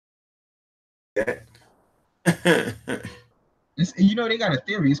that. You know, they got a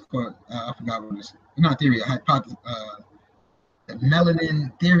theory. It's called I forgot what it's not theory, a hypothesis. The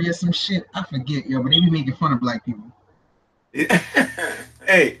melanin theory or some shit. I forget, yo, but they be making fun of black people.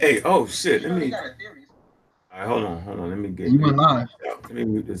 Hey, oh shit. You Let know, they me got a theory. all right, hold on. You went live. Let me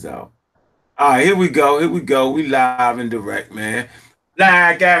mute this out. All right, here we go. Here we go. We live and direct, man.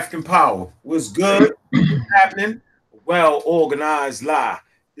 Black African power. What's good? What's happening? Well organized lie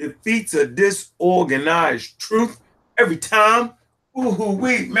defeats a disorganized truth every time. Ooh,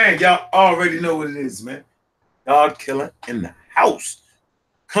 we man, y'all already know what it is, man. God killer in the house.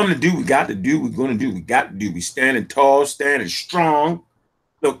 Come to do, we got to do, we're gonna do, we got to do. We standing tall, standing strong.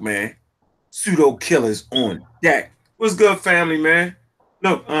 Look, man, pseudo killers on deck. What's good, family, man?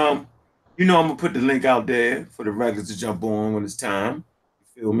 Look, I'm gonna put the link out there for the regulars to jump on when it's time.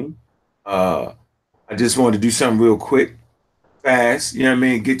 You feel me? Uh, I just wanted to do something real quick, fast. You know what I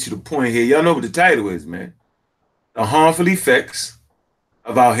mean? Get to the point here. Y'all know what the title is, man. The harmful effects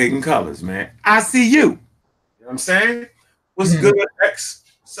of our hidden colors, man. I see you. You know what I'm saying? What's good, X?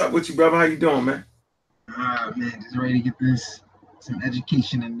 What's up with you, brother? How you doing, man? Man, just ready to get this some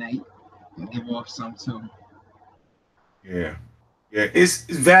education tonight and give off some too. Yeah, yeah. It's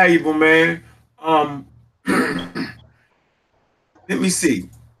valuable, man. Let me see.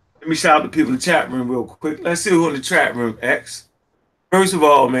 Let me shout out the people in the chat room real quick. Let's see who in the chat room, X. First of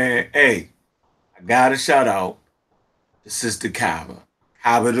all, man, hey, I gotta shout out to Sister Kava.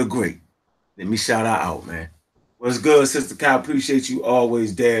 Kava the Great. Let me shout her out, man. What's good, Sister Kava? Appreciate you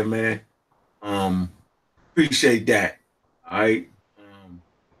always there, man. Appreciate that. All right.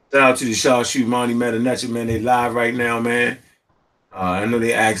 Shout out to the Shaw Shoot Monty Metanucha, man. They live right now, man. I know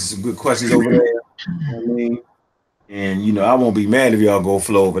they asking some good questions over there. You know what I mean? And I won't be mad if y'all go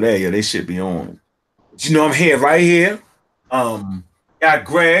flow over there. Yeah, they should be on. But I'm here, right here. Got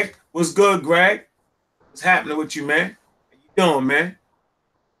Greg. What's good, Greg? What's happening with you, man? How you doing, man?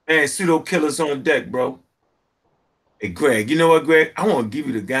 Man, pseudo killers on deck, bro. Hey, Greg, you know what, Greg? I want to give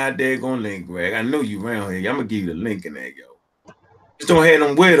you the goddamn link, Greg. I know you around here. I'm gonna give you the link in there, yo. Just don't have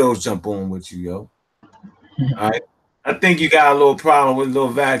them weirdos jump on with you, yo. All right. I think you got a little problem with little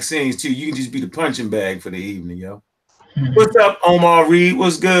vaccines too. You can just be the punching bag for the evening, yo. What's up, Omar Reed?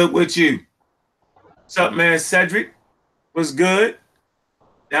 What's good with you? What's up, man? Cedric? What's good?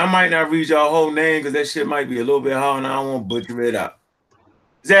 Now, I might not read your whole name because that shit might be a little bit hard and I don't want to butcher it up.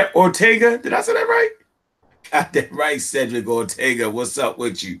 Is that Ortega? Did I say that right? Got that right, Cedric Ortega. What's up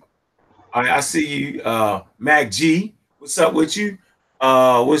with you? All right, I see you, Mac G. What's up with you?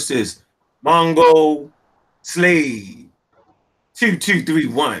 What's this? Mongo Slave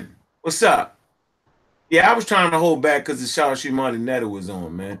 2231. What's up? Yeah, I was trying to hold back because the Shashi Monty Netta was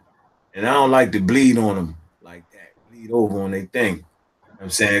on, man. And I don't like to bleed on them like that. Bleed over on their thing. You know what I'm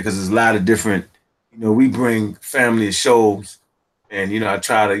saying? Because there's a lot of different, we bring family shows and, I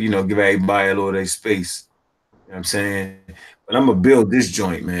try to, give everybody a little of their space. You know what I'm saying? But I'm going to build this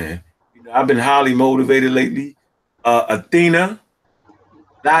joint, man. I've been highly motivated lately. Athena,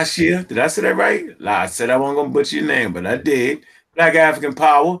 last year, did I say that right? I said I wasn't going to butcher your name, but I did. Black African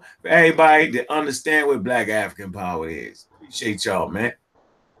Power. For everybody to understand what Black African Power is. Appreciate y'all, man.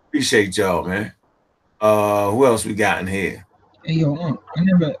 Appreciate y'all, man. Who else we got in here? Hey yo, I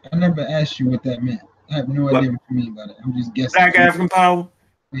never asked you what that meant. I have no idea what you mean by that. I'm just guessing. Black African Power.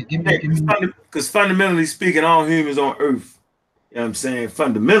 Yeah, give me. Because fundamentally speaking, all humans on Earth, you know what I'm saying,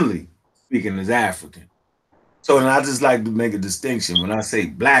 fundamentally speaking, is African. So then I just like to make a distinction. When I say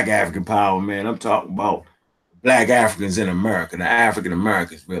Black African Power, man, I'm talking about Black Africans in America, the African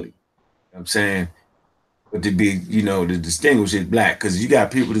Americans, really. You know what I'm saying? But to be, to distinguish it Black, because you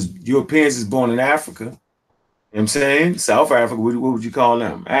got people, Europeans is born in Africa. You know what I'm saying? South Africa, what would you call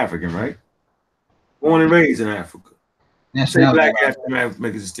them? African, right? Born and raised in Africa. Say Black African,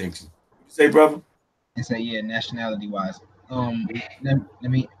 make a distinction. What you say, brother? I say, yeah, nationality wise. Let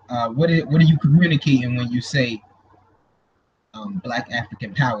me. What are you communicating when you say Black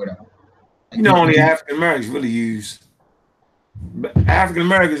African Power, though? Like, only African Americans really use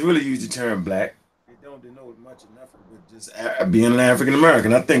the term Black. They don't denote much of nothing but just being an African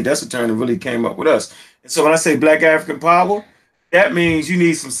American. I think that's the term that really came up with us. And so when I say Black African Power, that means you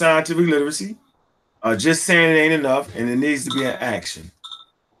need some scientific literacy. Just saying it ain't enough, and it needs to be an action.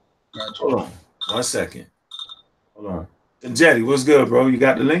 Gotcha. Hold on 1 second. Hold on. And Jetty, what's good, bro? You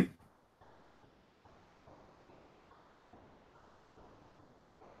got the link?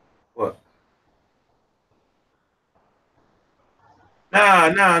 What? Nah.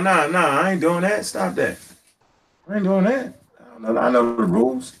 I ain't doing that. Stop that. I ain't doing that. I know the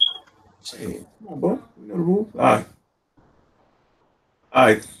rules. Shit. Come on, bro. You know the rules. All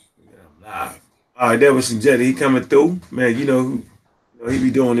right. I'm live. All right, that was some Jetty. He coming through, man. He be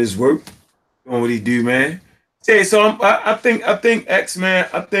doing his work, doing what he do, man. Say so. I think X, man.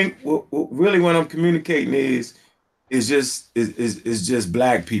 I think what really what I'm communicating is just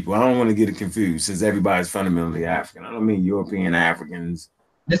black people. I don't want to get it confused since everybody's fundamentally African. I don't mean European Africans.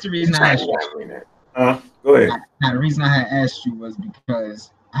 That's the reason I asked you. Go ahead. Now, the reason I had asked you was because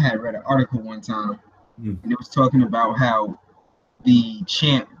I had read an article one time, and it was talking about how the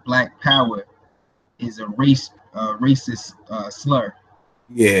chant "Black Power" is a racist slur.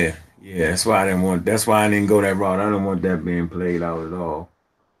 Yeah. That's why I didn't want. That's why I didn't go that route. I don't want that being played out at all.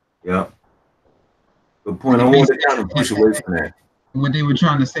 Yep. Good point. I want to kind of push away from that. What they were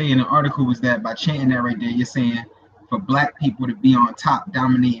trying to say in the article was that by chanting that right there, you're saying for black people to be on top,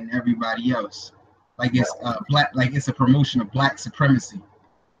 dominating everybody else, like it's like it's a promotion of black supremacy.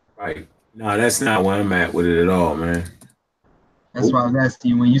 Right. No, that's not where I'm at with it at all, man. That's why I was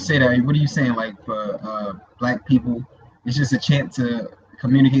asking you when you say that. What are you saying? Like for black people, it's just a chant to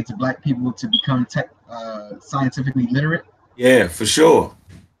communicate to black people to become scientifically literate. Yeah, for sure.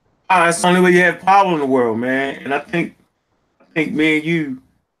 That's the only way you have power in the world, man. And I think me and you,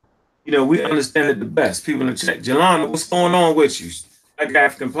 we understand it the best. People in the chat, Jelana, what's going on with you? Like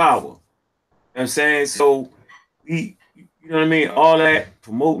African power. You know what I'm saying? So you know what I mean? All that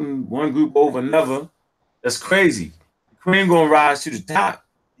promoting one group over another, that's crazy. The cream gonna rise to the top.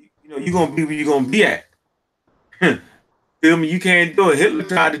 You're gonna be where you're gonna be at. Feel me? You can't do it. Hitler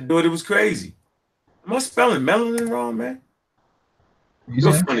tried to do it. It was crazy. Am I spelling melanin wrong, man?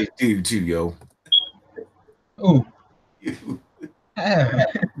 You're a funny dude too, yo. Oh.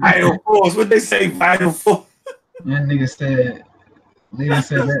 Vital force. What they say? Vital force. That nigga said. Layla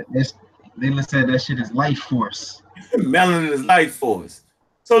said that shit is life force. Melanin is life force.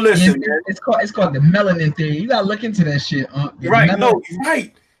 So listen, man. It's called the melanin theory. You gotta look into that shit. You're right. No, you're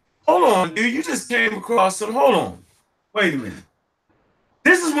right. Hold on, dude. You just came across some. Hold on. Wait a minute.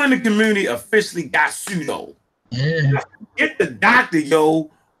 This is when the community officially got pseudo. Yeah. Get the doctor, yo,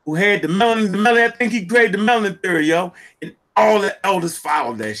 who had the melanin. I think he created the melanin theory, yo. And all the elders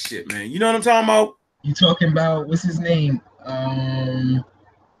followed that shit, man. You know what I'm talking about? You talking about what's his name?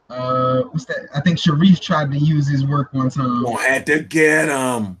 What's that? I think Sharif tried to use his work one time. Gonna have to get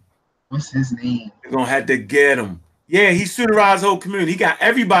him. What's his name? They're gonna have to get him. Yeah, he pseudorized the whole community. He got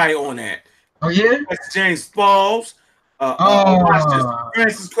everybody on that. Oh yeah? That's James Falls.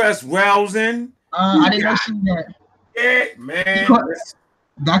 Francis Cress Welsen. I didn't know she had. Yeah, man.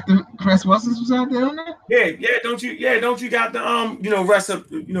 Dr. Cress Welsen was out there on that? Yeah. Don't you got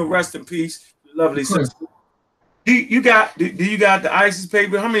the rest in peace, lovely sister. Do you got the ISIS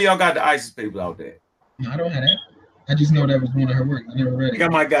paper? How many of y'all got the ISIS paper out there? No, I don't have that. I just know that was one of her work. I never read it. I think I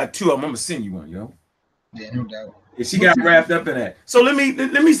might got two of them. I'm gonna send you one, yo. Yeah, no doubt. Yeah, she got wrapped up in that. So let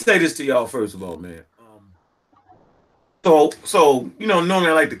me say this to y'all first of all, man. So normally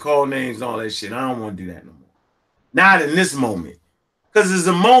I like to call names and all that shit. I don't want to do that no more. Not in this moment, because there's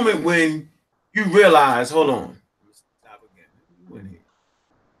a moment when you realize, hold on, stop again.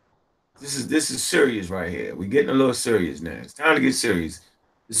 This is serious right here. We're getting a little serious now. It's time to get serious.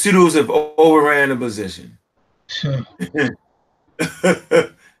 The pseudos have overran the position.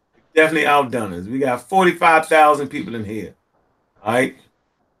 Definitely outdone us. We got 45,000 people in here. All right.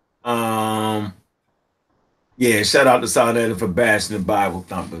 Yeah, shout out to Solidarity for bashing the Bible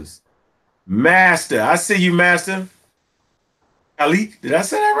thumpers. Master, I see you, Master. Ali, did I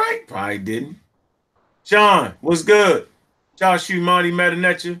say that right? Probably didn't. Sean, what's good? Joshua Monty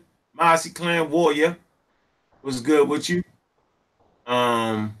Metanetra, Mossy Clan Warrior. What's good with you?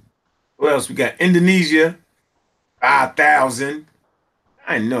 What else? We got Indonesia, 5,000.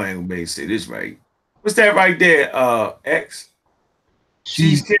 I know I ain't gonna be able to say this right. What's that right there? X?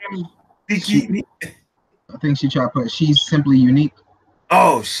 She's I think she tried to put she's simply unique.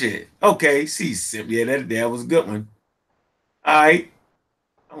 Oh shit. Okay, she's simply. Yeah, that was a good one. All right.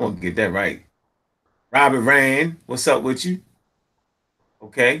 I want to get that right. Robert Rand, what's up with you?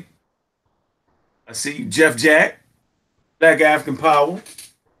 Okay. I see you, Jeff Jack, Black African Power.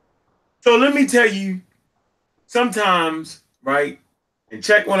 So let me tell you, sometimes, right, and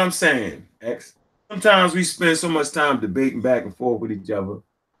check what I'm saying, X. Sometimes we spend so much time debating back and forth with each other.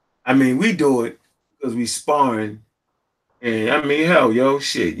 I mean, we do it because we sparring. And I mean, hell, yo,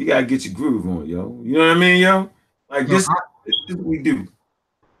 shit, you gotta get your groove on, yo. You know what I mean, yo? Like this is what we do.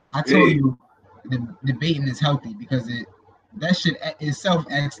 I told you the debating is healthy because that shit itself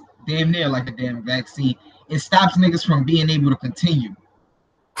acts damn near like a damn vaccine. It stops niggas from being able to continue.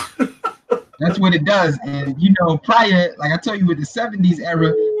 That's what it does. And prior, like I told you, with the 70s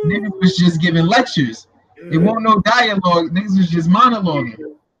era, niggas was just giving lectures. It won't no dialogue. Niggas was just monologuing.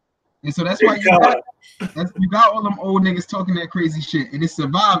 And so that's why you got all them old niggas talking that crazy shit, and it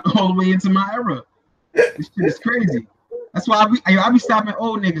survived all the way into my era. This shit is crazy. That's why I be stopping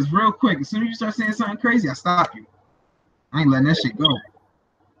old niggas real quick. As soon as you start saying something crazy, I stop you. I ain't letting that shit go.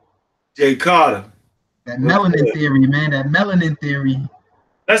 Jay Carter. That melanin theory, man. That melanin theory.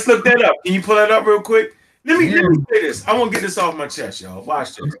 Let's look that up. Can you pull that up real quick? Let me say this. I want to get this off my chest, y'all.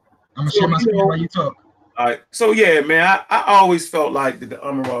 Watch this. I'm gonna share my screen while you talk. All right. So yeah, man, I always felt like that the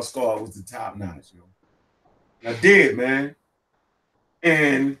Amaral squad was the top notch, yo. I did, man.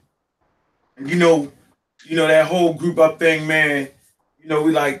 And you know that whole group up thing, man. You know,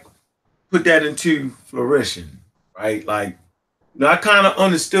 we like put that into flourishing, right? Like, you know, I kind of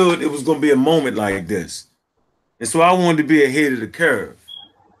understood it was gonna be a moment like this, and so I wanted to be ahead of the curve.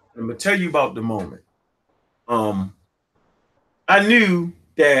 I'm gonna tell you about the moment. I knew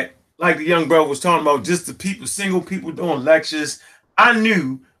that, like the young brother was talking about, just the people, single people doing lectures. I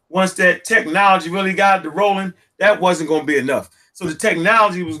knew once that technology really got to rolling, that wasn't going to be enough. So the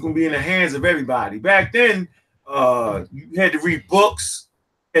technology was going to be in the hands of everybody. Back then, you had to read books,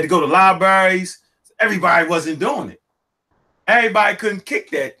 had to go to libraries. Everybody wasn't doing it. Everybody couldn't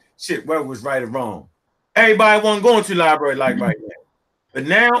kick that shit whether it was right or wrong. Everybody wasn't going to the library like right now. But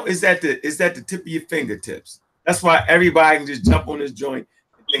now it's at the tip of your fingertips. That's why everybody can just jump on this joint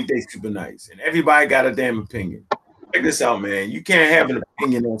and think they super nice. And everybody got a damn opinion. Check this out, man. You can't have an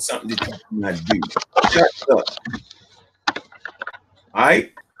opinion on something that you cannot do. Shut up. All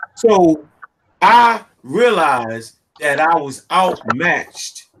right? So I realized that I was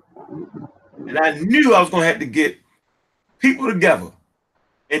outmatched. And I knew I was going to have to get people together.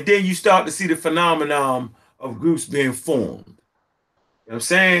 And then you start to see the phenomenon of groups being formed. You know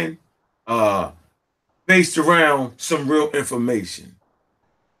what I'm saying? Based around some real information.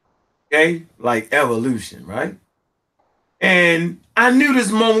 Okay? Like evolution, right? And I knew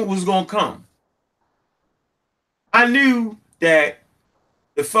this moment was going to come. I knew that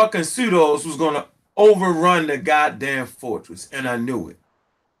the fucking pseudos was going to overrun the goddamn fortress, and I knew it.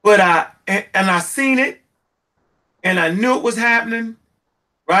 But I seen it, and I knew it was happening,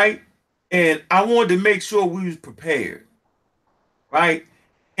 right? And I wanted to make sure we was prepared, right?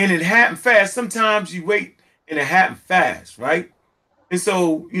 And it happened fast. Sometimes you wait and it happened fast, right? And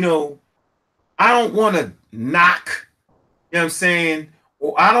so, you know, I don't want to knock, you know what I'm saying?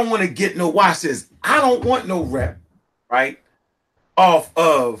 Or I don't want to get no, watch this. I don't want no rep, right? Off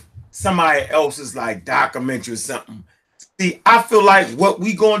of somebody else's like documentary or something. See, I feel like what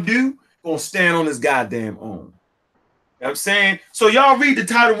we gonna do, gonna stand on this goddamn own. You know what I'm saying? So y'all read the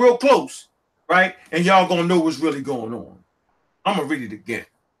title real close, right? And y'all gonna know what's really going on. I'm gonna read it again,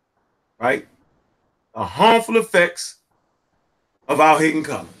 right? The harmful effects of our hidden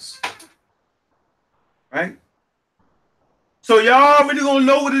colors, right? So y'all already gonna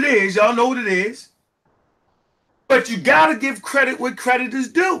know what it is. Y'all know what it is. But you gotta give credit where credit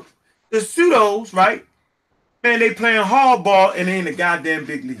is due. The pseudos, right? Man, they playing hardball and they in the goddamn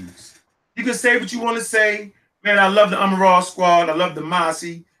big leagues. You can say what you want to say. Man, I love the Amaral squad. I love the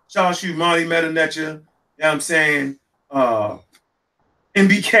Mossy, Charles Hugh, Monty Metanetia. You know what I'm saying?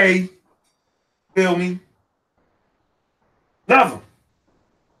 MBK. Feel me? Love them.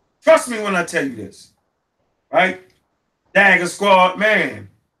 Trust me when I tell you this. Right? Dagger squad, man.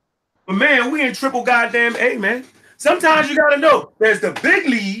 But man, we in triple goddamn A, man. Sometimes you gotta know there's the big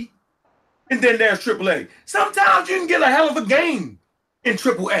league and then there's AAA. Sometimes you can get a hell of a game in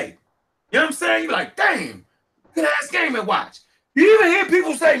AAA. You know what I'm saying? You're like, damn, good ass game and watch. You even hear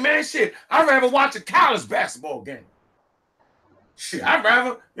people say, man, shit, I'd rather watch a college basketball game. Shit, I'd rather,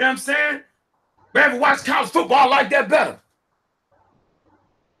 you know what I'm saying? Rather watch college football, I like that better.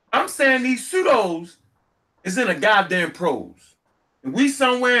 I'm saying these pseudos is in a goddamn pros. And we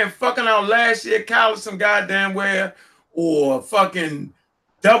somewhere in fucking our last year college some goddamn where or fucking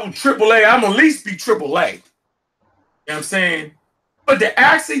double triple A. I'm at least be triple A. You know what I'm saying? But to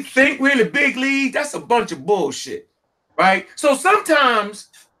actually think we're in the big league, that's a bunch of bullshit. Right? So sometimes,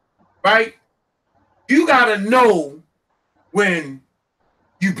 right, you gotta know when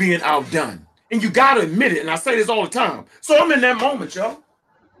you being outdone. And you gotta admit it. And I say this all the time. So I'm in that moment, y'all.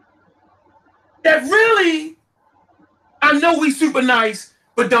 That really, I know we super nice,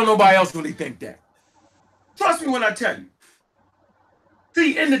 but don't nobody else really think that. Trust me when I tell you.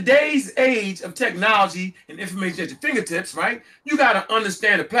 See, in the day's age of technology and information at your fingertips, right? You got to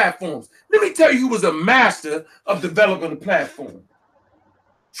understand the platforms. Let me tell you who was a master of developing the platform.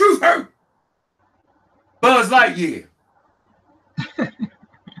 Truth hurt. Buzz Lightyear.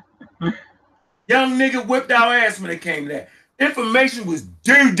 Young nigga whipped our ass when it came to that. Information was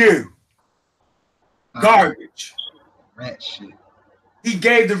doo-doo. Garbage. Rat shit. He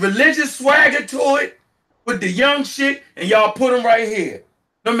gave the religious swagger to it with the young shit, and y'all put him right here.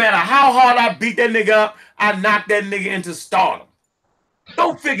 No matter how hard I beat that nigga up, I knocked that nigga into stardom.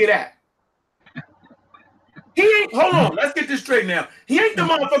 Don't figure that. He ain't, hold on, let's get this straight now. He ain't the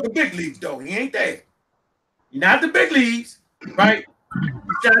motherfucking big leagues, though. He ain't there. He's not the big leagues, right? He's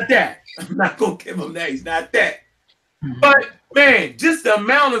not that. I'm not gonna give him that. He's not that. But man, just the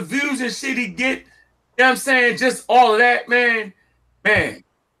amount of views and shit he get, you know what I'm saying? Just all of that, man. Man,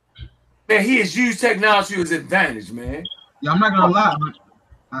 he has used technology to his advantage, man. Yeah, I'm not gonna lie, but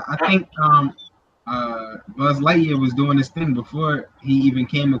I think Buzz Lightyear was doing this thing before he even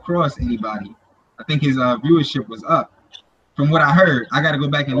came across anybody. I think his viewership was up. From what I heard, I got to go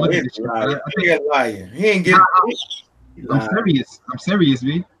back and look at this shit. I think lying. He ain't getting. I'm serious,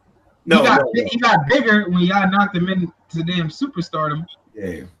 B. No, he got bigger when y'all knocked him into damn superstardom.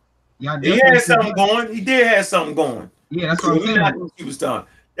 Yeah. He had something going. He did have something going. Yeah, that's what I'm saying. Superstar.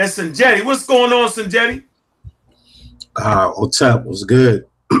 That's Sanjetti. What's going on, Sanjetti? What's up? What's good?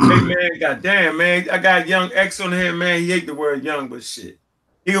 Hey man, goddamn man, I got Young X on here, man. He hate the word young, but shit.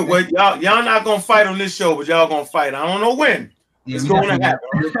 Y'all not gonna fight on this show, but y'all gonna fight. I don't know when. Yeah, it's going to happen.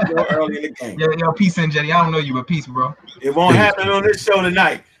 Early in the game. Yo, peace, Sanjetti. I don't know you, but peace, bro. It won't happen on this show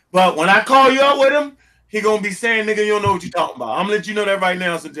tonight. But when I call you up with him, he gonna be saying, "Nigga, you don't know what you're talking about." I'm gonna let you know that right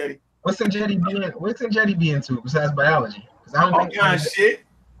now, Sanjetti. What's Sanjetti be into besides biology? Because I don't all kind of shit.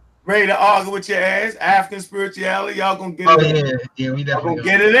 Ready to argue with your ass, African spirituality, y'all gonna get it in. Yeah, we definitely gonna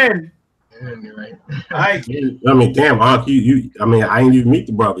get it in. Right. I mean, damn, Ark, you. I mean, I ain't even meet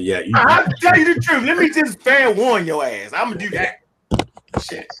the brother yet. I'll tell you the truth. Let me just fair warn your ass. I'm gonna do that.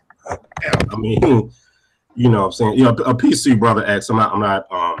 Shit. I mean, you know what I'm saying? You know, a PC brother X. I'm not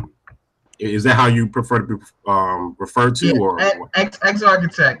is that how you prefer to be referred to? Or X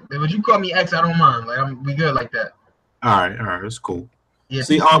architect. Would you call me X? I don't mind. Like we good like that. All right, that's cool. Yeah,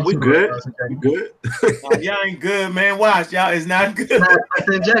 see, we good. We good. Y'all ain't good, man. Watch, y'all. It's not good. I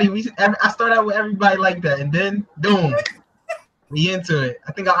said, Jetty, I start out with everybody like that, and then boom, we into it.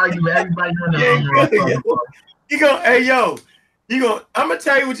 I think I argue with everybody on the. I'm gonna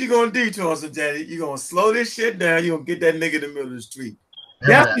tell you what you gonna do to us, Jetty. You gonna slow this shit down. You gonna get that nigga in the middle of the street.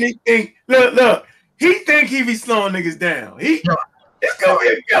 Definitely think. Look. He think he be slowing niggas down. It's gonna be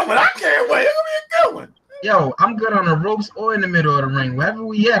a good one. I can't wait. It's gonna be a good one. Yo, I'm good on the ropes or in the middle of the ring. Wherever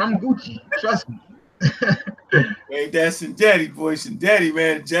we at, I'm Gucci. Trust me. Ain't that Sanjetti, boy? Sanjetti,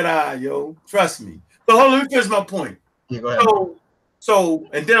 man. Jedi, yo. Trust me. But hold on, let me finish my point. Yeah, go ahead. So,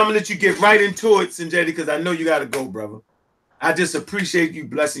 and then I'm gonna let you get right into it, Sanjetti, because I know you gotta go, brother. I just appreciate you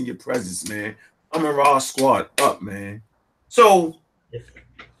blessing your presence, man. I'm in Raw Squad up, man. So,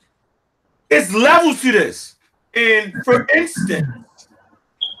 it's levels to this. And for instance,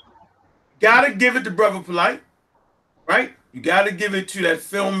 gotta give it to Brother Polite, right? You gotta give it to that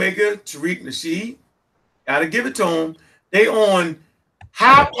filmmaker, Tariq Nasheed. Gotta give it to him. They on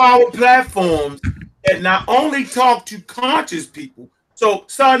high-power platforms that not only talk to conscious people. So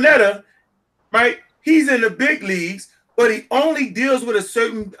Sarnetta, right? He's in the big leagues, but he only deals with a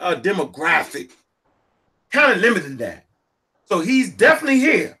certain demographic. Kind of limited that. So he's definitely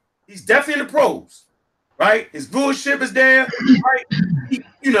here. He's definitely in the pros. Right? His bullshit is there, right?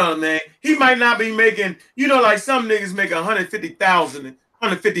 You know what I mean? He might not be making, like some niggas make 150,000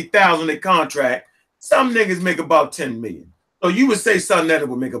 a contract. Some niggas make about 10 million. So you would say Sarnetta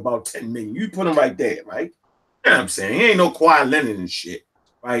would make about 10 million. You put him right there, right? You know what I'm saying? He ain't no Kawhi Leonard and shit,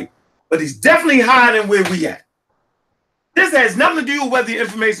 right? But he's definitely higher than where we at. This has nothing to do with whether the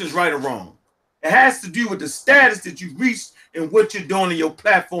information is right or wrong. It has to do with the status that you've reached and what you're doing in your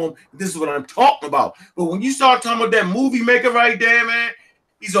platform. This is what I'm talking about. But when you start talking about that movie maker right there, man,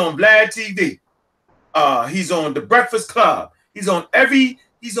 he's on Vlad TV. He's on The Breakfast Club. He's on every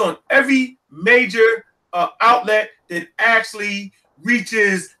major outlet that actually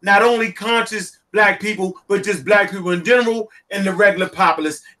reaches not only conscious black people, but just black people in general and the regular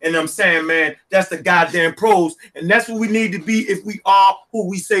populace. And I'm saying, man, that's the goddamn pros. And that's what we need to be if we are who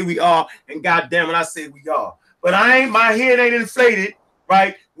we say we are. And goddamn it, I say we are. But my head ain't inflated,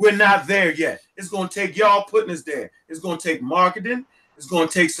 right? We're not there yet. It's going to take y'all putting us there. It's going to take marketing. It's going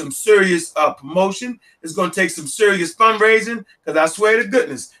to take some serious promotion. It's going to take some serious fundraising, because I swear to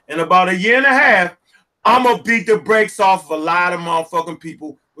goodness, in about a year and a half, I'm going to beat the brakes off of a lot of motherfucking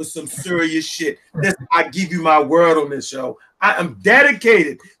people with some serious shit. I give you my word on this show. I am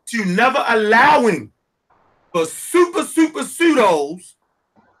dedicated to never allowing the super pseudos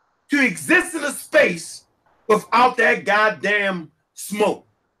to exist in a space without that goddamn smoke,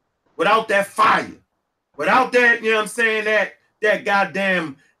 without that fire, without that, you know what I'm saying, that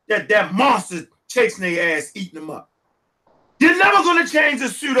goddamn, that monster chasing their ass, eating them up. You're never going to change the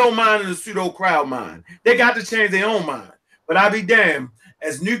pseudo mind and the pseudo crowd mind. They got to change their own mind. But I'll be damned,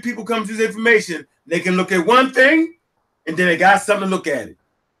 as new people come to this information, they can look at one thing and then they got something to look at it.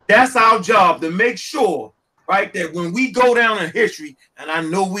 That's our job, to make sure, right, that when we go down in history, and I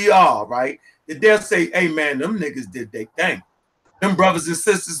know we are, right, that they'll say, hey, man, them niggas did their thing. Them brothers and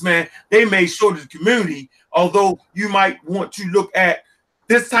sisters, man, they made sure that the community, although you might want to look at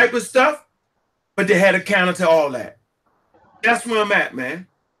this type of stuff, but they had a counter to all that. That's where I'm at, man.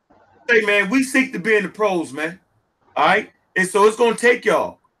 Hey, man, we seek to be in the pros, man. All right? And so it's going to take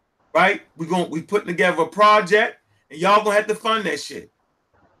y'all, right? We putting together a project, and y'all going to have to fund that shit,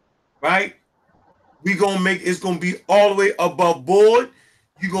 right? We going to make, it's going to be all the way above board.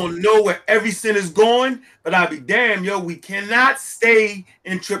 You're going to know where every cent is going, but I'll be damned, yo, we cannot stay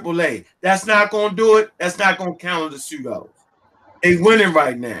in AAA. That's not going to do it. That's not going to counter the pseudos. They winning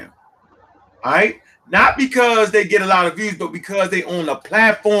right now, all right? Not because they get a lot of views, but because they own the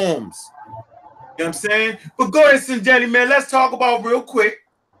platforms. You know what I'm saying? But go ahead, Sinjetti, man. Let's talk about real quick,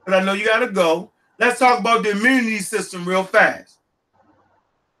 but I know you got to go. Let's talk about the immunity system real fast.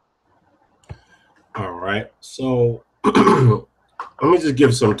 All right. So let me just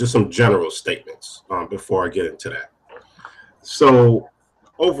give some general statements before I get into that. So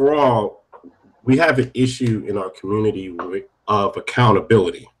overall, we have an issue in our community of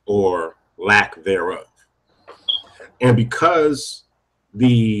accountability or lack thereof. And because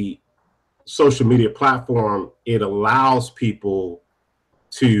the social media platform, it allows people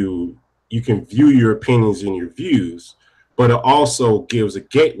to, you can view your opinions and your views, but it also gives a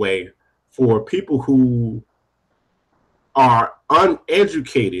gateway for people who are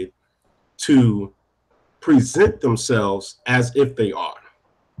uneducated to present themselves as if they are.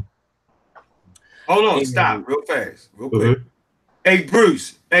 Hold on, stop real fast, real quick. Hey,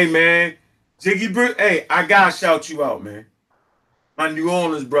 Bruce, hey, man. Jiggy Bruce, hey, I gotta shout you out, man. My New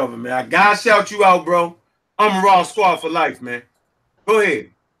Orleans brother, man. I gotta shout you out, bro. I'm a Raw Squad for life, man. Go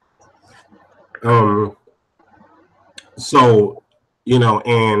ahead. So, you know,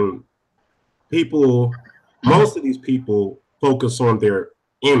 and people, most of these people focus on their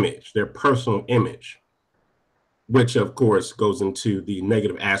image, their personal image, which of course goes into the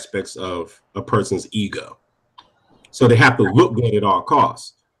negative aspects of a person's ego. So they have to look good at all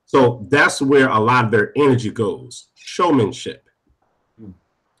costs. So that's where a lot of their energy goes, showmanship.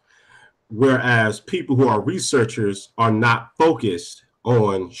 Whereas people who are researchers are not focused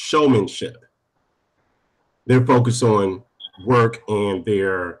on showmanship. They're focused on work, and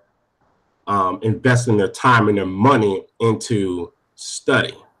they're investing their time and their money into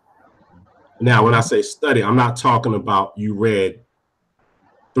study. Now, when I say study, I'm not talking about you read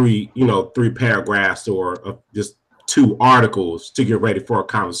three paragraphs or just 2 articles to get ready for a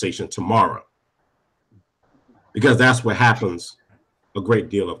conversation tomorrow, because that's what happens a great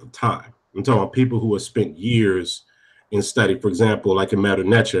deal of the time. I'm talking about people who have spent years in study. For example, like in Medu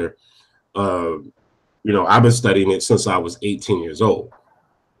Neter, you know, I've been studying it since I was 18 years old.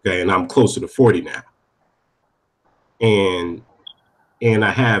 Okay, and I'm closer to 40 now. And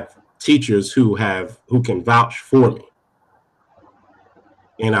I have teachers who can vouch for me.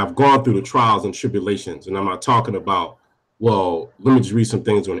 And I've gone through the trials and tribulations, and I'm not talking about, well, let me just read some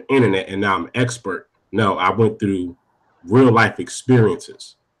things on the internet and now I'm an expert. No, I went through real life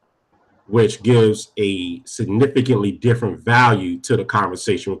experiences, which gives a significantly different value to the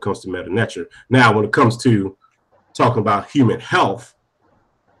conversation when it comes to Medu Neter. Now, when it comes to talking about human health,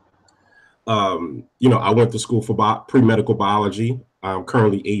 you know, I went to school for pre-medical biology. I'm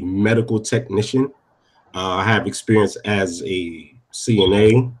currently a medical technician. I have experience as a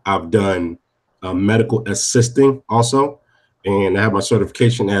CNA. I've done medical assisting also, and I have my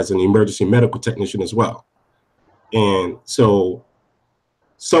certification as an emergency medical technician as well. And so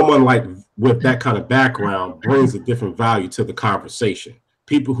someone like with that kind of background brings a different value to the conversation.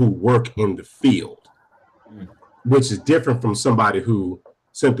 People who work in the field, which is different from somebody who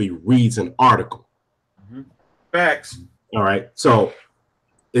simply reads an article. Facts. All right. So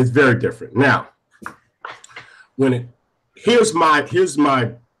it's very different. Now, here's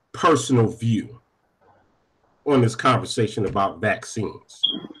my personal view on this conversation about vaccines.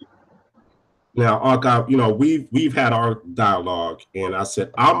 Now, Archive, you know, we've had our dialogue, and I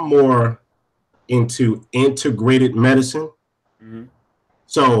said I'm more into integrated medicine.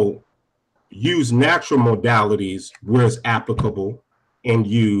 So use natural modalities where it's applicable, and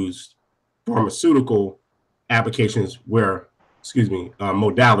use pharmaceutical applications where,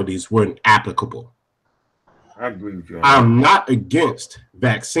 modalities where applicable. I agree with you. I'm not against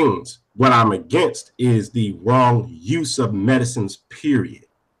vaccines. What I'm against is the wrong use of medicines, period.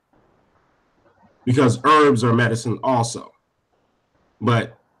 Because herbs are medicine also.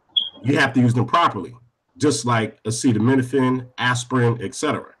 but you have to use them properly, just like acetaminophen, aspirin,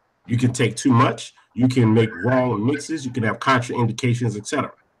 etc. You can take too much, you can make wrong mixes, you can have contraindications,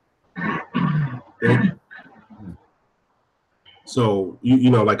 etc. Okay? So you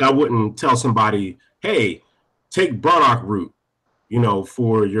know, like I wouldn't tell somebody, hey, take burdock root, you know,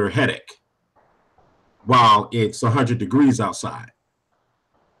 for your headache while it's 100 degrees outside.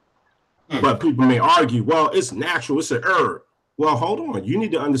 But people may argue, well, it's natural, it's an herb. Well, hold on. You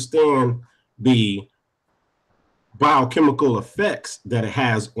need to understand the biochemical effects that it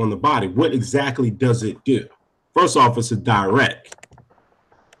has on the body. What exactly does it do? First off, it's a diuretic.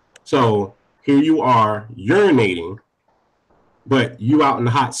 So here you are urinating, but you out in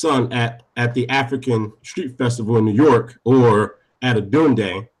the hot sun at the African Street Festival in New York or at a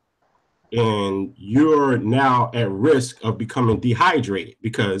Dunday, and you're now at risk of becoming dehydrated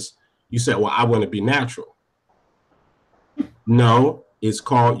because you said, well, I want to be natural. No, it's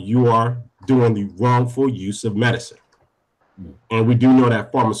called you are doing the wrongful use of medicine. And we do know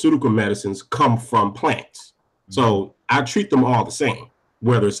that pharmaceutical medicines come from plants. So I treat them all the same,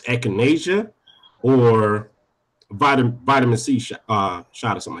 whether it's echinacea or vitamin C shot or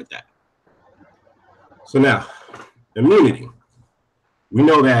something like that. So now, immunity. We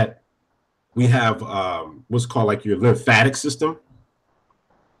know that we have what's called like your lymphatic system,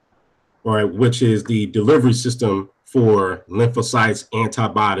 all right, which is the delivery system for lymphocytes,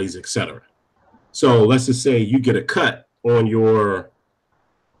 antibodies, etc. So let's just say you get a cut on your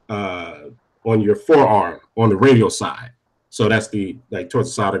forearm on the radial side. So that's the like towards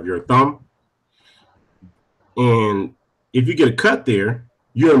the side of your thumb. And if you get a cut there,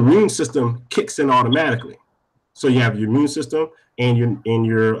 your immune system kicks in automatically. So you have your immune system and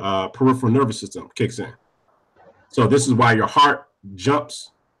your peripheral nervous system kicks in. So this is why your heart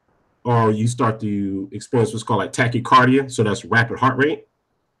jumps, or you start to experience what's called like tachycardia. So that's rapid heart rate.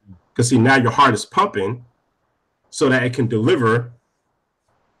 Because see, now your heart is pumping so that it can deliver,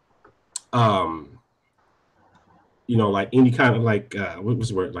 you know, like any kind of like, what was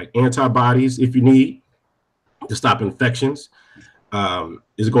the word? Like antibodies if you need to stop infections.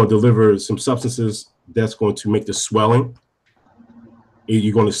 Is going to deliver some substances that's going to make the swelling.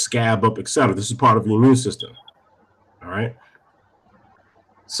 You're going to scab up, etc. This is part of your immune system. All right.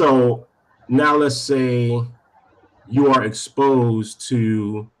 So now let's say you are exposed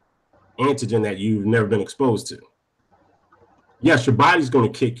to antigen that you've never been exposed to. Yes, your body's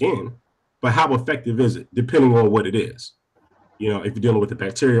going to kick in, but how effective is it? Depending on what it is. You know, if you're dealing with a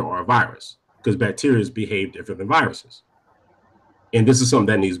bacteria or a virus, because bacteria behave different than viruses. And this is something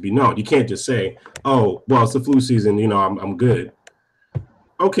that needs to be known. You can't just say, oh, well, it's the flu season, you know, I'm good.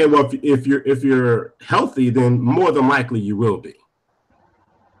 Okay, well, if you're healthy, then more than likely you will be.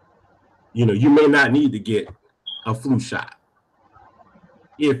 You know, you may not need to get a flu shot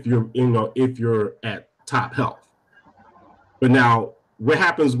if you're at top health. But now, what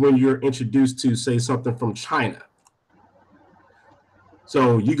happens when you're introduced to, say, something from China?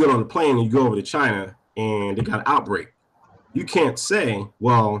 So you get on the plane and you go over to China and they got an outbreak. You can't say,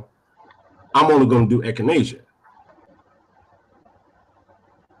 well, I'm only going to do echinacea,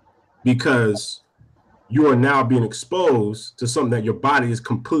 because you are now being exposed to something that your body is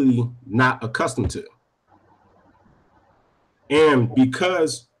completely not accustomed to. And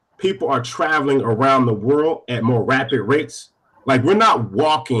because people are traveling around the world at more rapid rates, like we're not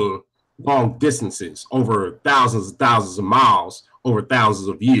walking long distances over thousands and thousands of miles over thousands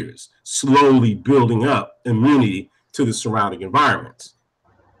of years, slowly building up immunity to the surrounding environments.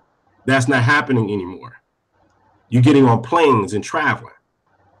 That's not happening anymore. You're getting on planes and traveling.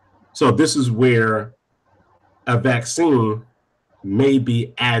 So this is where a vaccine may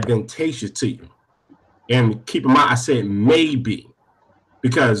be advantageous to you. And keep in mind, I said maybe,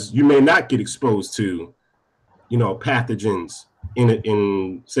 because you may not get exposed to, you know, pathogens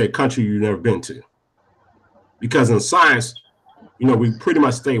in say a country you've never been to. Because in science, you know, we pretty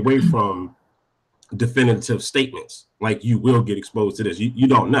much stay away from definitive statements like you will get exposed to this. You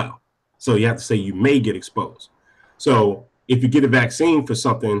don't know. So you have to say you may get exposed. So if you get a vaccine for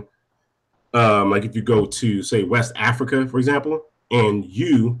something, like if you go to, say, West Africa, for example, and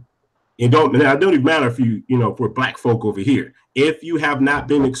it don't even matter if if we're black folk over here, if you have not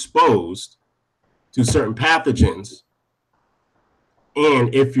been exposed to certain pathogens,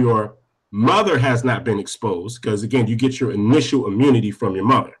 and if your mother has not been exposed, because again, you get your initial immunity from your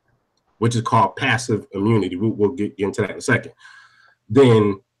mother, which is called passive immunity. We'll get into that in a second.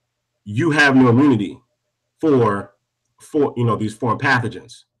 Then you have no immunity for these foreign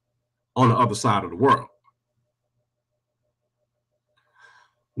pathogens on the other side of the world.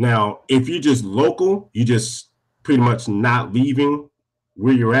 Now, if you're just local, you just pretty much not leaving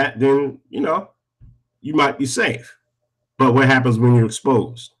where you're at, then, you know, you might be safe. But what happens when you're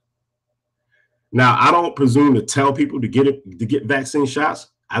exposed? Now, I don't presume to tell people to get vaccine shots.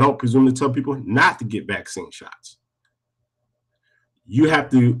 I don't presume to tell people not to get vaccine shots. You have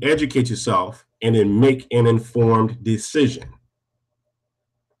to educate yourself and then make an informed decision.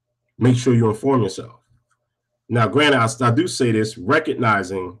 Make sure you inform yourself. Now, granted, I do say this,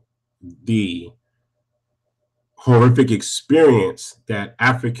 recognizing the horrific experience that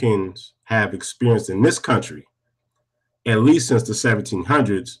Africans have experienced in this country, at least since the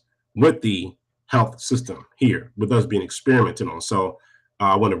 1700s, with the health system here, with us being experimented on. So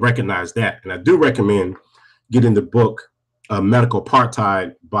I want to recognize that. And I do recommend getting the book, Medical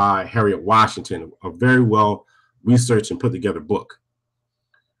Apartheid by Harriet Washington, a very well researched and put together book.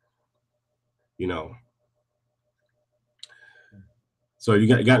 You know. So you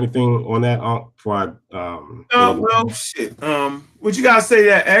got anything on that? Before well, shit. What you gotta say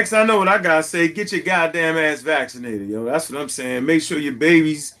that, X? I know what I gotta say. Get your goddamn ass vaccinated, yo. That's what I'm saying. Make sure your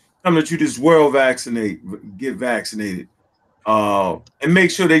babies coming to this world get vaccinated. And make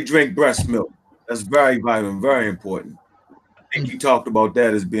sure they drink breast milk. That's very vital and very important. I think you talked about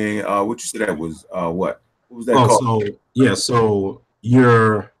that as being what you said that was what? What was that called? So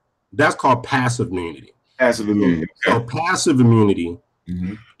that's called passive immunity. Passive immunity. Okay. So passive immunity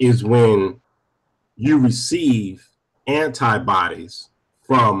is when you receive antibodies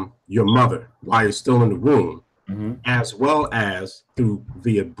from your mother while you're still in the womb, as well as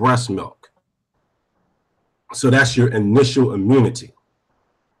via breast milk. So that's your initial immunity.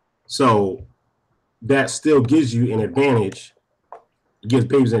 So that still gives you an advantage. It gives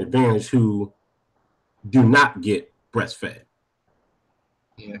babies an advantage who do not get breastfed.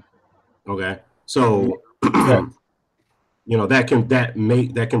 Yeah. Okay. So you know, that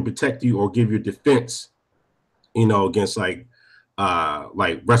can protect you or give you defense, you know, against like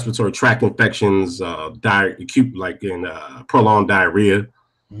respiratory tract infections, acute, like in prolonged diarrhea,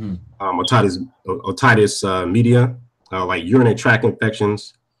 otitis media, like urinary tract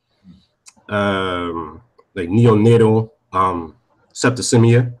infections, like neonatal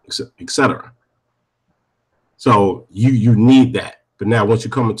septicemia, etc. So you need that. But now once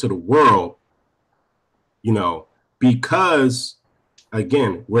you come into the world, you know, because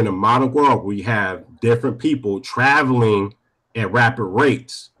again, we're in a modern world, we have different people traveling at rapid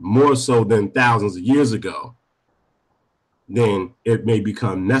rates, more so than thousands of years ago, then it may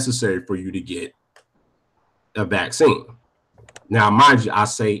become necessary for you to get a vaccine. Now, mind you, I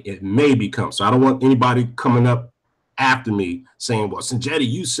say it may become. So I don't want anybody coming up after me saying, well, Sanjetti,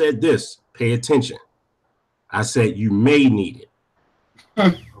 you said this. Pay attention. I said you may need it.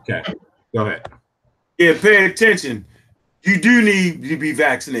 Okay, go ahead. Yeah, pay attention. You do need to be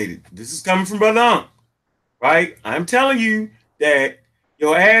vaccinated. This is coming from Brother Unc, right? I'm telling you that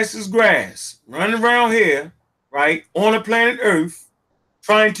your ass is grass running around here, right, on the planet Earth,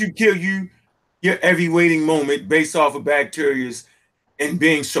 trying to kill you your every waiting moment based off of bacteria and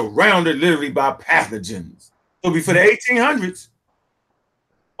being surrounded literally by pathogens. So before the 1800s,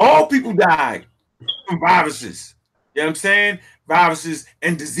 all people died from viruses. You know what I'm saying? Viruses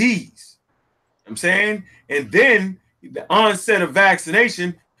and disease. I'm saying, and then the onset of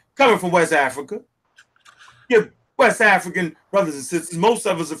vaccination coming from West Africa. Your West African brothers and sisters, most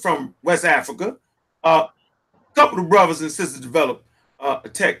of us are from West Africa. A couple of brothers and sisters developed a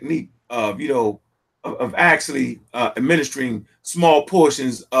technique of, you know, of actually administering small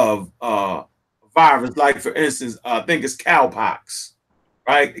portions of virus, like for instance, I think it's cowpox,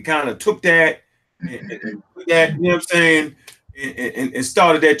 right? They kind of took that and put that, you know what I'm saying, and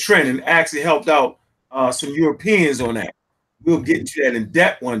started that trend and actually helped out some Europeans on that. We'll get into that in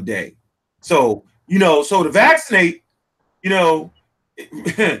depth one day. So, you know, so to vaccinate, you know,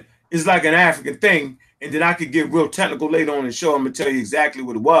 is like an African thing. And then I could get real technical later on in the show. I'm going to tell you exactly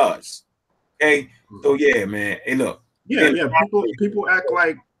what it was. Okay. So, yeah, man. Hey, look. Yeah. People act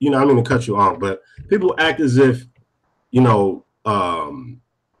like, you know, I don't mean to cut you off, but people act as if, you know,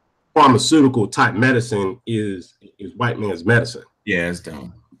 pharmaceutical type medicine is white man's medicine. Yeah, it's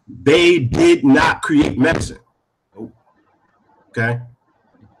dumb. They did not create medicine. Okay.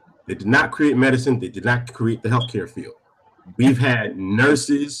 They did not create medicine. They did not create the healthcare field. We've had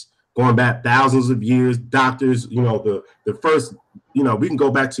nurses going back thousands of years, doctors, you know, the first, you know, we can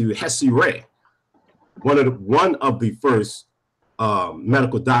go back to Hesse Ray, one of the first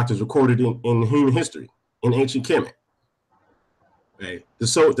medical doctors recorded in human history, in ancient Kemet. Okay. The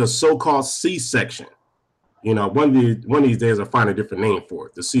so-called C-section, you know, one of these days I'll find a different name for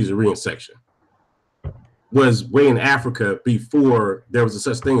it, the Caesarean section, was way in Africa before there was a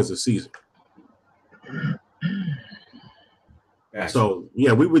such thing as a Caesar. Gotcha. So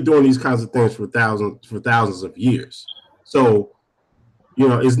yeah, we were doing these kinds of things for thousands of years. So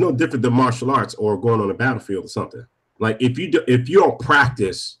it's no different than martial arts or going on a battlefield or something. Like if you don't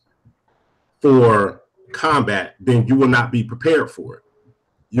practice for combat, then you will not be prepared for it.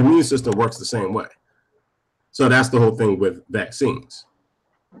 Your immune system works the same way. So that's the whole thing with vaccines.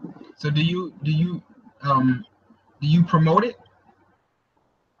 So do you promote it?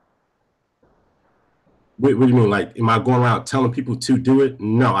 What do you mean? Like, am I going around telling people to do it?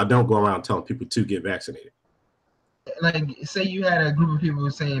 No, I don't go around telling people to get vaccinated. Like, say you had a group of people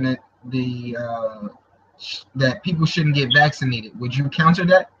saying that that people shouldn't get vaccinated. Would you counter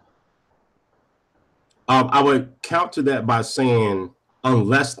that? I would counter that by saying,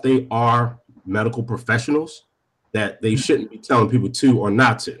 unless they are medical professionals, that they shouldn't be telling people to or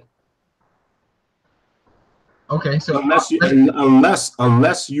not to. Okay, so unless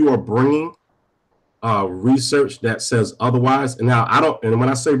you are bringing research that says otherwise, and now and when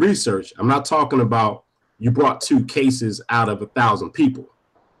I say research, I'm not talking about you brought 2 cases out of 1,000 people.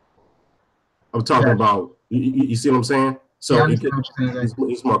 I'm talking about you see what I'm saying? So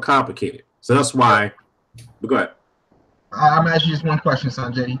it's more complicated. So that's why. But go ahead. I'm asking you just one question,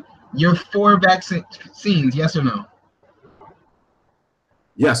 Sanjay. You're for vaccines, yes or no?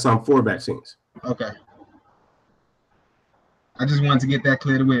 Yes, I'm for vaccines. Okay. I just wanted to get that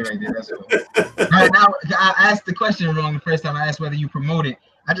cleared away right there. That's all. Now, I asked the question wrong the first time. I asked whether you promote it.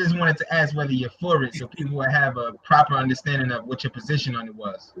 I just wanted to ask whether you're for it, so people would have a proper understanding of what your position on it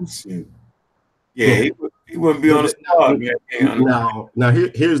was. Yeah, he wouldn't be on the spot, man. Now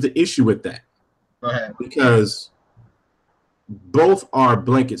here's the issue with that. Go ahead. Because both are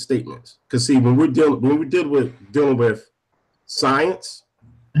blanket statements. Because see, when we're dealing with science,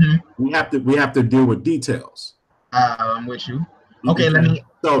 we have to deal with details. I'm with you. Okay,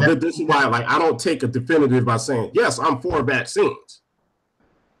 this is why, like, I don't take a definitive by saying yes, I'm for vaccines.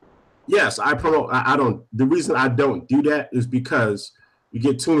 Yes, I promote. I don't. The reason I don't do that is because you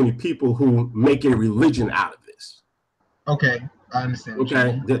get too many people who make a religion out of this. Okay, I understand.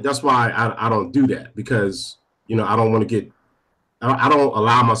 Okay, that's why I don't do that, because I don't want to get. I don't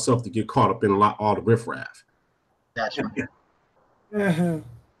allow myself to get caught up in all the riffraff. Gotcha.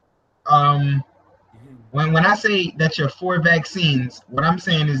 When I say that you're for vaccines, what I'm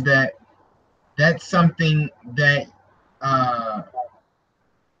saying is that that's something that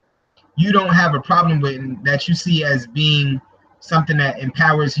you don't have a problem with, that you see as being something that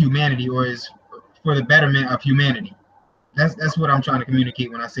empowers humanity or is for the betterment of humanity. That's what I'm trying to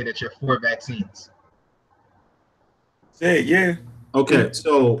communicate when I say that you're for vaccines. Say yeah. Okay,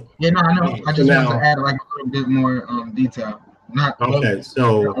 so yeah, no, I know. I just want to add like a little bit more detail. Not okay,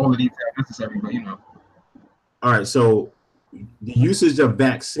 so all the detail necessary, but All right, so the usage of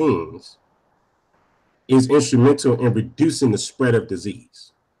vaccines is instrumental in reducing the spread of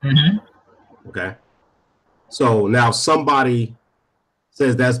disease. Okay, so now somebody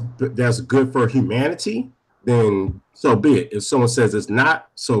says that's good for humanity, then so be it. If someone says it's not,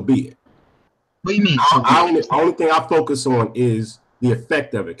 so be it. What do you mean? The only thing I focus on is the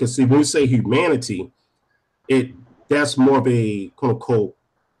effect of it. Because see, when we say humanity, that's more of a quote unquote,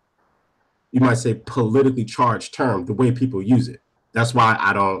 you might say, politically charged term, the way people use it. That's why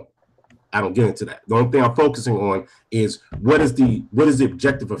I don't get into that. The only thing I'm focusing on is what is the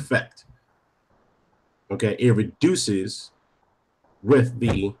objective effect? Okay, it reduces with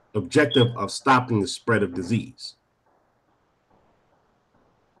the objective of stopping the spread of disease.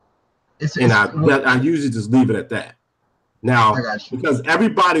 I usually just leave it at that. Now, because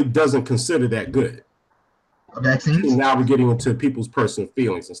everybody doesn't consider that good. Vaccines? Now we're getting into people's personal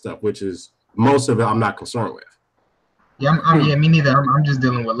feelings and stuff, which is most of it I'm not concerned with. Yeah, yeah, me neither. I'm just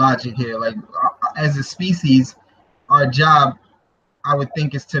dealing with logic here. Like, as a species, our job, I would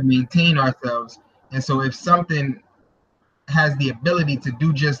think, is to maintain ourselves. And so if something has the ability to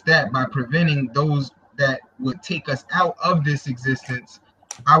do just that by preventing those that would take us out of this existence,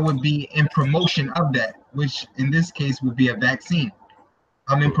 I would be in promotion of that, which in this case would be a vaccine.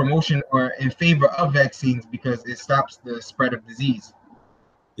 I'm in promotion or in favor of vaccines because it stops the spread of disease.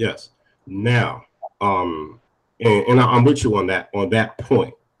 Yes. Now, and I'm with you on that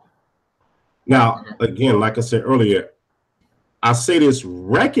point. Now, again, like I said earlier, I say this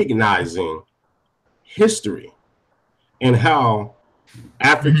recognizing history and how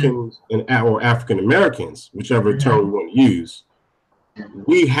Africans or African Americans, whichever term we want to use,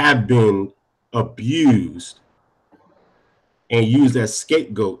 we have been abused and used as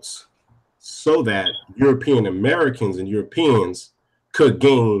scapegoats so that European Americans and Europeans could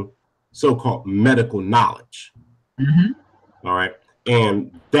gain so-called medical knowledge. All right.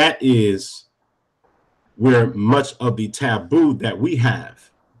 And that is where much of the taboo that we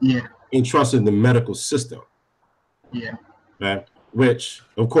have entrusted the medical system. Yeah. Right? Which,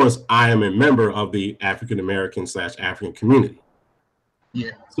 of course, I am a member of the African American / African community.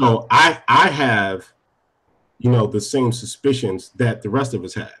 Yeah. So I have, you know, the same suspicions that the rest of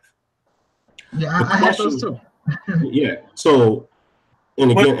us have. Yeah, I have those too. Yeah. So,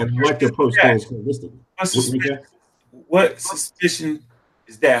 and again, and I like to approach things holistically. What suspicion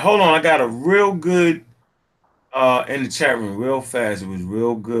is that? Hold on, I got a real good in the chat room, real fast. It was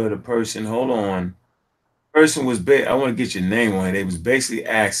real good. A person, hold on. Person was I want to get your name on it. They was basically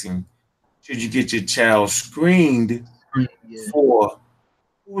asking, should you get your child screened for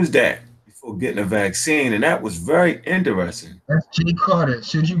who was that before getting a vaccine? And that was very interesting. That's Jay Carter.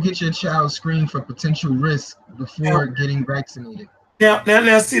 Should you get your child screened for potential risk before getting vaccinated? Now,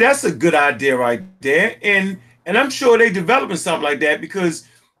 see, that's a good idea right there, and I'm sure they developing something like that because, to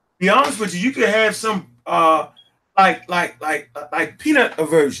be honest with you, you could have some like peanut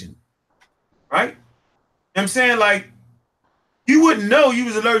aversion, right? You know what I'm saying, like, you wouldn't know you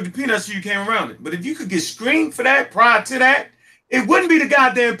was allergic to peanuts till you came around it. But if you could get screened for that prior to that, it wouldn't be the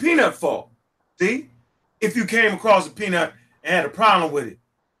goddamn peanut fault. See? If you came across a peanut and had a problem with it,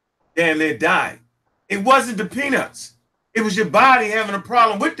 damn near died. It wasn't the peanuts. It was your body having a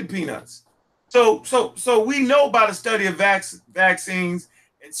problem with the peanuts. So we know by the study of vaccines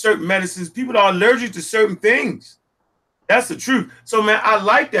and certain medicines, people are allergic to certain things. That's the truth. So, man, I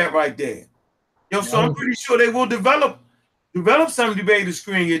like that right there. So I'm pretty sure they will develop something to be able to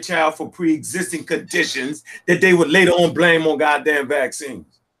screen your child for pre-existing conditions that they would later on blame on goddamn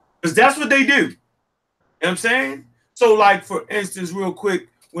vaccines. Because that's what they do. You know what I'm saying? So, like, for instance, real quick,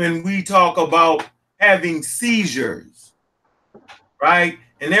 when we talk about having seizures, right?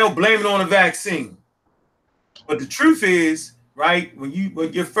 And they'll blame it on a vaccine. But the truth is, right, when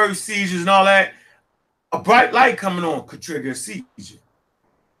your first seizures and all that, a bright light coming on could trigger a seizure.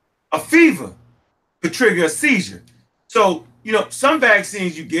 A fever could trigger a seizure. So, you know, some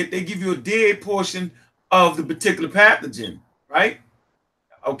vaccines you get, they give you a dead portion of the particular pathogen, right?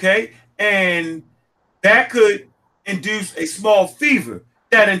 Okay. And that could induce a small fever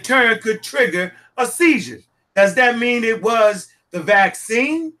that in turn could trigger a seizure. Does that mean it was the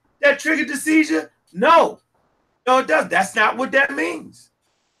vaccine that triggered the seizure? No. No, it doesn't. That's not what that means.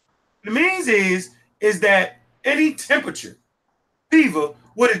 What it means is that any temperature, fever,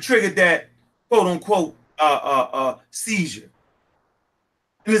 would have triggered that quote unquote seizure.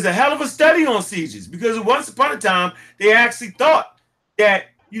 And there's a hell of a study on seizures because once upon a time they actually thought that,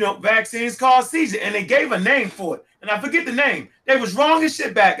 you know, vaccines cause seizure and they gave a name for it. And I forget the name. They was wrong as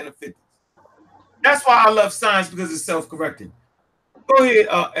shit back in the 50s. That's why I love science, because it's self-correcting. Go ahead,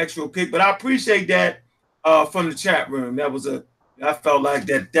 extra kick, but I appreciate that from the chat room. I felt like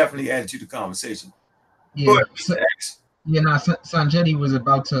that definitely added to the conversation. Yeah, Sanjetti was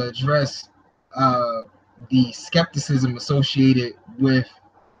about to address the skepticism associated with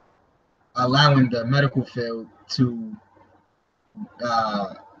allowing the medical field to,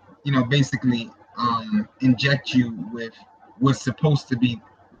 basically inject you with what's supposed to be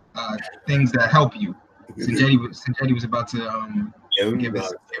things that help you. Sanjetti was about to give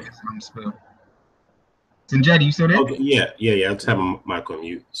us some spill. Sanjetti, you still there? Okay, yeah. I just have my mic on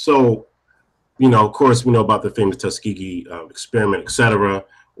mute. So, you know, of course, we know about the famous Tuskegee experiment, etc.,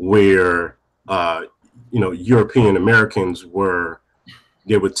 where European Americans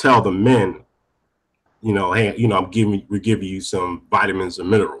they would tell the men, you know, hey, you know, we give you some vitamins and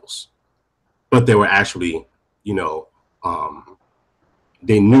minerals, but they were actually, you know,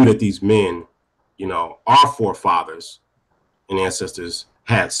 they knew that these men, you know, our forefathers and ancestors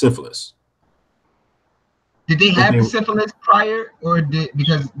had syphilis. Did they have syphilis prior, or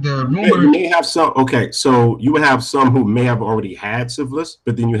because the rumor? Yeah, you may have some. Okay, so you would have some who may have already had syphilis,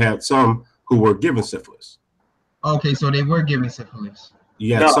 but then you had some who were given syphilis. Okay, so they were given syphilis.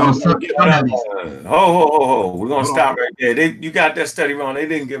 Yeah, Ho. We're gonna stop right there. You got that study wrong. They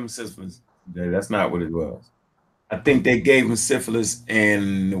didn't give them syphilis. That's not what it was. I think they gave them syphilis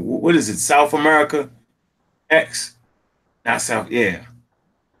in what is it, South America? Not South. Yeah,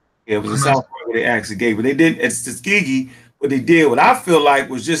 it was in South America. They actually gave it. They did at Tuskegee. What they did, what I feel like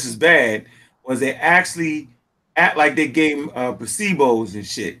was just as bad, was they actually act like they gave them placebos and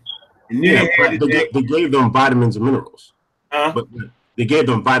shit. And yeah, they gave them vitamins and minerals. But they gave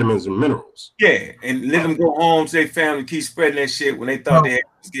them vitamins and minerals. Yeah, and let them go home to their family, keep spreading that shit when they thought they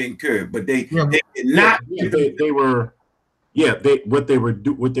was getting cured. But they did not. What they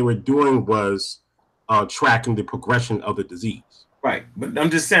were doing was tracking the progression of the disease. Right, but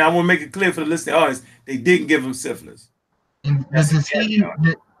I'm just saying, I want to make it clear for the listening audience, they didn't give them syphilis. And the Tuskegee,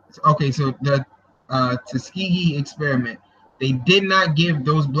 okay, so the Tuskegee experiment, they did not give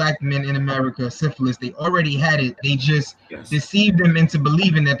those black men in America syphilis. They already had it. They just deceived them into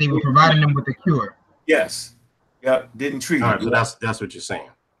believing that they were providing them with a cure. Yes. Yep. Didn't treat All it. right, so that's what you're saying.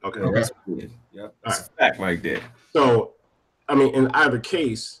 Okay. Yeah, that's what it is. Yep. That's a fact right there. So, I mean, in either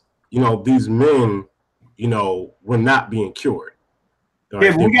case, these men, were not being cured. Right?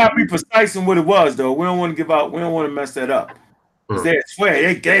 Yeah, but we gotta be precise in what it was, though. We don't want to give out. We don't want to mess that up. Because they swear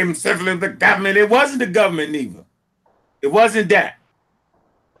they gave him syphilis to the government. It wasn't the government neither. It wasn't that.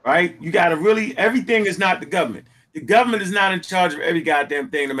 Right? You got to really. Everything is not the government. The government is not in charge of every goddamn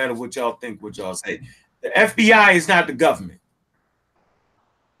thing, no matter what y'all think, what y'all say. The FBI is not the government.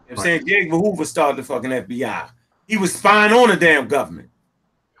 You know what I'm saying? J. Edgar Hoover started the fucking FBI. He was spying on the damn government.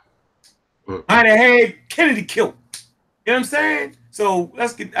 I had Kennedy killed. You know what I'm saying? So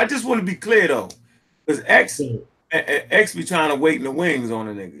let's get. I just want to be clear though, because X be trying to wait in the wings on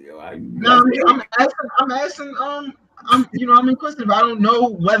a nigga. Yo, I'm asking. I'm inquisitive. I don't know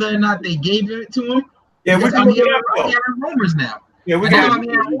whether or not they gave it to him. Yeah, I'm hearing rumors now. Yeah,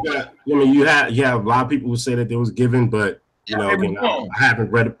 you have a lot of people who say that it was given, but again, I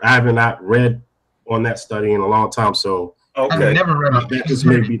haven't not read on that study in a long time. So I've never read it. That just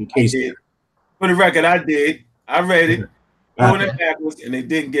may be the case. For the record, I did. I read it. Going it backwards, and they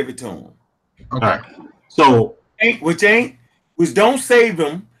didn't give it to him. Okay. Right. So which don't save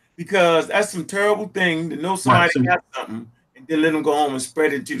them, because that's some terrible thing to know somebody got something and then let them go home and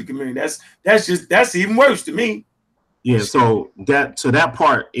spread it to the community. That's even worse to me. Yeah. So that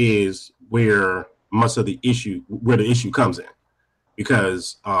part is where the issue comes in,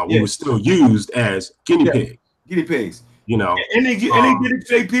 because we were still used as guinea pigs. Guinea pigs. And they did it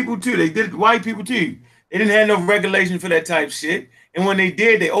to their people too. They did it to white people too. They didn't have no regulation for that type of shit. And when they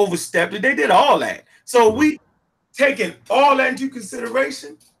did, they overstepped it. They did all that. So we taking all that into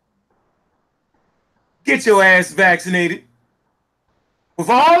consideration. Get your ass vaccinated. With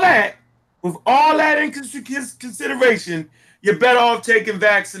all that in consideration, you're better off taking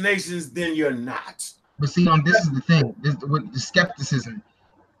vaccinations than you're not. But see, this is the thing. With the skepticism.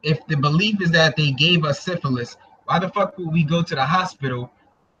 If the belief is that they gave us syphilis, why the fuck would we go to the hospital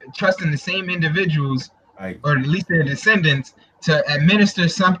trusting the same individuals, or at least their descendants, to administer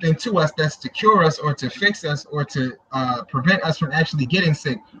something to us that's to cure us or to fix us or to prevent us from actually getting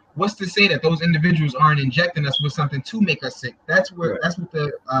sick? What's to say that those individuals aren't injecting us with something to make us sick? That's what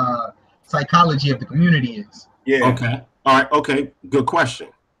the psychology of the community is. Yeah. Okay. All right. Okay. Good question.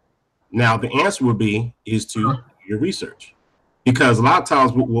 Now the answer would be to your research, because a lot of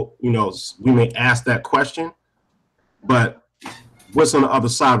times we may ask that question, but what's on the other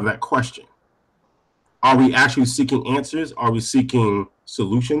side of that question? Are we actually seeking answers? Are we seeking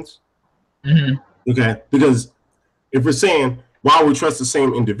solutions? Okay, because if we're saying, why we trust the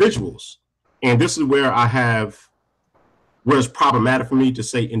same individuals, and this is where it's problematic for me to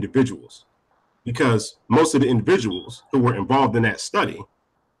say individuals, because most of the individuals who were involved in that study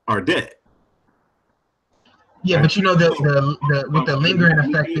are dead. Yeah, right? But what the lingering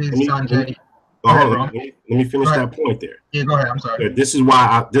effect is, Sanjay. Let me finish that point there. Yeah, go ahead. I'm sorry. This is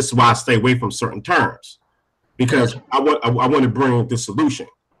why I stay away from certain terms, because I want to bring the solution.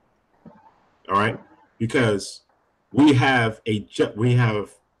 All right, because we have a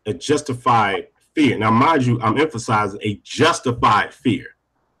justified fear. Now, mind you, I'm emphasizing a justified fear.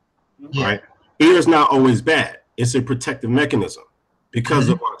 Yeah. Right, fear is not always bad. It's a protective mechanism because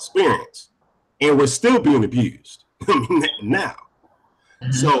of our experience, and we're still being abused now.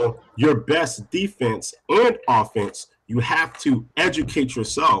 So your best defense and offense, you have to educate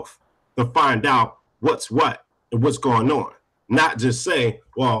yourself to find out what's what and what's going on. Not just say,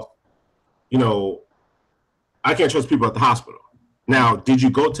 well, I can't trust people at the hospital. Now, did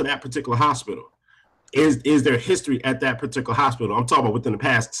you go to that particular hospital? Is there history at that particular hospital? I'm talking about within the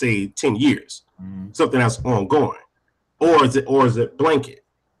past, say, 10 years, something that's ongoing, or is it blanket?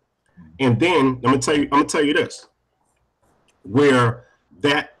 And then I'm gonna tell you this, where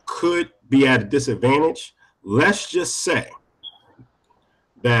that could be at a disadvantage. Let's just say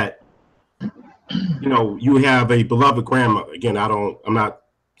that you have a beloved grandmother. Again, I'm not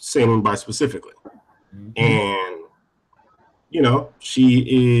saying anybody specifically, and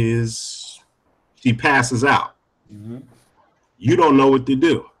she passes out. You don't know what to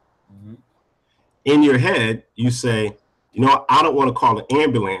do. In your head, you say, I don't want to call an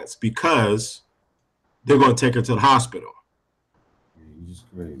ambulance because they're going to take her to the hospital.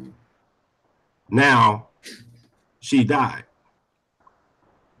 Crazy. Now she died.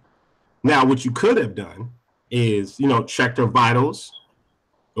 Now what you could have done is checked her vitals,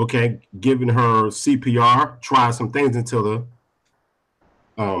 given her CPR, try some things until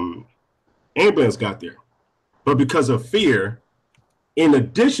ambulance got there. But because of fear, in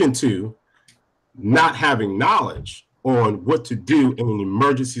addition to not having knowledge on what to do in an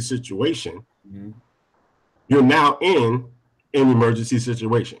emergency situation, you're now in an emergency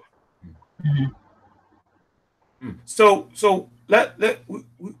situation. So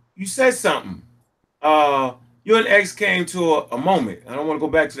you said something. You and X came to a moment. I don't want to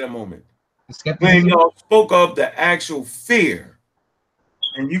go back to that moment. When y'all spoke of the actual fear,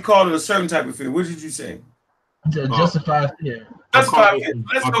 and you called it a certain type of fear. What did you say? Justified fear. Justified fear.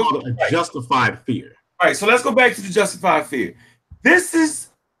 I call it a justified fear. All right, so let's go back to the justified fear. This is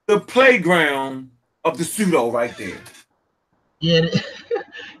the playground of the pseudo right there. Yeah,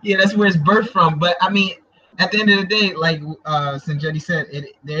 yeah, that's where it's birthed from. But I mean, at the end of the day, like Sanjetti said,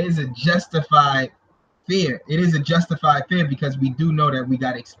 there is a justified fear. It is a justified fear because we do know that we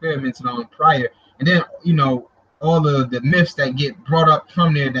got experiments on prior, and then all of the myths that get brought up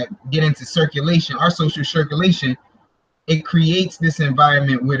from there that get into circulation, our social circulation, it creates this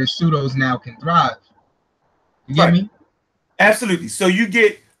environment where the pseudos now can thrive. You get me? Absolutely. So you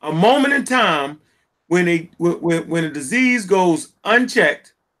get a moment in time when a disease goes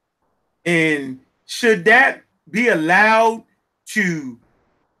unchecked, and should that be allowed to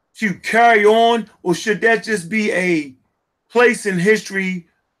carry on, or should that just be a place in history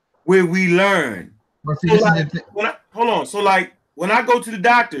where we learn? Hold on. So like when I go to the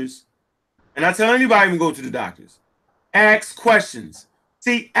doctors, and I tell anybody to go to the doctors, ask questions.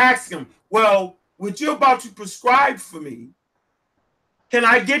 See, ask them, well, what you're about to prescribe for me, can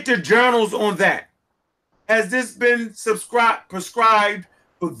I get the journals on that? Has this been prescribed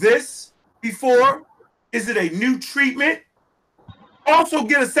for this before? Is it a new treatment? Also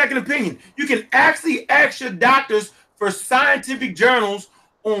get a second opinion. You can actually ask your doctors for scientific journals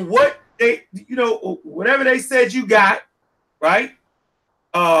on what they, whatever they said you got, right?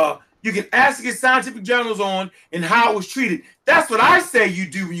 You can ask to get scientific journals on and how it was treated. That's what I say you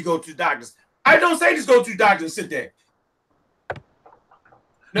do when you go to the doctors. I don't say just go to the doctor and sit there.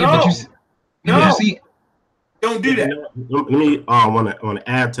 No, don't do that. Let me want to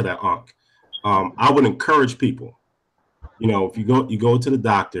add to that, Unc. I would encourage people, if you go to the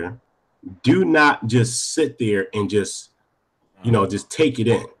doctor, do not just sit there and just take it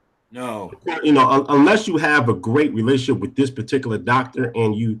in. No. Unless you have a great relationship with this particular doctor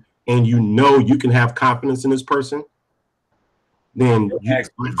and you can have confidence in this person, then like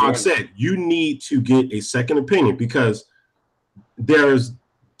I said, you need to get a second opinion, because there's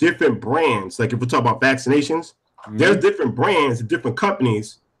different brands. Like if we talk about vaccinations, there's different brands and different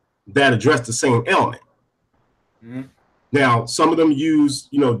companies that address the same ailment. Now, some of them use,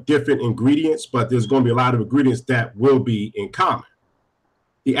 different ingredients, but there's going to be a lot of ingredients that will be in common.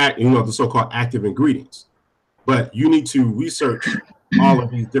 The so-called active ingredients. But you need to research all of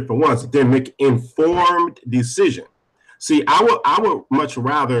these different ones, and then make an informed decision. See, I would much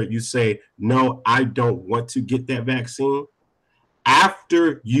rather you say, no, I don't want to get that vaccine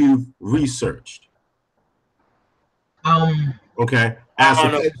after you've researched. Okay. As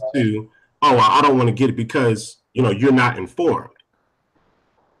opposed to, I don't want to get it because you're not informed.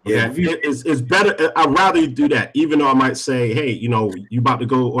 Okay? Yeah, it's better. I'd rather you do that, even though I might say, hey, you about to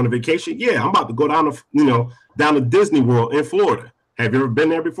go on a vacation? Yeah, I'm about to go down to Disney World in Florida. Have you ever been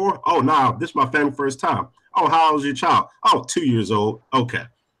there before? Oh, no, this is my family first time. Oh, how old is your child? Oh, 2 years old. Okay.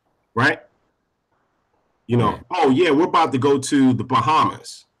 Right? Oh, yeah, we're about to go to the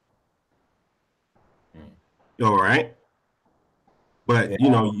Bahamas. All right. But,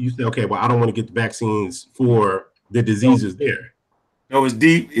 you say, okay, well, I don't want to get the vaccines for the diseases there. No, it's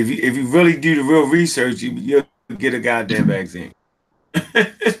deep. If you really do the real research, you'll get a goddamn vaccine.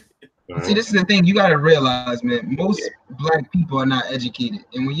 See, this is the thing you got to realize, man. Most Black people are not educated.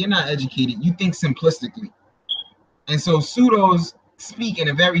 And when you're not educated, you think simplistically. And so pseudos speak in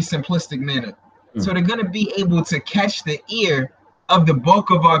a very simplistic manner. So they're going to be able to catch the ear of the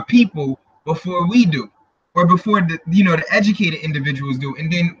bulk of our people before we do, or before the educated individuals do.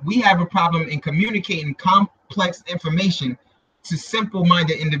 And then we have a problem in communicating complex information to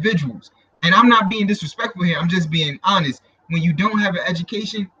simple-minded individuals. And I'm not being disrespectful here. I'm just being honest. When you don't have an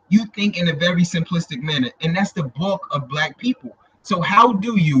education, you think in a very simplistic manner, and that's the bulk of Black people. So how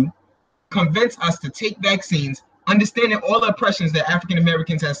do you convince us to take vaccines, understanding all the oppressions that African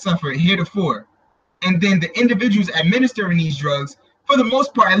Americans have suffered heretofore, and then the individuals administering these drugs, for the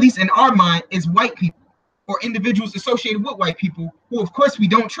most part, at least in our mind, is white people or individuals associated with white people who, of course, we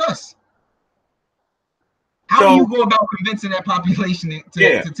don't trust? How do you go about convincing that population to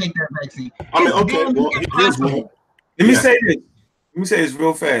take that vaccine? I mean, okay, well, here's one. Let me say this. Let me say this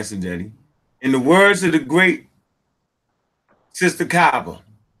real fast, Jenny. In the words of the great Sister Kaba,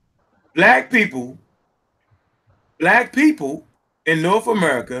 black people in North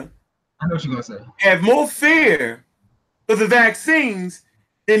America I know what you're gonna say. have more fear for the vaccines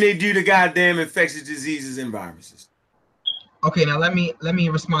than they do the goddamn infectious diseases and viruses. Okay, now let me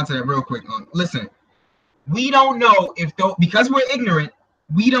respond to that real quick. Listen, we don't know if though because we're ignorant,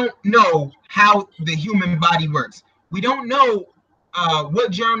 we don't know how the human body works. We don't know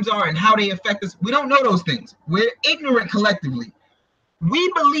what germs are and how they affect us. We don't know those things. We're ignorant collectively.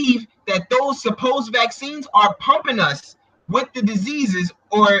 We believe that those supposed vaccines are pumping us with the diseases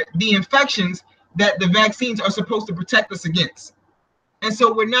or the infections that the vaccines are supposed to protect us against. And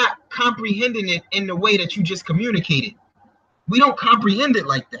so we're not comprehending it in the way that you just communicated. We don't comprehend it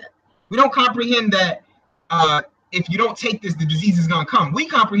like that. We don't comprehend that if you don't take this, the disease is going to come. We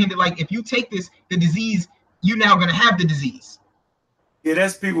comprehend it like if you take this, the disease, you're now going to have the disease. Yeah,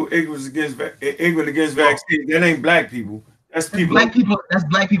 that's people ignorant against vaccines. That ain't black people. That's people. Black people. That's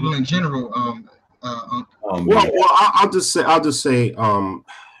black people in general. I'll just say.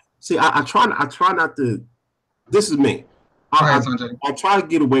 See, I try not to. This is me. I try to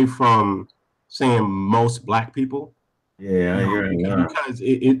get away from saying most black people. Yeah, because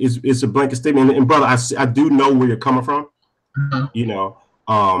it's a blanket statement. And brother, I do know where you're coming from. Mm-hmm. You know,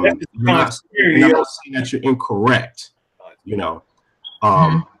 I'm not saying that you're incorrect. You know,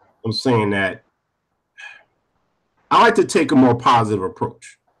 I'm saying that I like to take a more positive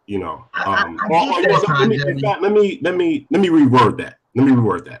approach. You know, let me reword that.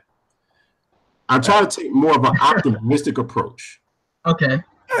 I try to take more of an optimistic approach. Okay.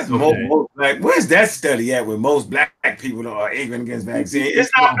 Where's that study at? Where most black people are ignorant against vaccines?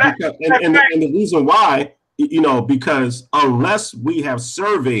 It's not black. And the reason why, you know, because unless we have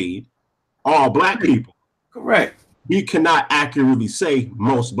surveyed all black people, correct, we cannot accurately say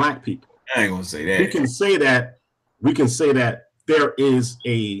most black people. I ain't gonna say that. We can say that there is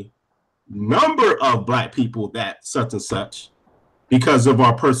a number of black people that such and such because of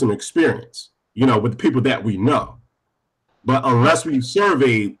our personal experience, you know, with the people that we know. But unless we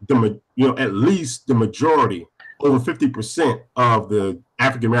survey at least the majority, over 50% of the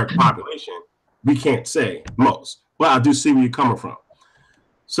African American population, we can't say most. But I do see where you're coming from.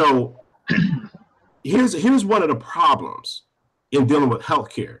 So here's one of the problems in dealing with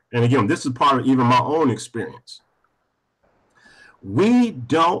healthcare. And again, this is part of even my own experience. We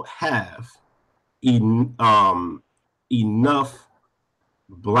don't have enough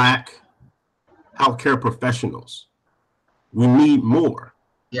black healthcare professionals. We need more.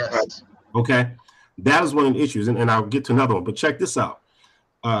 Yes. Okay. That is one of the issues. And I'll get to another one. But check this out.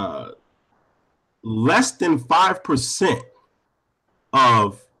 Less than 5%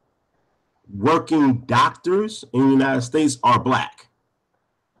 of working doctors in the United States are black.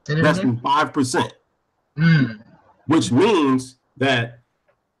 Less than 5%. Which means that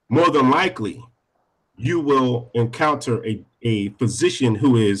more than likely you will encounter a physician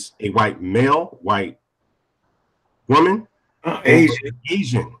who is a white male, white woman,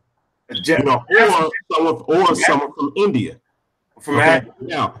 Asian, you know, or someone from India.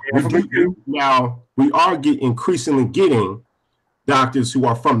 Now we are increasingly getting doctors who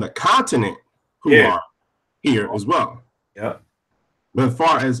are from the continent who are here as well. Yeah. But as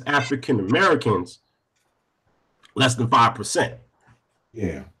far as African Americans, less than 5%.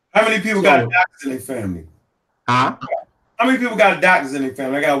 Yeah. How many people got doctors in their family? Huh? How many people got doctors in their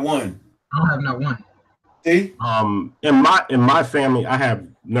family? I got one. I don't have not one. See? In my family, I have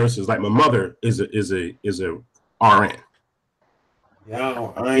nurses. Like my mother is a RN.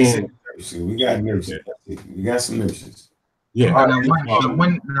 Yeah, I ain't saying nurses. We got nurses. We got some nurses. Yeah. Not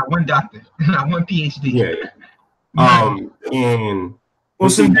one doctor. Not one PhD. Yeah. And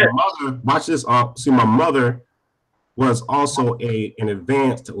see, my mother, watch this. See, my mother was also an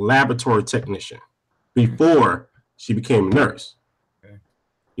advanced laboratory technician before she became a nurse. Okay.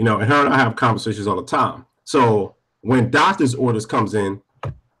 You know, and her and I have conversations all the time. So when doctor's orders comes in,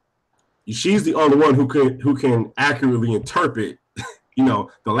 she's the only one who can accurately interpret, you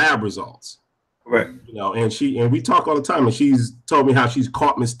know, the lab results. Right. You know, and we talk all the time, and she's told me how she's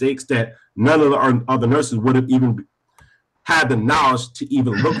caught mistakes that none of the other nurses would have even had the knowledge to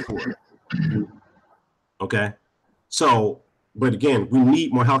even look for it. Okay. So, but again, we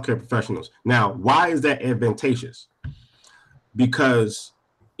need more healthcare professionals. Now, why is that advantageous? Because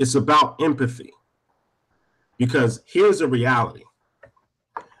it's about empathy. Because here's a reality.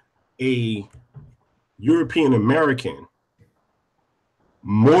 A European American,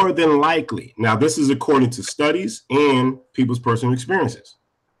 more than likely, now this is according to studies and people's personal experiences,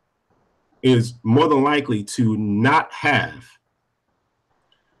 is more than likely to not have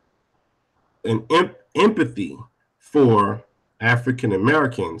an empathy for African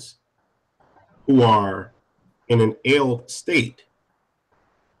Americans who are in an ill state.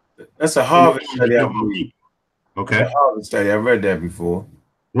 That's a Harvard study, I believe. Okay. That's a Harvard study. I read that before.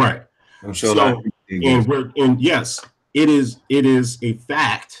 Right. I'm sure. So, and yes, it is a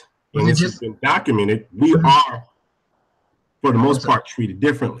fact, and this has been documented. We are, for the most part, treated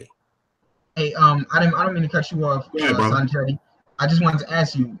differently. Hey, I don't mean to cut you off, Sanjay. I just wanted to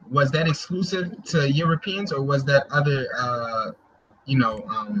ask you, was that exclusive to Europeans, or was that other,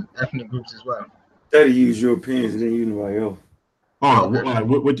 ethnic groups as well? Study use Europeans, and then you know else. Oh,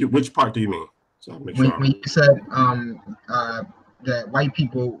 which part do you mean? So when you said that white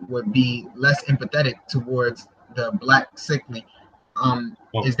people would be less empathetic towards the black sickly,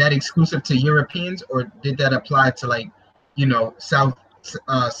 is that exclusive to Europeans, or did that apply to South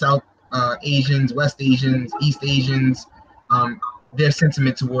Asians, West Asians, East Asians, their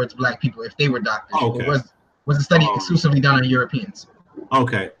sentiment towards black people if they were doctors? Okay. Or was the study exclusively done on Europeans?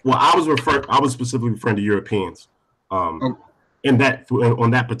 Okay. Well, I was specifically referring to Europeans, on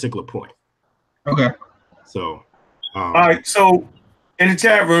that particular point. Okay. So. All right. So, in the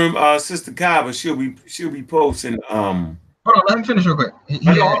chat room, Sister Kaba, she'll be posting. Hold on, let me finish real quick.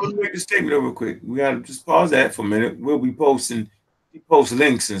 I'll make the statement real quick. We gotta just pause that for a minute. We'll be posting. He posts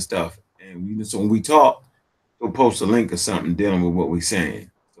links and stuff, and so when we talk, we'll post a link or something dealing with what we're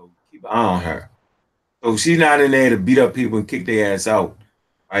saying. So keep an eye on her. So she's not in there to beat up people and kick their ass out.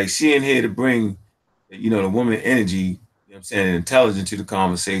 Right? She in here to bring, the woman energy, you know what I'm saying, intelligence to the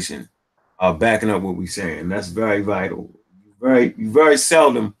conversation, backing up what we're saying. That's very vital. You very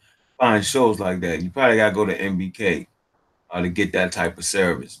seldom find shows like that. You probably gotta go to MBK to get that type of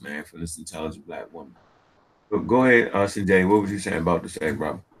service, man, for this intelligent black woman. But go ahead, Sanjay. What was you saying about the same,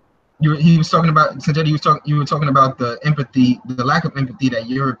 brother? He was talking about, Sanjay, you were talking about the empathy, the lack of empathy that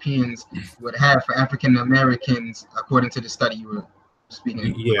Europeans would have for African Americans, according to the study you were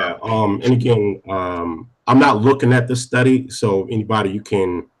speaking. Yeah. And again, I'm not looking at the study, so anybody, you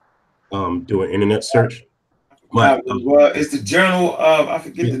can do an internet search. But it's the journal of, I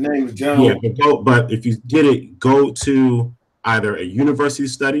forget the name of the journal. Yeah, but if you get it, go to either a university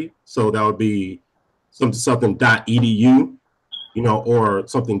study, so that would be something.edu, or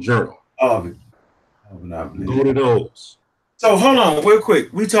something journal. Go to those. So hold on, real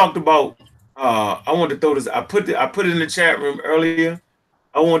quick. We talked about. I wanted to throw this. I put it in the chat room earlier.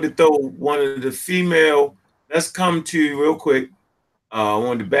 I wanted to throw one of the female. Let's come to real quick. I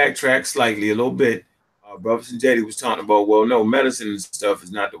wanted to backtrack slightly a little bit. Brother Sanjay was talking about, well, no, medicine and stuff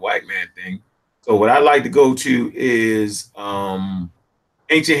is not the white man thing. So what I like to go to is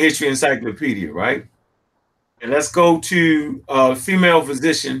Ancient History Encyclopedia, right? And let's go to female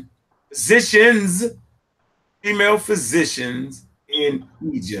physicians in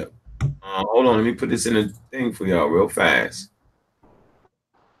Egypt. Hold on, let me put this in a thing for y'all real fast.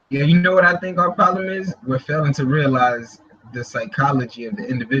 Yeah, you know what I think our problem is? We're failing to realize the psychology of the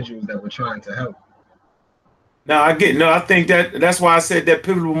individuals that we're trying to help. I think that's why I said that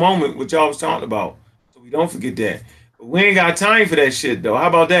pivotal moment, which y'all was talking about. So we don't forget that. But we ain't got time for that shit, though. How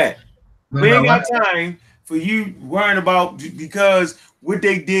about that? We ain't got time for you worrying about because what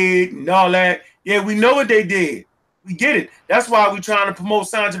they did and all that. Yeah, we know what they did. We get it. That's why we're trying to promote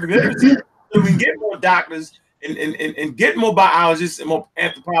scientific literacy so we can get more doctors and get more biologists and more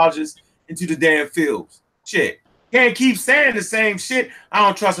anthropologists into the damn fields. Shit. Can't keep saying the same shit. I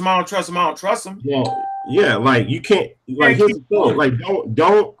don't trust him. I don't trust him. I don't trust him. Yeah, like you can't. Like here's the thing. Like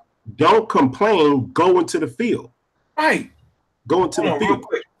don't complain. Go into the field. Right. Go into the field.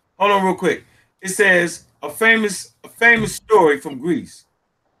 Hold on, real quick. It says a famous story from Greece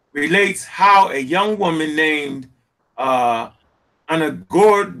relates how a young woman named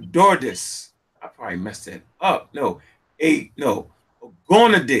Anaxagoras. I probably messed that up.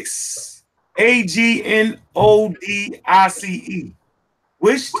 Agonodice. Agnodice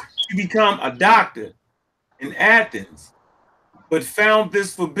wished to become a doctor in Athens, but found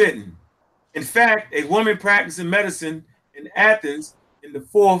this forbidden. In fact, a woman practicing medicine in Athens in the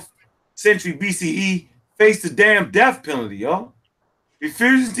 4th century BCE faced the damn death penalty, y'all.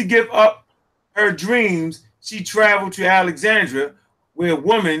 Refusing to give up her dreams, she traveled to Alexandria, where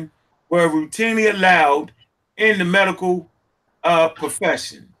women were routinely allowed in the medical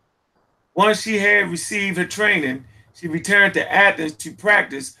profession. Once she had received her training, she returned to Athens to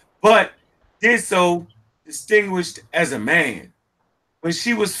practice, but did so distinguished as a man. When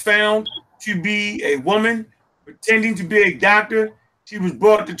she was found to be a woman pretending to be a doctor, she was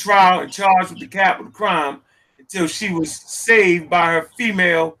brought to trial and charged with the capital crime until she was saved by her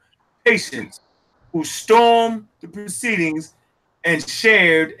female patients, who stormed the proceedings and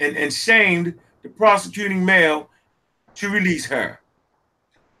shamed the prosecuting male to release her.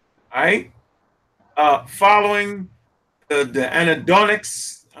 All right. following the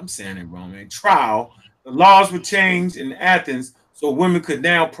Anadonics, I'm saying it wrong, man, trial, the laws were changed in Athens so women could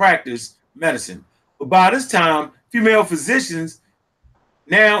now practice medicine. But by this time, female physicians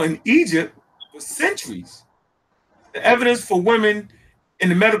now in Egypt for centuries. The evidence for women in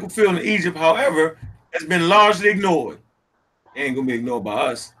the medical field in Egypt, however, has been largely ignored. It ain't gonna be ignored by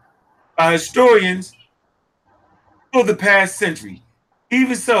us, by historians for the past century.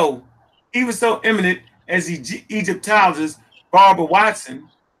 Even so eminent as Egyptologist Barbara Watson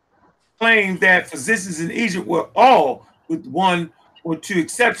claimed that physicians in Egypt were all, with one or two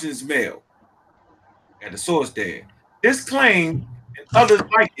exceptions, male. Got the source there. This claim and others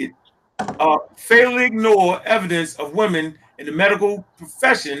like it fatally ignore evidence of women in the medical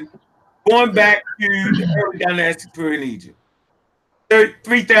profession going back to the early dynastic period in Egypt.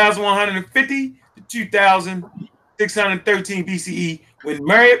 3,150 to 2,613 BCE, when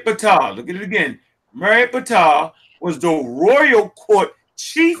Mariet Ptah, look at it again, Mariet Ptah was the royal court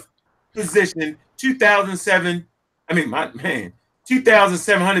chief physician, 2007,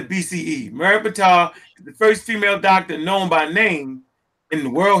 2700 BCE. Mariet Ptah is the first female doctor known by name in the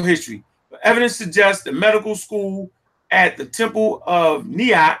world history. But evidence suggests the medical school at the Temple of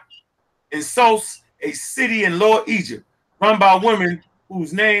Neat in Sos, a city in Lower Egypt, run by women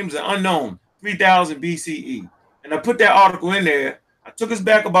whose names are unknown, 3000 BCE. And I put that article in there. I took us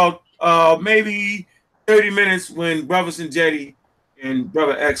back about maybe 30 minutes when Brother Sinjetti and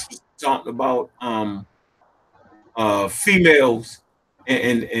Brother X was talking about females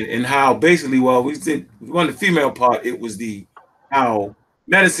and how basically, well, we did one of the female part, it was how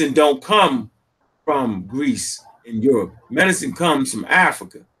medicine don't come from Greece and Europe. Medicine comes from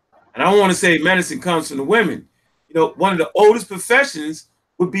Africa. And I want to say medicine comes from the women. You know, one of the oldest professions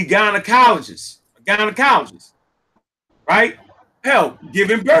would be gynecologists, right? Hell,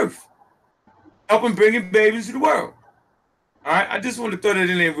 giving birth, helping bringing babies to the world. All right, I just want to throw that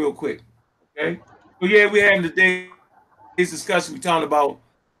in there real quick, okay? But yeah, we're having today's discussion. We're talking about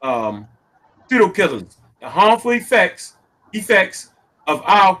pseudo killers, the harmful effects of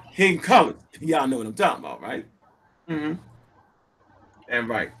our hidden colors. Y'all know what I'm talking about, right? Mm-hmm. And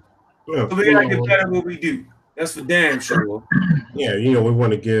right. Yeah, so we gotta get better at what we do. That's for damn sure. Yeah, we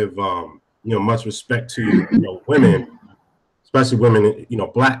want to give much respect to women, especially women,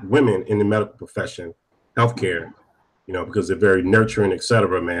 Black women in the medical profession, healthcare, because they're very nurturing,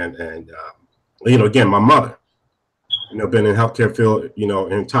 etc., man. And again, my mother, been in healthcare field,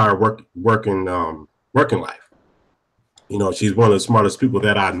 entire working life. She's one of the smartest people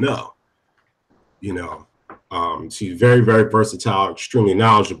that I know. She's very, very versatile, extremely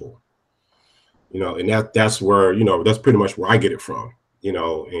knowledgeable. And that's where, that's pretty much where I get it from,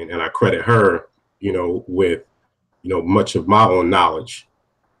 and I credit her, with, much of my own knowledge,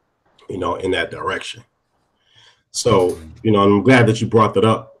 in that direction. So, I'm glad that you brought that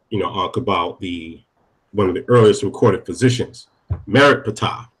up, Unc, about one of the earliest recorded physicians, Mariet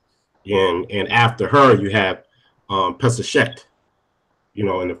Ptah. And after her, you have Pesachet, in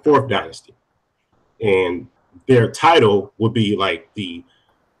the 4th dynasty. And their title would be like the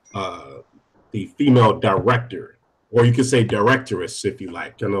female director, or you could say directoress if you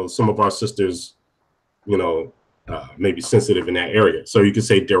like. I know some of our sisters, may be sensitive in that area. So you could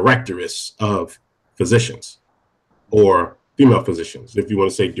say directoress of physicians or female physicians. If you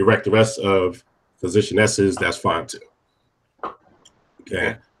want to say directoress of physicianesses, that's fine too.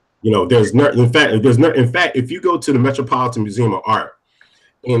 Okay. There's not, in fact, if you go to the Metropolitan Museum of Art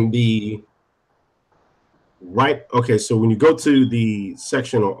so when you go to the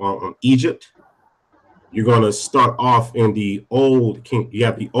section on Egypt, you're going to start off in the old king. You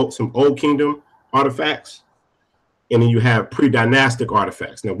have some old kingdom artifacts, and then you have pre-dynastic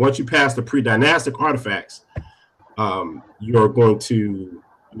artifacts. Now, once you pass the pre-dynastic artifacts, you're going to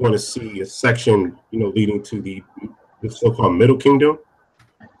see a section, leading to the so-called Middle Kingdom.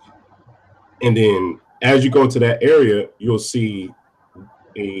 And then as you go into that area, you'll see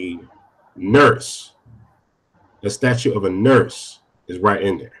a nurse. The statue of a nurse is right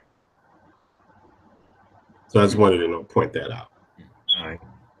in there. So I just wanted to point that out. All right.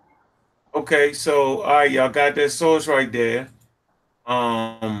 Okay, so all right, y'all got that source right there.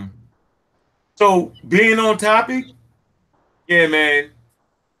 So being on topic, yeah, man.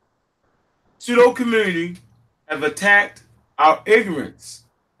 Pseudo community have attacked our ignorance,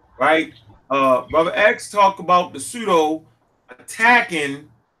 right? Brother X talked about the pseudo attacking,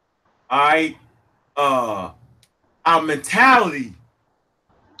 our mentality. You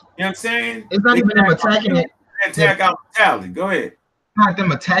know what I'm saying? It's not even them attacking it. Attack our mentality. Go ahead. Not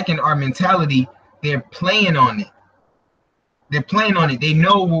them attacking our mentality. They're playing on it. They're playing on it. They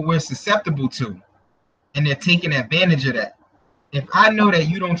know what we're susceptible to. and they're taking advantage of that. If I know that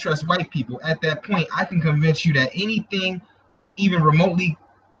you don't trust white people, at that point, I can convince you that anything even remotely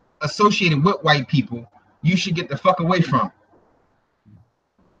associated with white people, you should get the fuck away from.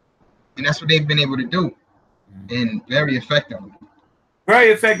 And that's what they've been able to do, and very effective.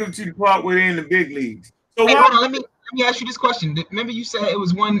 Very effective to the part where they're in the big leagues. So hey, hold on, let me ask you this question. Remember you said it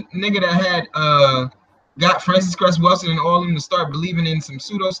was one nigga that had got Francis Cress Wilson and all of them to start believing in some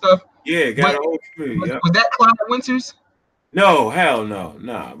pseudo stuff? Yeah, got a whole community. Was that Clyde Winters? No, hell no,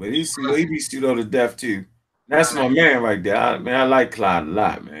 nah. But he be pseudo to death too. That's my man right there. I like Clyde a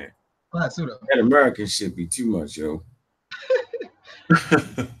lot, man. Clyde pseudo. That American shit be too much, yo.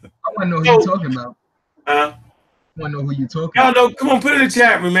 I want to know who you're talking about. I want to know who you're talking about. Y'all know, come on, put it in the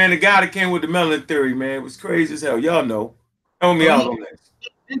chat room, man. The guy that came with the melanin theory, man, it was crazy as hell. Y'all know. Help me out on that.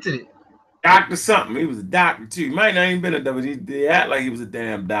 Into it. Doctor something. He was a doctor too. He might not even been a doctor, but he act like he was a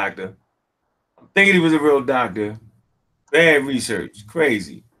damn doctor. I'm thinking he was a real doctor. Bad research.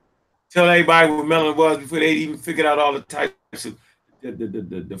 Crazy. Tell everybody what melanin was before they even figured out all the types of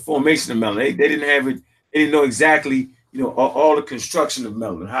the formation of melanin. They didn't have it. They didn't know exactly, you know, all the construction of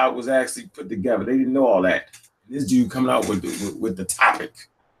melanin, how it was actually put together. They didn't know all that. This dude coming out with the topic.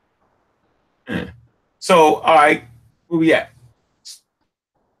 So, all right, where we at?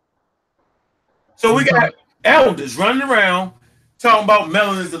 So we got elders running around talking about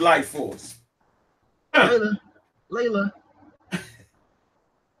melanin is the life force. Layla.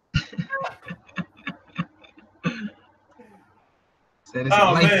 Said it's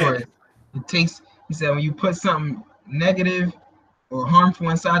a life force. It takes. He said when you put something negative or harmful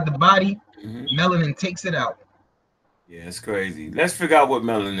inside the body, melanin takes it out. Yeah, it's crazy. Let's figure out what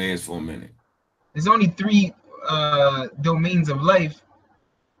melanin is for a minute. There's only 3 domains of life.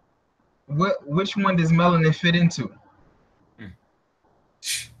 Which one does melanin fit into?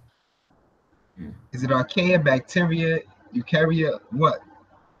 Is it archaea, bacteria, eukarya? What?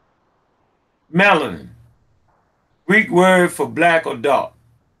 Melanin, Greek word for black or dark,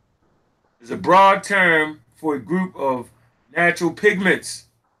 is a broad term for a group of natural pigments.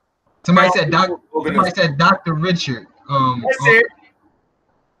 Somebody said Dr. Richard. That's it.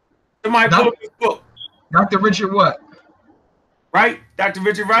 Somebody pull up his book. Dr. Richard what? Right? Dr.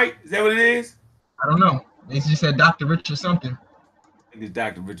 Richard Wright? Is that what it is? I don't know. They just said Dr. Richard something. I think it's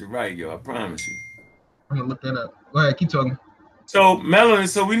Dr. Richard Wright, yo. I promise you. I'm gonna look that up. Go ahead, keep talking. So melanin,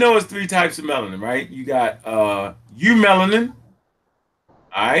 so we know it's 3 types of melanin, right? You got eumelanin,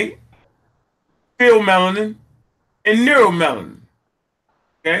 all right, pheomelanin, and neuromelanin.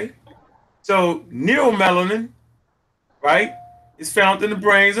 Okay? So neuromelanin, right, is found in the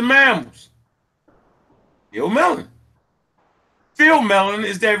brains of mammals. Neuromelanin. Pheomelanin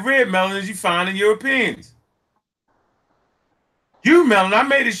is that red melanin you find in Europeans. Eumelanin, I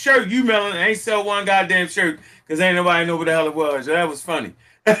made a shirt, eumelanin, I ain't sell one goddamn shirt because ain't nobody know what the hell it was. So that was funny.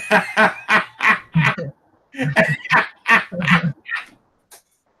 I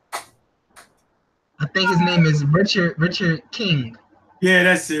think his name is Richard King. Yeah,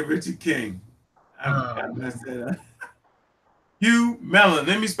 that's it, Richard King. I messed that up. Eumelanin.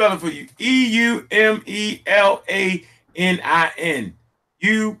 Let me spell it for you. EUMELANIN.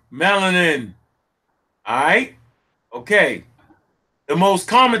 Eumelanin. All right? Okay. The most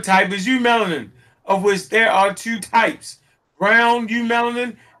common type is eumelanin, of which there are 2 types, brown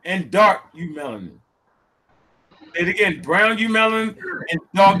eumelanin and dark eumelanin. Say it again, brown eumelanin and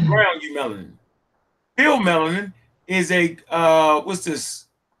dark brown eumelanin. Pheomelanin is a, what's this?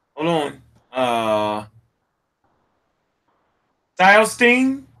 Hold on.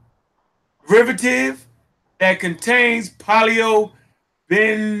 Thiostein derivative that contains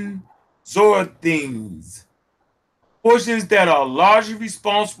polyobenzoathines, portions that are largely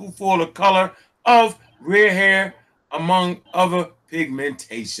responsible for the color of red hair, among other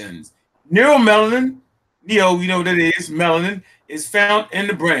pigmentations. Neuromelanin, neo, you know what it is, melanin, is found in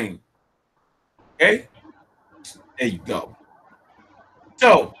the brain. Okay? There you go.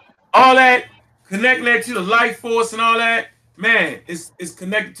 So, all that, connecting that to the life force and all that, man, it's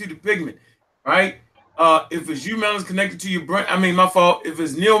connected to the pigment, right? If it's eumelanin, it's connected to your brain. I mean, my fault. If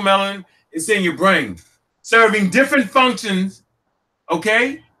it's neomelanin, it's in your brain, serving different functions,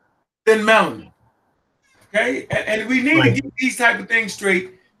 okay, than melanin. Okay? And we need to get these type of things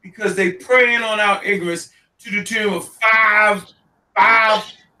straight because they preying on our ignorance to the tune of five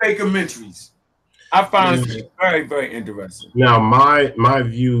documentaries. I find it very, very interesting. Now, my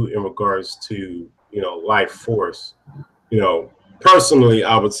view in regards to, life force, personally,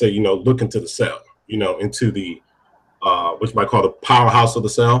 I would say, look into the cell, into the, what you might call the powerhouse of the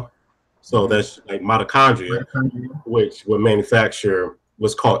cell. So that's like mitochondria, which will manufacture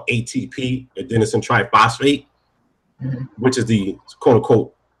what's called ATP, adenosine triphosphate, which is the quote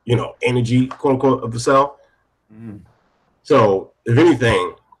unquote, energy, quote unquote, of the cell. So if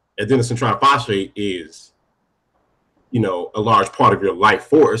anything, adenosine triphosphate is, a large part of your life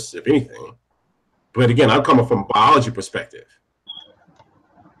force, if anything. But again, I'm coming from a biology perspective,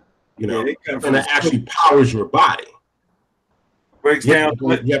 and it actually powers your body. Breaks down.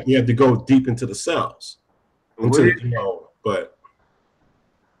 You have to go deep into the cells. But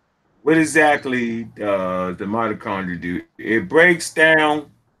what exactly the mitochondria do? It breaks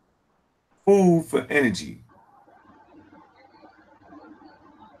down food for energy.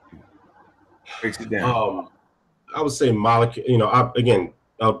 Breaks it down. I would say molecule.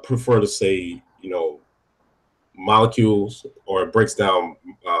 I prefer to say molecules, or it breaks down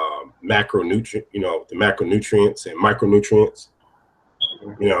macronutrient. The macronutrients and micronutrients.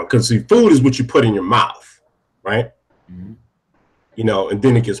 Because food is what you put in your mouth, right? And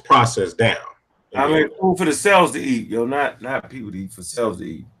then it gets processed down. Food for the cells to eat, not people to eat, for cells to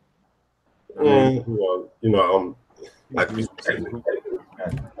eat.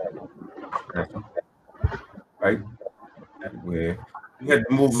 Right? Where you had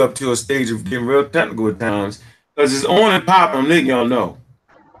to move up to a stage of getting real technical at times, because it's on and popping. I'm letting y'all know.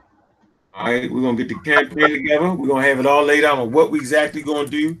 All right, we're gonna get the campaign together. We're gonna have it all laid out on what we exactly gonna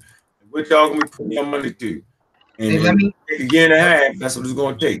do, and what y'all gonna be putting your money to. And let me take a year and a half. That's what it's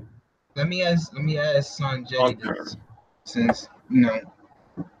gonna take. Let me ask Son Jetty this, since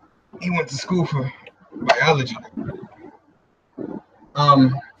he went to school for biology.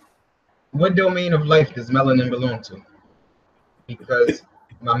 What domain of life does melanin belong to? Because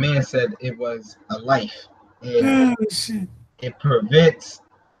my man said it was a life, and it prevents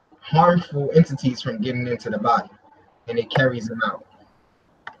harmful entities from getting into the body, and it carries them out.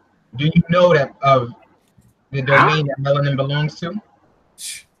 Do you know that of the domain that melanin belongs to?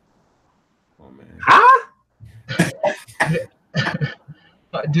 Oh man.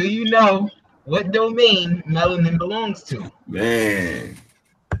 Do you know what domain melanin belongs to? Man.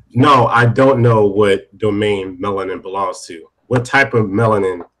 No, I don't know what domain melanin belongs to. What type of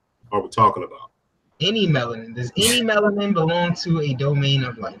melanin are we talking about? Any melanin. Does any melanin belong to a domain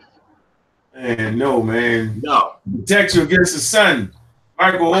of life? Man, no, man. No. Protect you against the sun.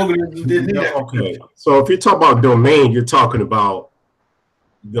 Microorganisms didn't need that. Okay. So if you talk about domain, you're talking about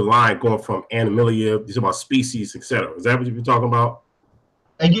the line going from animalia, you're talking about species, etc. Is that what you're talking about?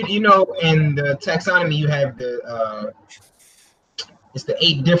 And in the taxonomy, you have it's the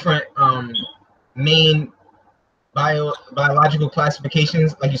 8 different main biological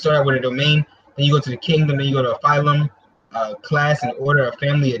classifications. Like you start out with a domain, then you go to the kingdom, then you go to a phylum, class, and order, a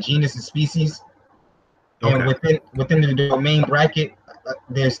family, a genus, and species. Okay. And within the domain bracket,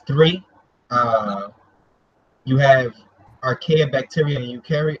 there's 3. You have archaea, bacteria, and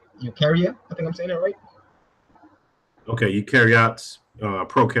eukarya. I think I'm saying that right. Okay, eukaryotes,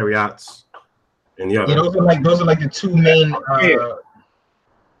 prokaryotes, and the other. Yeah, those are like the 2 main.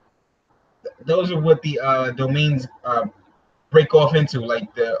 Those are what the domains break off into,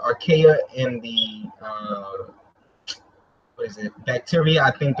 like the archaea and the what is it? Bacteria.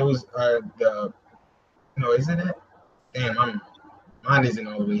 I think those are the. No, isn't it? Damn, mine isn't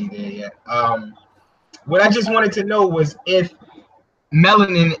all the way there yet. What I just wanted to know was if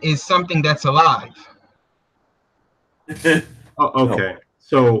melanin is something that's alive. Okay,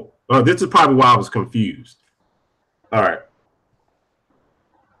 so this is probably why I was confused. All right.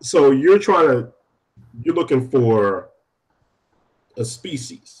 So you're looking for a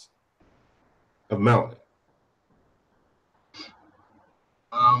species of melanin.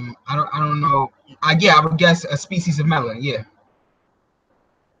 I don't know. I would guess a species of melanin. Yeah.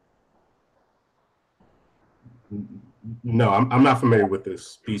 No, I'm not familiar with the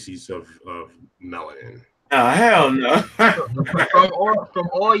species of melanin. Oh, hell no. from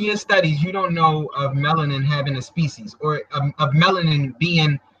all your studies, you don't know of melanin having a species, or of melanin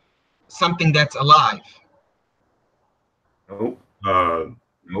being something that's alive. Nope.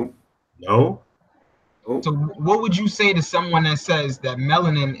 Nope. No. So what would you say to someone that says that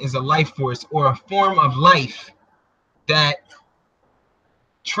melanin is a life force or a form of life that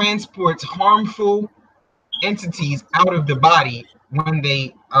transports harmful entities out of the body when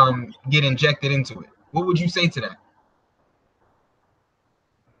they get injected into it? What would you say to that?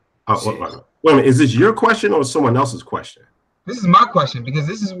 Wait a minute, is this your question or someone else's question? This is my question, because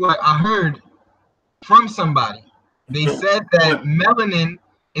this is what I heard from somebody. They said that melanin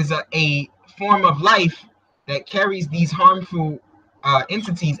is a form of life that carries these harmful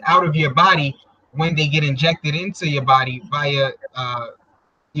entities out of your body when they get injected into your body via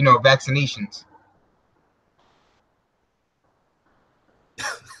vaccinations.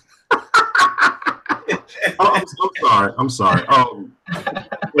 I'm sorry.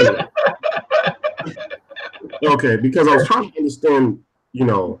 Okay, because I was trying to understand,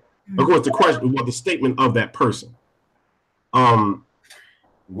 of course, the question, the statement of that person. Wow.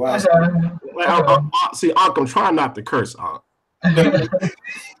 See, I'm trying not to curse, All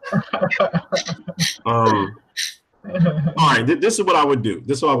right, this is what I would do.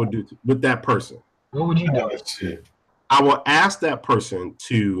 This is what I would do with that person. What would you do? Oh, shit. I will ask that person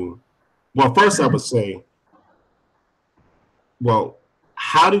to, well, first I would say, well,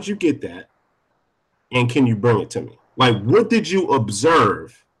 how did you get that? And can you bring it to me? Like, what did you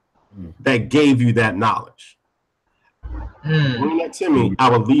observe that gave you that knowledge? Bring that to me. I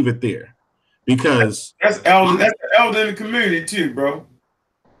will leave it there. Because that's elder in the community too, bro.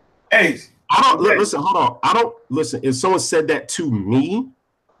 Hey, listen, hold on. I don't listen. If someone said that to me,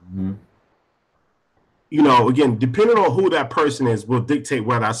 again, depending on who that person is, will dictate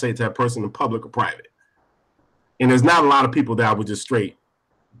whether I say to that person in public or private. And there's not a lot of people that I would just straight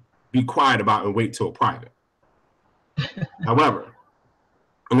be quiet about and wait till private. However,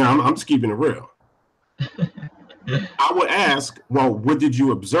 I'm just keeping it real. I would ask, well, what did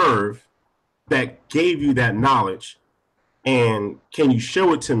you observe that gave you that knowledge? And can you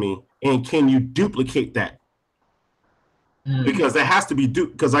show it to me? And can you duplicate that? Because it has to be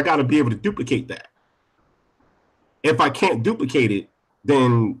because I got to be able to duplicate that. If I can't duplicate it,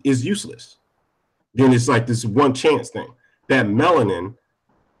 then it's useless. Then it's like this one chance thing. That melanin,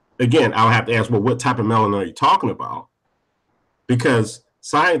 again, I'll have to ask, well, what type of melanin are you talking about? Because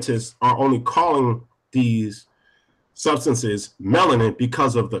scientists are only calling these substances melanin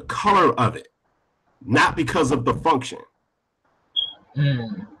because of the color of it, not because of the function.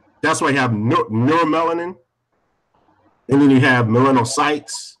 That's why you have neuromelanin, and then you have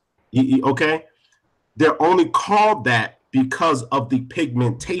melanocytes. Okay, they're only called that because of the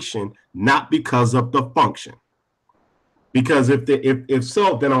pigmentation, not because of the function. Because if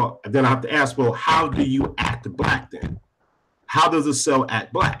so, then I have to ask, well, how do you act black then? How does a cell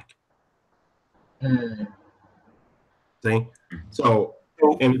act black? See? So,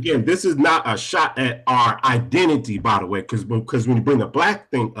 and again, this is not a shot at our identity, by the way, because when you bring the black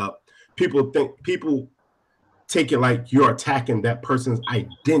thing up, people take it like you're attacking that person's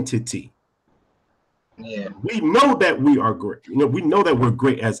identity. Yeah. We know that we are great. We know that we're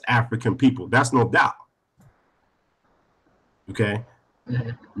great as African people. That's no doubt. Okay?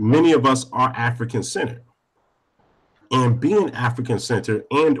 Many of us are African-centered. And being African-centered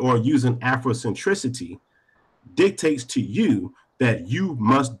and or using Afrocentricity dictates to you that you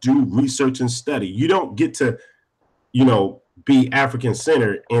must do research and study. You don't get to, be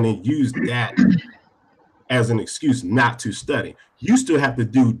African-centered and then use that as an excuse not to study. You still have to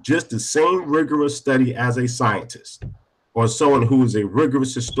do just the same rigorous study as a scientist or someone who is a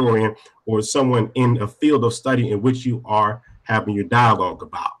rigorous historian or someone in a field of study in which you are having your dialogue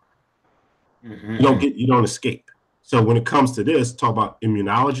about. You don't escape. So when it comes to this, talk about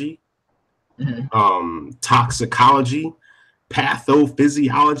immunology, toxicology,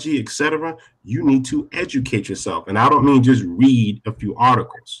 pathophysiology, etc. You need to educate yourself. And I don't mean just read a few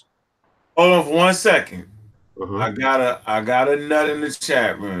articles. Hold on for 1 second. I got a nut in the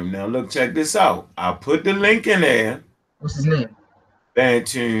chat room. Now look, check this out. I put the link in there. What's his name?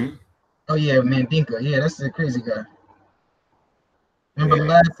 Bantoon. Oh yeah, Mandinka. Yeah, that's a crazy guy. Remember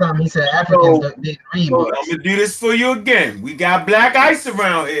last time he said Africans didn't read books. I'm gonna do this for you again. We got black ice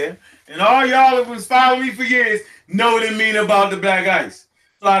around here, and all y'all that was following me for years know what it mean about the black ice.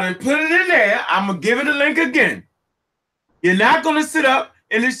 So I done put it in there. I'm gonna give it a link again. You're not gonna sit up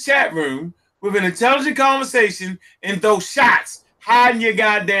in this chat room with an intelligent conversation and throw shots hiding your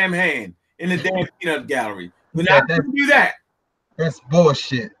goddamn hand in the damn peanut gallery. We're not gonna do that. That's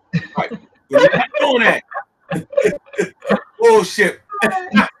bullshit. Right. We're not doing that. Bullshit.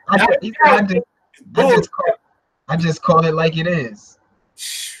 I just call it like it is.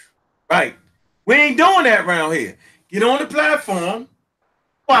 Right. We ain't doing that around here. Get on the platform.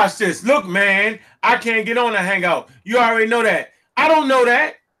 Watch this. Look, man, I can't get on the Hangout. You already know that. I don't know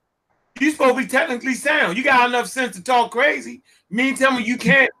that. You supposed to be technically sound. You got enough sense to talk crazy. Me tell me you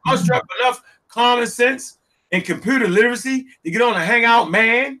can't muster up enough common sense and computer literacy to get on the Hangout,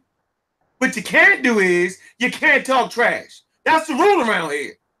 man. What you can't do is you can't talk trash. That's the rule around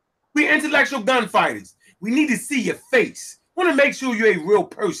here. We intellectual gunfighters. We need to see your face. Want to make sure you're a real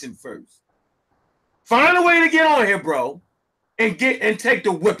person first. Find a way to get on here, bro, and take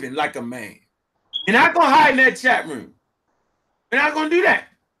the whipping like a man. You're not gonna hide in that chat room. We're not gonna do that.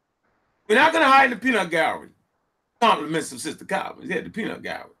 We're not gonna hide in the peanut gallery. Compliments of Sister Collins. Yeah, the peanut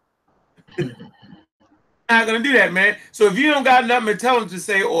gallery. Not gonna do that, man. So if you don't got nothing intelligent to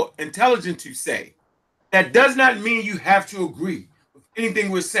say, That does not mean you have to agree with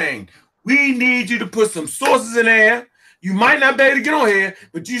anything we're saying. We need you to put some sources in there. You might not be able to get on here,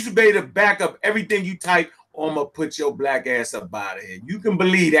 but you should be able to back up everything you type, or I'm going to put your black ass up out of here. You can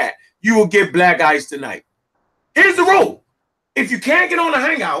believe that. You will get black ice tonight. Here's the rule. If you can't get on the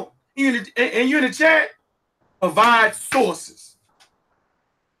Hangout and you're in the chat, provide sources.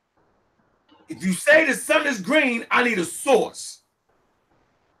 If you say the sun is green, I need a source.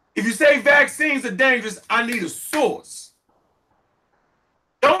 If you say vaccines are dangerous, I need a source.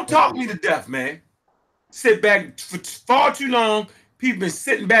 Don't talk me to death, man. Sit back for far too long. People been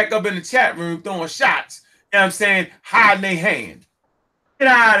sitting back up in the chat room throwing shots. You know what I'm saying? Hiding their hand. Get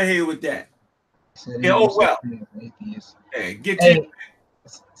out of here with that. Yeah, oh well. Hey,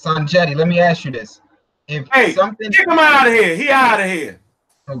 Sanjetti, let me ask you this. If something kick him out of here. He out of here.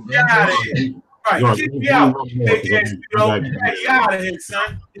 Get out of here. Right, kick me out. Big ass, he out of here,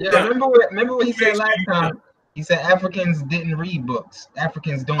 son. Yeah, remember what he said last time? He said Africans didn't read books.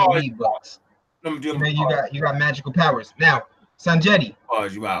 Africans don't read books. And then you got magical powers. Now, Sanjetti.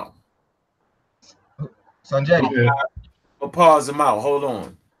 Pause you out. Sanjetti. I'll pause him out. Hold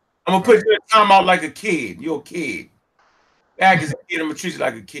on. I'm gonna put you in timeout like a kid. You're a kid. Back as a kid, I'm gonna treat you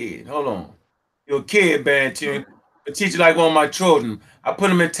like a kid. Hold on. You're a kid, Bantu. I teach you like one of my children. I put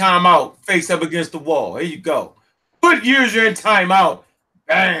him in timeout, face up against the wall. Here you go. Put user in timeout.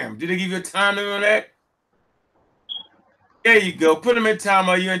 Bam. Did they give you a time limit on that? There you go. Put him in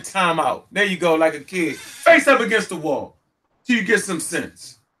timeout. You're in timeout. There you go, like a kid. Face up against the wall till you get some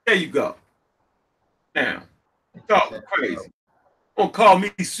sense. There you go. Now, talk crazy. Don't call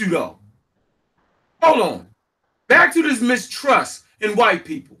me pseudo. Hold on. Back to this mistrust in white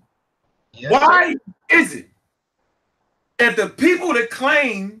people. Yes. Why is it that the people that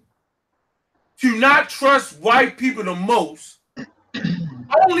claim to not trust white people the most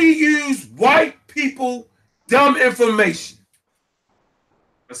only use white people dumb information?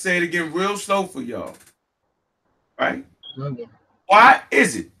 I'll say it again real slow for y'all. Right? Okay. Why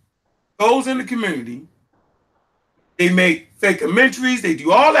is it? Those in the community, they make fake commentaries, they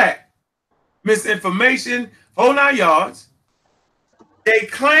do all that. Misinformation, whole 9 yards. They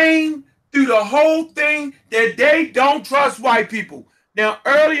claim through the whole thing that they don't trust white people. Now,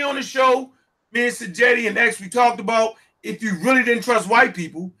 early on the show, me and Sajedi and X, we talked about if you really didn't trust white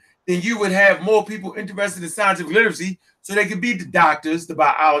people, then you would have more people interested in scientific literacy so they could be the doctors, the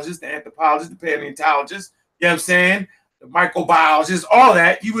biologists, the anthropologists, the paleontologists, you know what I'm saying? The microbiologists, all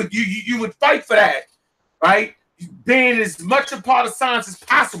that. You would fight for that, right? Being as much a part of science as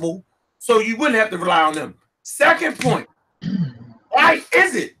possible so you wouldn't have to rely on them. Second point, why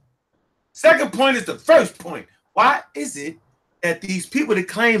is it? Second point is the first point. Why is it that these people that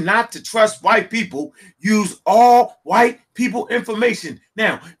claim not to trust white people use all white people information?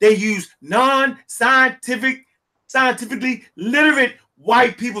 Now, they use non-scientifically literate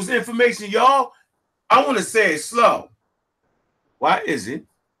white people's information, y'all. I want to say it slow. Why is it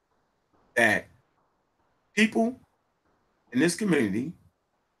that people in this community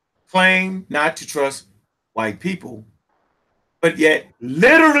claim not to trust white people, but yet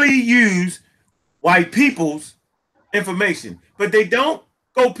literally use white people's information? But they don't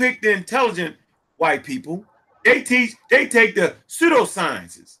go pick the intelligent white people. They take the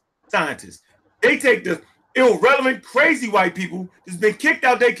pseudosciences, scientists. They take the irrelevant, crazy white people that's been kicked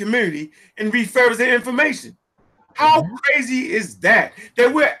out their community and refurbish their information. How crazy is that?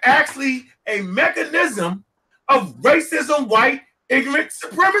 That we're actually a mechanism of racism, white, ignorant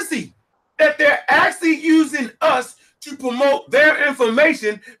supremacy. That they're actually using us to promote their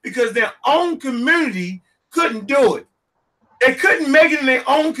information because their own community couldn't do it. They couldn't make it in their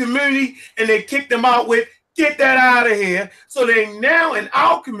own community and they kicked them out with, get that out of here. So they now in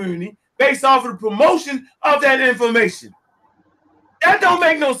our community based off of the promotion of that information. That don't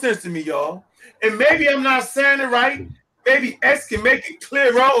make no sense to me, y'all. And maybe I'm not saying it right. Maybe X can make it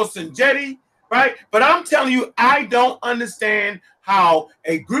clearer or Sanjetti, right? But I'm telling you, I don't understand how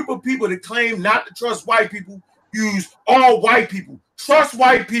a group of people that claim not to trust white people use all white people, trust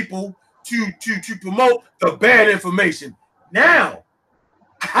white people to promote the bad information. Now,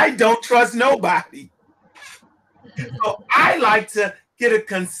 I don't trust nobody. So I like to get a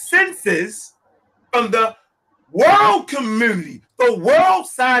consensus from the world community, the world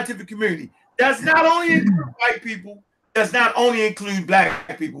scientific community. Does not only include white people, does not only include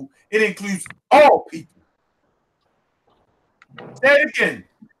black people, it includes all people. Say it again.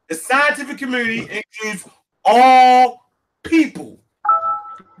 The scientific community includes all people.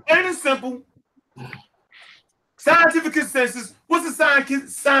 Plain and simple. Scientific consensus. What's the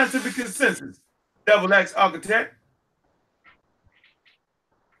scientific consensus? Devil X Architect.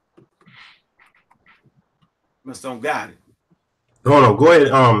 Must don't got it. Hold on, go ahead.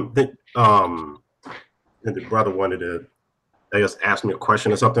 The brother wanted to, I guess, ask me a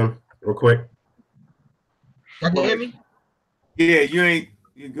question or something real quick. Y'all can hear me? Yeah, you ain't.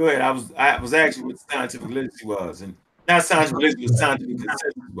 You go ahead. I was asking what scientific literacy was, and not scientific literacy, but scientific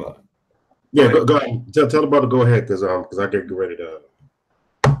consensus was. Yeah, go ahead. Tell the brother go ahead, because I get ready to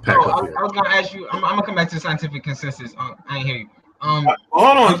pack up here. I was gonna ask you. I'm gonna come back to the scientific consensus. I ain't hear you.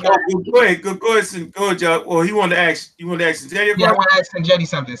 Hold on. Go ahead, Joe. Well, he wanted to ask. You want to ask Sinjetti? Yeah, I want to ask Sinjetti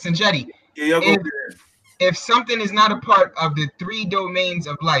something. Sinjetti, Yeah, if something is not a part of the 3 domains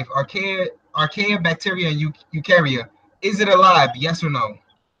of life, archaea, bacteria, and eukarya, is it alive? Yes or no?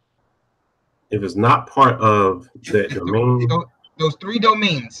 If it's not part of the domain, those 3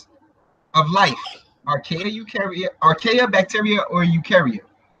 domains of life, archaea, bacteria, or eukarya,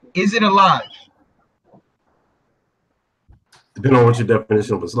 is it alive? Depending on what your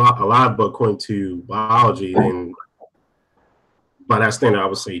definition of alive, but according to biology, then by that standard, I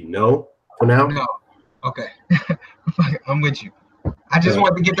would say no for now. No. Okay. I'm with you. I just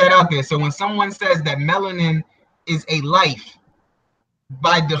wanted to get that out there. So when someone says that melanin is a life,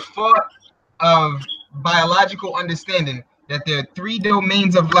 by default of biological understanding, that there are 3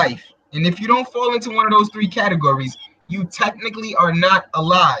 domains of life, and if you don't fall into one of those 3 categories, you technically are not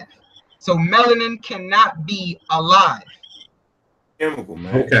alive. So melanin cannot be alive. Chemical,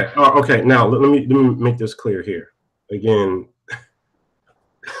 man. Okay. Okay. Now let me make this clear here again.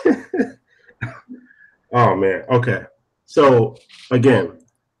 Oh man. Okay. So again,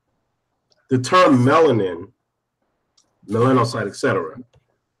 the term melanin, melanocyte, etc.,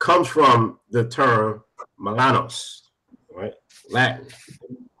 comes from the term melanos, right? Latin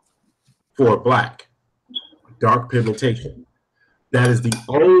for black, dark pigmentation. That is the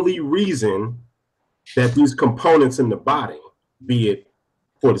only reason that these components in the body, be it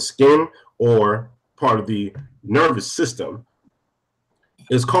for the skin or part of the nervous system,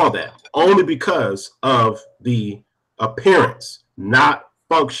 is called that, only because of the appearance, not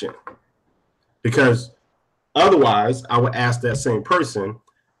function. Because otherwise, I would ask that same person,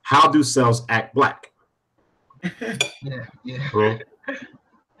 how do cells act black? Yeah. Right?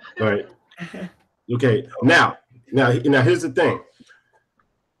 All right. Okay. Now, here's the thing.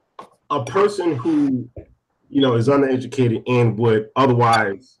 A person who, is uneducated and would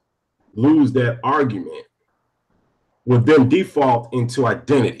otherwise lose that argument would then default into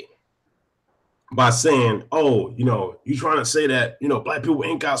identity by saying, oh, you trying to say that, black people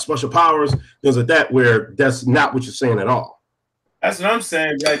ain't got special powers, things like that, where that's not what you're saying at all. That's what I'm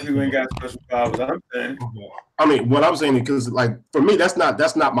saying. Black people ain't got special powers. I'm saying. I mean, what I'm saying, because like for me, that's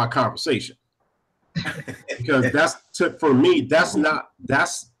not my conversation. Because for me, that's not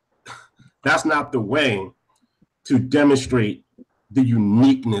the way to demonstrate the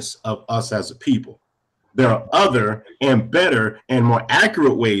uniqueness of us as a people. There are other and better and more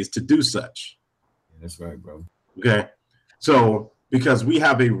accurate ways to do such. That's right, bro. Okay. So because we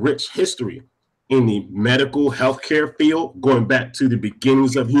have a rich history in the medical healthcare field, going back to the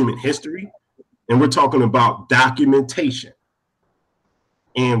beginnings of human history, and we're talking about documentation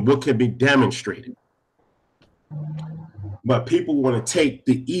and what can be demonstrated. But people want to take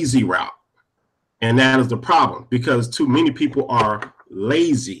the easy route. And that is the problem, because too many people are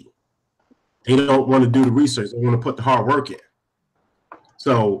lazy. They don't want to do the research. They want to put the hard work in.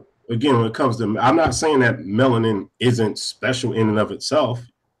 So again, when it comes to, I'm not saying that melanin isn't special in and of itself.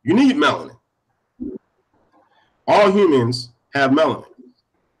 You need melanin. All humans have melanin,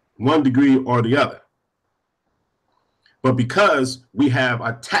 one degree or the other. But because we have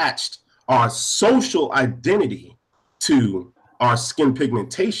attached our social identity to our skin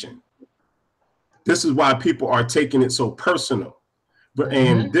pigmentation, this is why people are taking it so personal.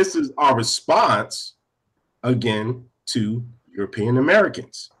 And this is our response, again, to European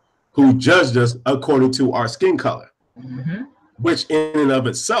Americans who judged us according to our skin color, which in and of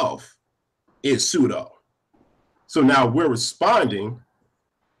itself is pseudo. So now we're responding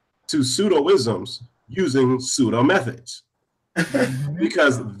to pseudoisms using pseudo methods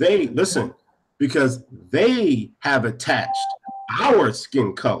because they have attached our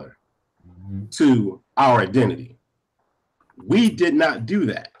skin color to our identity. We did not do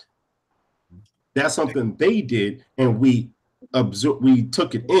that. That's something they did, and we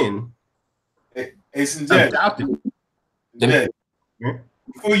took it in. Hey, adopted it.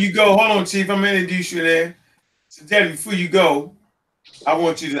 Before you go, hold on, Chief. I'm gonna introduce you there. So, Daddy, before you go,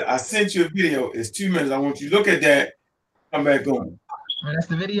 I sent you a video. It's 2 minutes. I want you to look at that. Come back on. Oh, that's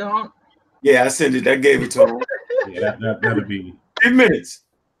the video? Yeah, I sent it. I gave it to him. Yeah, that'll be 2 minutes.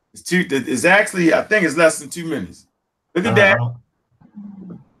 It's actually, I think it's less than 2 minutes. Look at that.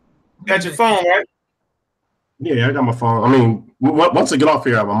 You got your phone, right? Yeah, I got my phone. I mean, once I get off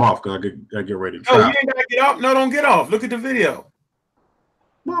here, I'm off because I get ready to No, you travel. ain't gotta get off. No, don't get off. Look at the video.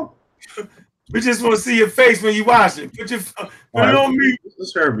 Well, We just want to see your face when you watch it. Put it on mute.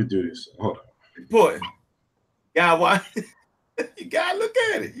 Let's hurry up and do this. Hold on. Boy, yeah, why? You gotta look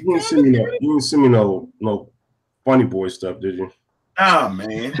at it. You didn't send me no funny boy stuff, did you? Ah,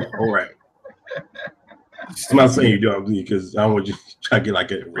 man. All right. I'm not saying you do, because I don't want you to try to get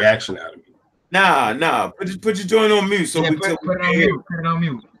like a reaction out of me. Nah. Put your joint on mute. So put it on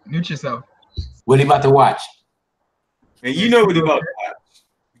mute. Mute yourself. What are you about to watch? And you know what you about to watch.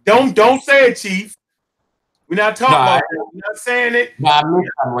 Don't say it, Chief. We're not talking about that. We're not saying it. No, I'm not.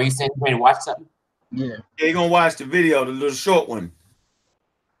 Were you saying you ready to watch something? Yeah. You're gonna watch the video, the little short one.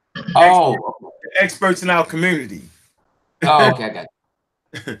 Oh. Experts in our community. Oh, okay, I got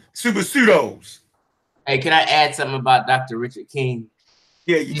it. Super pseudos. Hey, can I add something about Dr. Richard King?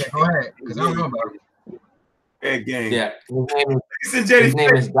 Yeah, go ahead. Because I don't know about it. Yeah, gang. Yeah. His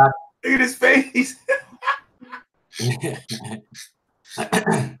name is Dr. Look at his face.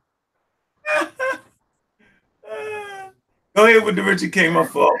 Go ahead with the Richard King, my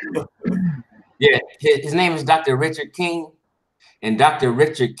fault. Yeah, his name is Dr. Richard King, and Dr.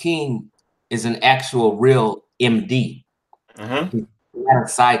 Richard King is an actual real MD. He's not a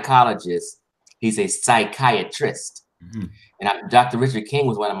psychologist, he's a psychiatrist. And Dr. Richard King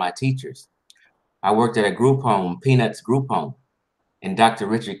was one of my teachers. I worked at a group home, Peanuts Group Home, and Dr.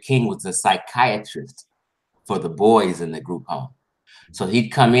 Richard King was a psychiatrist for the boys in the group home. So he'd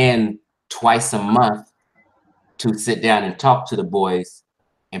come in twice a month to sit down and talk to the boys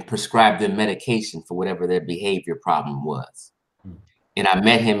and prescribe them medication for whatever their behavior problem was. And I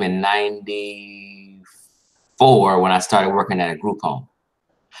met him in '94 when I started working at a group home.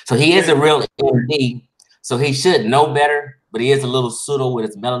 So he is a real MD, so he should know better, but he is a little pseudo with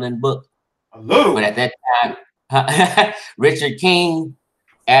his melanin book. A little. But at that time, Richard King,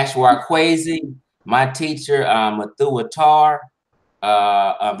 Ashwar Kwesi, my teacher, Mathu Attar,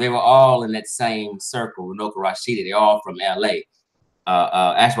 they were all in that same circle. Runoka Rashidi, they're all from LA.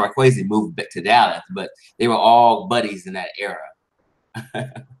 Ashwar Kwesi moved back to Dallas, but they were all buddies in that era.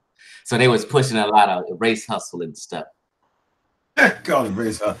 So they was pushing a lot of race hustle and stuff. Call it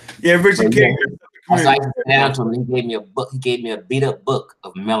race hustle. Yeah, Richard King. I sat down to him. He gave me a book. He gave me a beat up book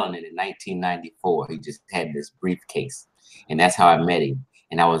of melanin in 1994. He just had this briefcase, and that's how I met him.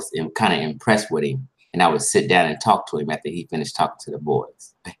 And I was kind of impressed with him. And I would sit down and talk to him after he finished talking to the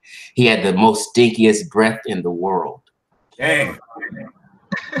boys. He had the most stinkiest breath in the world. Damn.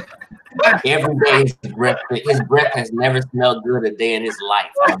 Every day his breath has never smelled good a day in his life.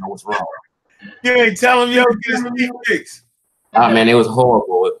 I don't know what's wrong. You ain't telling him, yo, get his teeth fixed. Oh man, it was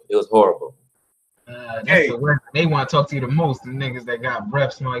horrible. It was horrible. That's the worst. They want to talk to you the most. The niggas that got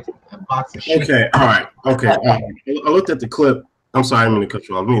breath smell like a box of shit. Okay, all right. Okay. I looked at the clip. I'm sorry, I'm going to cut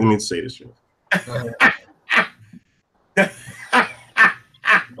you off. Let me say this.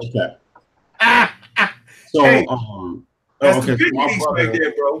 Okay. So, hey, that's okay. the big piece right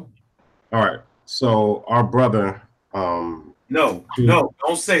there, bro. All right. So our brother. No,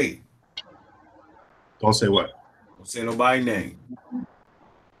 don't say it. Don't say what? Don't say nobody's name.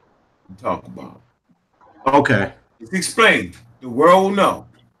 Talk about. Okay. Just explain. The world will know.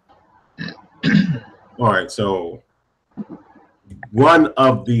 All right. So one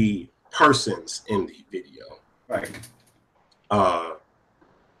of the persons in the video, right,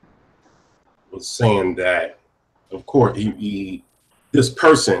 was saying that, of course, this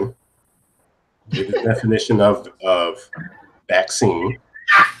person, the definition of vaccine.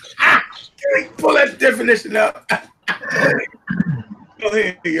 Can we pull that definition up? Go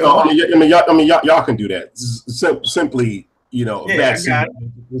ahead, yo. I mean, y'all can do that. Simply, vaccine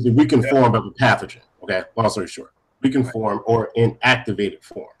is a weakened form of a pathogen. Okay, long story short, weakened form or inactivated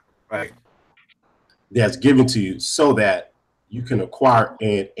form. Right. That's given to you so that you can acquire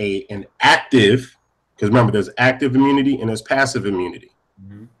an active, because remember, there's active immunity and there's passive immunity,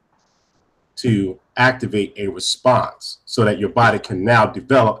 to activate a response so that your body can now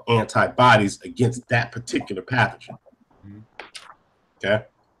develop antibodies against that particular pathogen. Okay,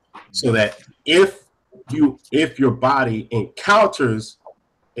 so that if your body encounters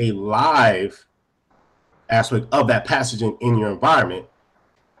a live aspect of that pathogen in your environment,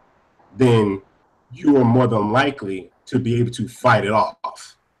 then you are more than likely to be able to fight it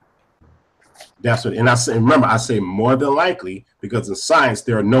off. That's what, and I say more than likely because in science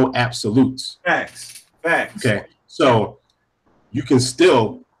there are no absolutes. Facts. Okay, so you can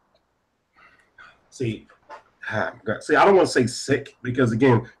still see. I don't want to say sick because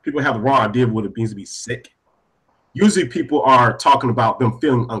again, people have the wrong idea of what it means to be sick. Usually, people are talking about them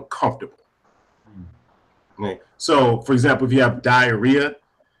feeling uncomfortable. Okay. So, for example, if you have diarrhea,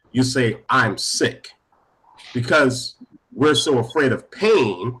 you say, I'm sick. Because we're so afraid of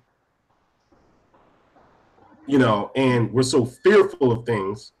pain, you know, and we're so fearful of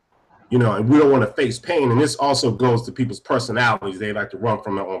things, you know, and we don't want to face pain. And this also goes to people's personalities. They like to run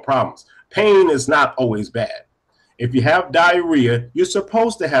from their own problems. Pain is not always bad. If you have diarrhea, you're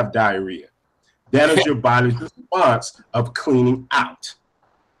supposed to have diarrhea. That is your body's response of cleaning out.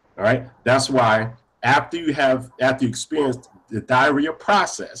 All right. That's why after you experience the diarrhea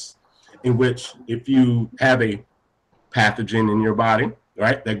process, in which if you have a pathogen in your body,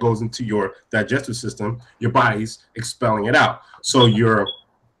 right, that goes into your digestive system, your body's expelling it out. So your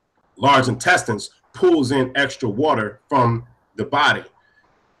large intestines pulls in extra water from the body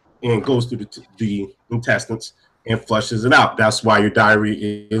and goes through the intestines and flushes it out. That's why your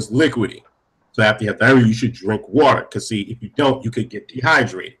diarrhea is liquidy. So after you have diarrhea, you should drink water, because see, if you don't, you could get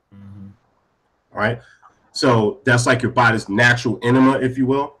dehydrated. All right. So that's like your body's natural enema, if you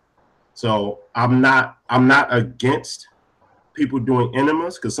will. So I'm not against people doing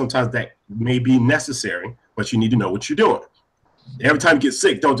enemas, because sometimes that may be necessary, but you need to know what you're doing. Every time you get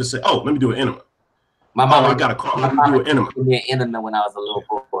sick, don't just say, "Oh, let me do an enema." My mom, I got a call. Let me do an enema. An enema when I was a little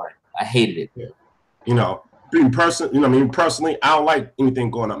boy. I hated it. Yeah. You know, personally, I don't like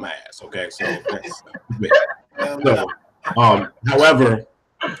anything going up my ass. Okay, so that's so, however,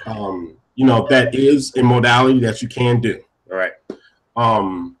 you know, that is a modality that you can do. All right.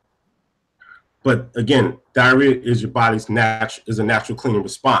 But again, diarrhea is your body's a natural cleaning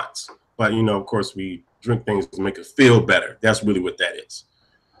response. But you know, of course, we drink things to make it feel better. That's really what that is.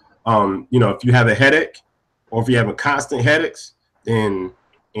 You know, if you have a headache, or if you're having constant headaches, then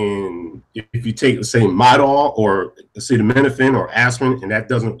if you take, let's say, Midol or acetaminophen or aspirin, and that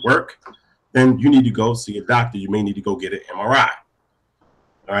doesn't work, then you need to go see a doctor. You may need to go get an MRI.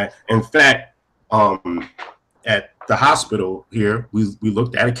 All right. In fact, at the hospital here, we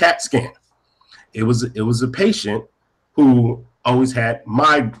looked at a CAT scan. It was a patient who always had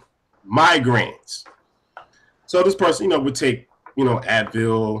migraines. So this person, you know, would take, you know,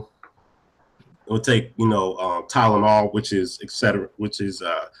 Advil, would take, you know, Tylenol, which is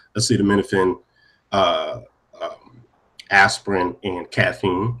acetaminophen, aspirin, and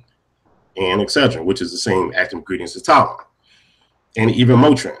caffeine, and etc., which is the same active ingredients as Tylenol, and even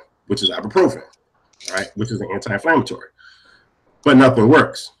Motrin, which is ibuprofen, right, which is an anti-inflammatory. But nothing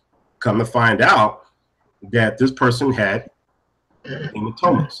works. Come to find out that this person had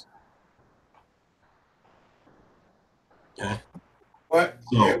hematomas. Okay. What?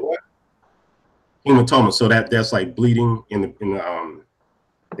 So, yeah, what? Hematoma. So that's like bleeding in the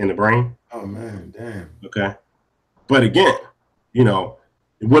brain. Oh man, damn. Okay. But again, you know,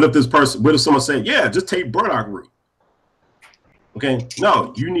 what if someone said, yeah, just take burdock root? Okay.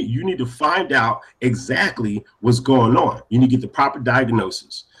 No, you need to find out exactly what's going on. You need to get the proper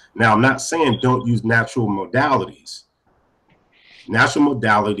diagnosis. Now, I'm not saying don't use natural modalities. Natural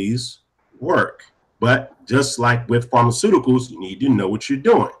modalities work, but just like with pharmaceuticals, you need to know what you're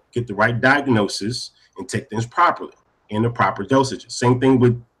doing. Get the right diagnosis and take things properly in the proper dosages. Same thing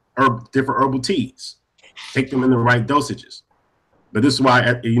with different herbal teas. Take them in the right dosages. But this is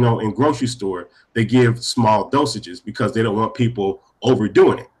why, you know, in grocery store, they give small dosages, because they don't want people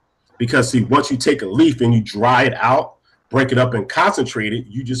overdoing it. Because see, once you take a leaf and you dry it out, break it up and concentrate it,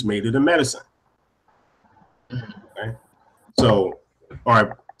 you just made it a medicine. Okay? So, all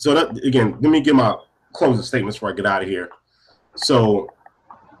right. So that, again, let me give my closing statements before I get out of here. So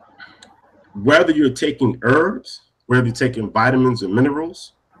whether you're taking herbs, whether you're taking vitamins and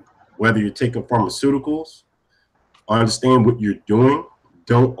minerals, whether you're taking pharmaceuticals, understand what you're doing.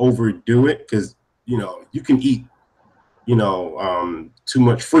 Don't overdo it, because, you know, you can eat, you know, too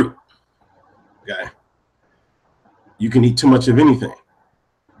much fruit. Okay. You can eat too much of anything.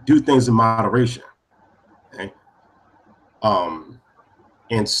 Do things in moderation. Okay.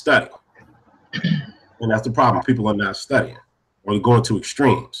 And study. And that's the problem. People are not studying, or they're going to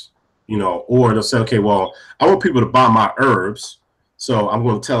extremes, you know, or they'll say, okay, well, I want people to buy my herbs, so I'm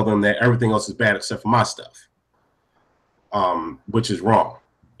going to tell them that everything else is bad except for my stuff, which is wrong.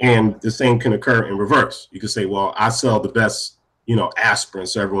 And the same can occur in reverse. You can say, well, I sell the best, you know, aspirin,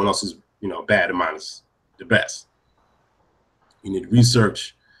 so everyone else is, you know, bad and mine is the best. You need to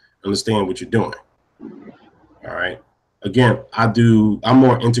research, understand what you're doing. All right. Again, I'm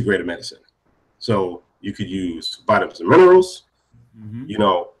more integrated medicine. So you could use vitamins and minerals. Mm-hmm. You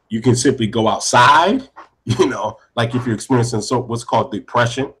know, you can simply go outside, you know, like if you're experiencing what's called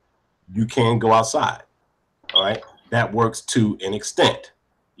depression, you can go outside. All right. That works to an extent.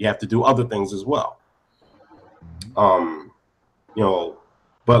 You have to do other things as well. You know,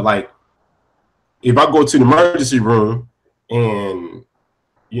 but like if I go to the emergency room and,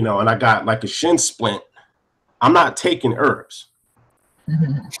 you know, and I got like a shin splint, I'm not taking herbs.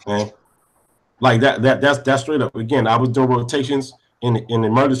 Okay? Like that's straight up. Again, I was doing rotations in the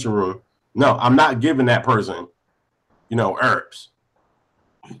emergency room. No, I'm not giving that person, you know, herbs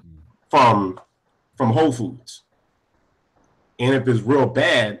from Whole Foods. And if it's real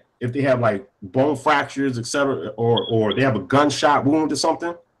bad, if they have like bone fractures, etc., or they have a gunshot wound or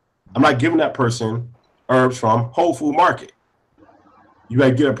something, I'm not giving that person herbs from Whole Food Market. You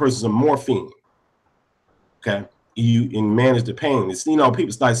gotta give that person some morphine. Okay, and manage the pain. It's, you know,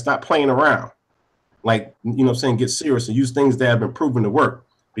 people stop playing around. Like, you know what I'm saying, get serious and use things that have been proven to work.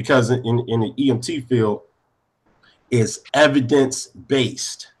 Because in the EMT field, it's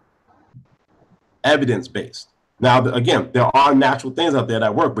evidence-based. Evidence-based. Now, again, there are natural things out there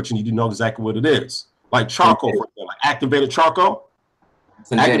that work, but you need to know exactly what it is. Like charcoal, for example, like activated charcoal.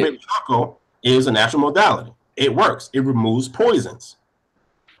 Activated charcoal is a natural modality. It works. It removes poisons.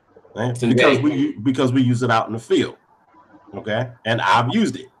 Right? Because we use it out in the field. Okay, and I've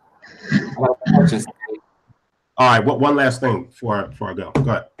used it. All right. One last thing before I go.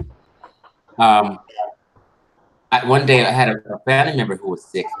 Go ahead. One day I had a family member who was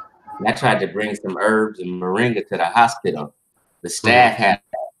sick, and I tried to bring some herbs and moringa to the hospital. The staff had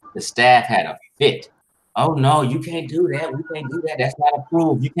a fit. Oh no, you can't do that. We can't do that. That's not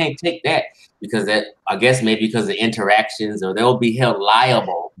approved. You can't take that because I guess maybe because of interactions, or they'll be held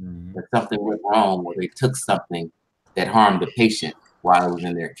liable if something went wrong or they took something that harmed the patient while it was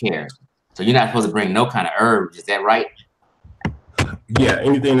in their care. So you're not supposed to bring no kind of herbs. Is that right? Yeah,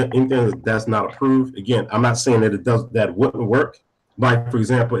 anything that's not approved. Again, I'm not saying that wouldn't work. Like, for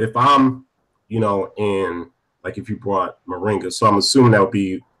example, if I'm, you know, like if you brought moringa, so I'm assuming that would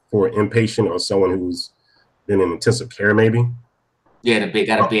be for an inpatient or someone who's been in intensive care, maybe. Yeah,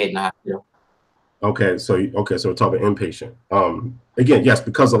 got a bed in the hospital. Okay, so we're talking inpatient. Again, yes,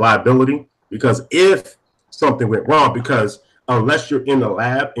 because of liability. Because if something went wrong, because unless you're in the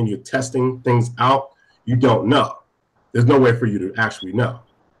lab and you're testing things out, you don't know. There's no way for you to actually know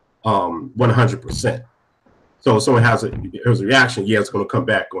 100%. So if someone has a reaction, yeah, it's going to come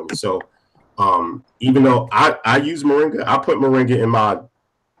back on you. So even though I use moringa, I put moringa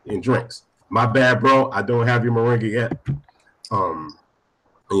in drinks. My bad, bro. I don't have your moringa yet.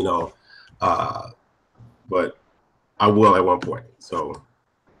 You know, but I will at one point. So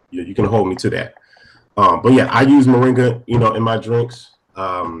you can hold me to that. But yeah, I use moringa, you know, in my drinks.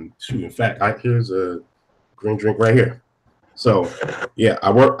 In fact, here's a green drink right here. So yeah,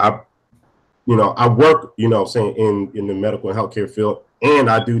 I work, you know, saying in the medical and healthcare field, and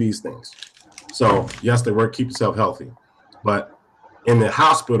I do these things. So yes, they work, keep yourself healthy. But in the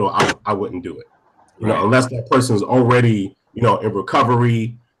hospital, I wouldn't do it. You know, unless that person's already, you know, in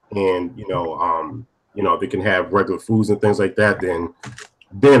recovery and, you know, they can have regular foods and things like that,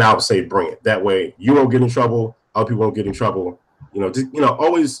 then I would say bring it. That way you won't get in trouble, other people won't get in trouble. You know,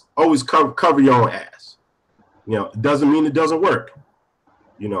 always cover your own ass. You know, it doesn't mean it doesn't work.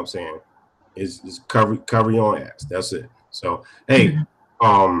 You know what I'm saying? It's cover your own ass. That's it. So hey,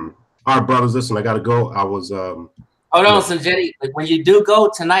 all right, brothers, listen, I gotta go. I was hold on, so Jetty, like when you do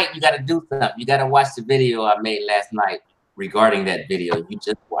go tonight, you gotta do something. You gotta watch the video I made last night regarding that video you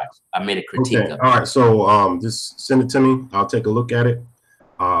just watched. I made a critique of it. All right, so just send it to me. I'll take a look at it.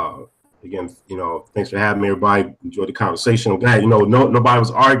 Again, you know, thanks for having me, everybody. Enjoyed the conversation. I'm glad, you know, nobody was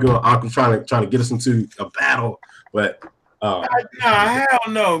arguing. Uncle trying to get us into a battle, but nah, hell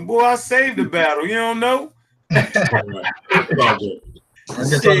no, boy. I saved the battle. You don't know. It's all good.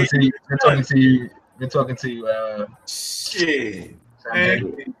 They're talking to you. Shit.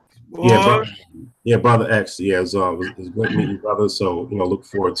 Yeah, brother X. Yeah, it was great meeting you, brother. So, you know, look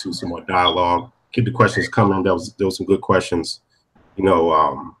forward to some more dialogue. Keep the questions coming. There was some good questions. You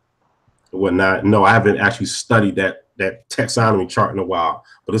know, whatnot. No, I haven't actually studied that taxonomy chart in a while,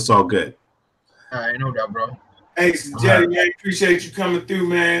 but it's all good. All right, no doubt, bro. Hey, Jetty, man, appreciate you coming through,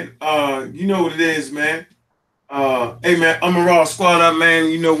 man. You know what it is, man. Hey, man, I'm a raw squad up, man.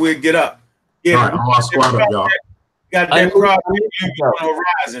 You know we'll get up. Yeah, all right, I'm raw squad up, y'all. Got that problem on the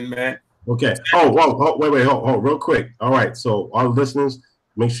horizon, man. Okay. Oh, wait, hold, real quick. All right, so our listeners,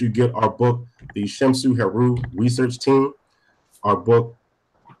 make sure you get our book, the Shamsu Heru Research Team. Our book,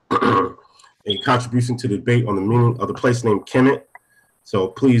 a contribution to the debate on the meaning of the place named Kemet. So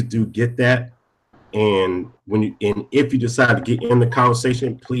please do get that. And if you decide to get in the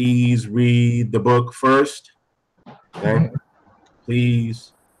conversation, please read the book first. Okay?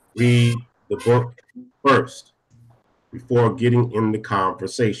 Please read the book first before getting in the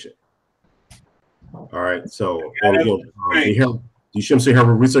conversation. All right. So and again, the Shemsi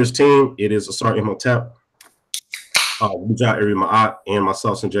Herbal Research Team, it is Asar Imhotep, Mujah Eri Ma'at, and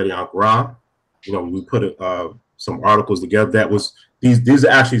myself, Sanjeti Ankara. You know, we put some articles together. That was these are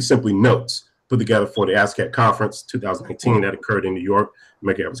actually simply notes put together for the ASCAP conference 2019 that occurred in New York,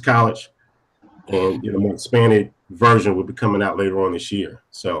 Medgar Evers College, and you know, more expanded version will be coming out later on this year.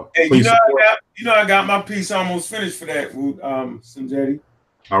 So hey, I got my piece almost finished for that, Sanjeti.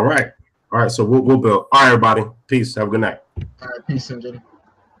 All right. So we'll build. All right, everybody. Peace. Have a good night. All right, peace, Sanjeti.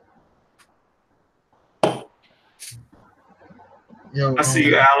 Yo, I see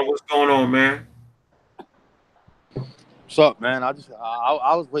you, Alan. What's going on, man? What's up, man? I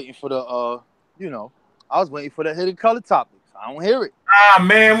was waiting for the I was waiting for the hidden color topics. I don't hear it. Ah,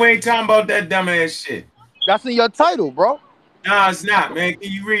 man, we ain't talking about that dumbass shit. That's in your title, bro. Nah, it's not, man.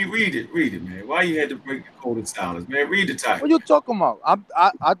 Can you read it, man? Why you had to break the code of silence, man? Read the title. What you talking about?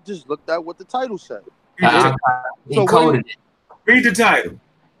 I just looked at what the title said. He coded it. Read the title.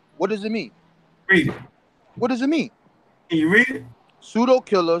 What does it mean? Read it. What does it mean? Can you read it? Pseudo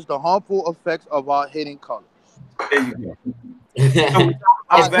killers, the harmful effects of our hidden colors. There you go. It's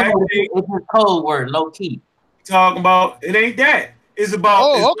a code word, low key. Talking about it ain't that. It's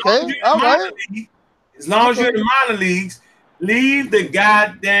about okay. All right. As long as you're in the minor leagues, leave the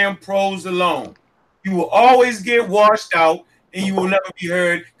goddamn pros alone. You will always get washed out and you will never be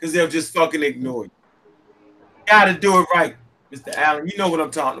heard because they'll just fucking ignore you. Gotta do it right, Mr. Allen. You know what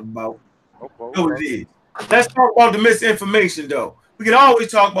I'm talking about. Okay. You know what it is. Let's talk about the misinformation, though. We can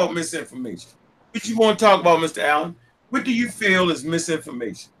always talk about misinformation. What you want to talk about, Mr. Allen? What do you feel is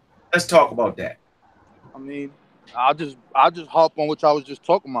misinformation? Let's talk about that. I mean, I'll just hop on what I was just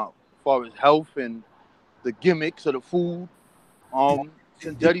talking about as far as health and the gimmicks of the food.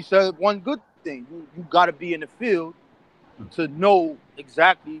 Sanjeti said one good thing. You got to be in the field to know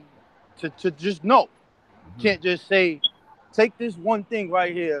exactly, to just know. You can't just say, take this one thing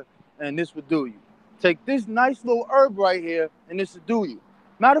right here and this will do you. Take this nice little herb right here and this will do you.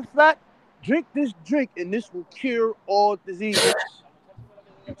 Matter of fact, drink this drink and this will cure all diseases.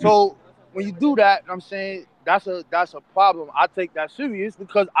 So when you do that, I'm saying that's a problem. I take that serious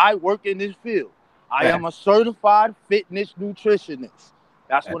because I work in this field. I am a certified fitness nutritionist.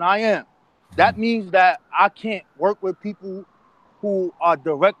 That's what I am. That means that I can't work with people who are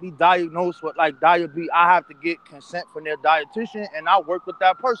directly diagnosed with like diabetes. I have to get consent from their dietitian and I work with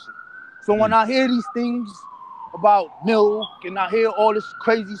that person. So when I hear these things about milk and I hear all this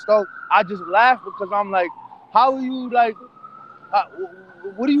crazy stuff, I just laugh because I'm like, how are you like,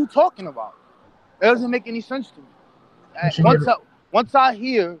 what are you talking about? It doesn't make any sense to me. Once I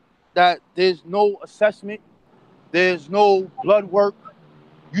hear that there's no assessment, there's no blood work,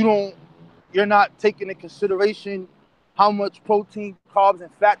 you're not taking into consideration how much protein, carbs,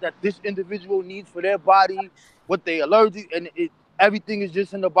 and fat that this individual needs for their body, what they allergic, and everything is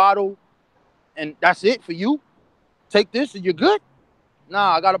just in the bottle, and that's it for you. Take this and you're good?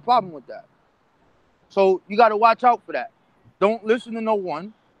 Nah, I got a problem with that. So you got to watch out for that. Don't listen to no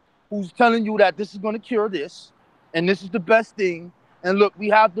one who's telling you that this is going to cure this, and this is the best thing, and look, we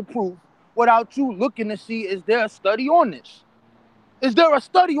have the proof, without you looking to see, is there a study on this? Is there a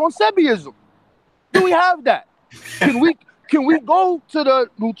study on Sebiism? Do we have that? Can we go to the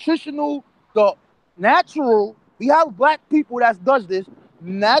nutritional, the natural, we have black people that does this,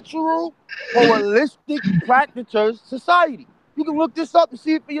 natural holistic practitioners society. You can look this up and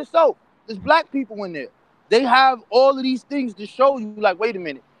see it for yourself. There's black people in there. They have all of these things to show you, like, wait a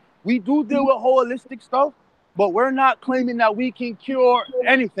minute, we do deal with holistic stuff, but we're not claiming that we can cure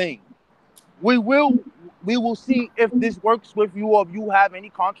anything. We will see if this works with you or if you have any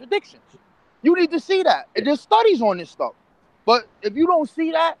contradictions. You need to see that. And there's studies on this stuff. But if you don't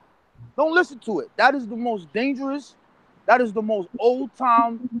see that, don't listen to it. That is the most dangerous, that is the most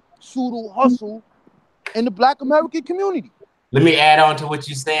old-time pseudo hustle in the Black American community. Let me add on to what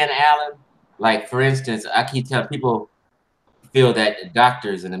you're saying, Alan. Like, for instance, I keep telling people feel that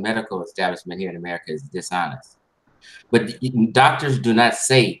doctors in the medical establishment here in America is dishonest. But doctors do not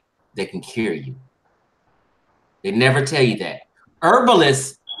say they can cure you. They never tell you that.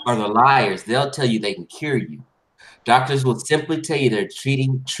 Herbalists are the liars. They'll tell you they can cure you. Doctors will simply tell you they're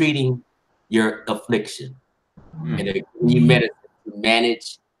treating your affliction. And they're giving you medicine to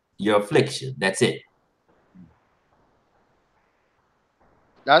manage your affliction. That's it.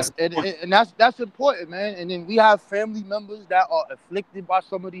 That's important, man. And then we have family members that are afflicted by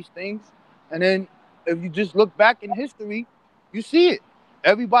some of these things. And then if you just look back in history, you see it.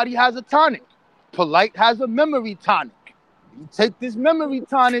 Everybody has a tonic. Polite has a memory tonic. You take this memory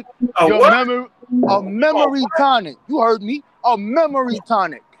tonic, a memory tonic. You heard me. A memory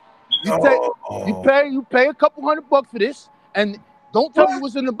tonic. You pay a couple $100 for this, and Don't tell me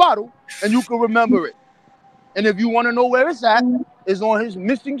what's in the bottle, and you can remember it. And if you want to know where it's at, it's on his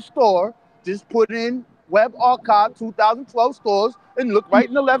missing store. Just put in Web Archive 2012 stores and look right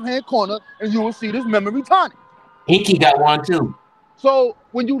in the left-hand corner, and you will see this memory tonic. Inky got one too. So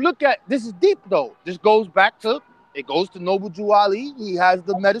when you look at this, is deep though. This goes back to Noble Drew Ali. He has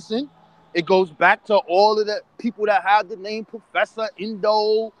the medicine. It goes back to all of the people that have the name Professor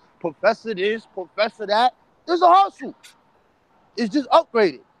Indo, Professor this, Professor that. There's a hustle. It's just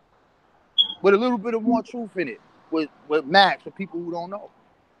upgraded with a little bit of more truth in it, with max for people who don't know.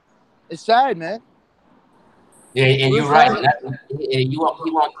 It's sad, man. Yeah, and you're right. He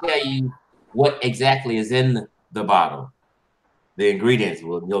won't tell you what exactly is in the bottle. The ingredients,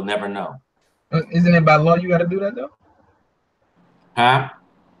 you'll never know. Isn't it by law you got to do that though? Huh?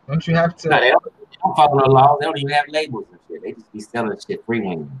 Don't you have to? No, they don't follow the law. They don't even have labels and shit. They just be selling shit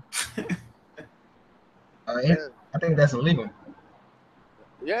freehand. I think that's illegal.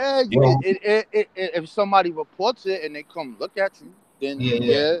 Yeah. If somebody reports it and they come look at you, then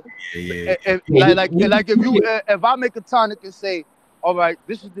yeah. If I make a tonic and say, all right,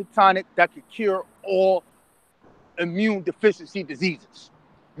 this is the tonic that can cure all immune deficiency diseases.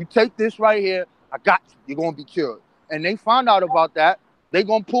 You take this right here, I got you. You're gonna be cured. And they find out about that, they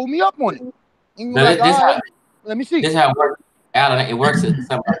gonna pull me up on it. And No, let me see. This is how it works, Alan. It works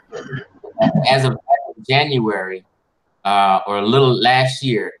as of January or a little last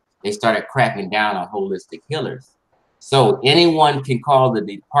year. They started cracking down on holistic healers. So anyone can call the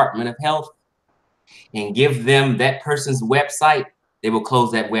Department of Health and give them that person's website. They will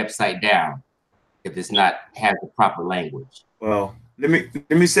close that website down if it's not has the proper language. Well, let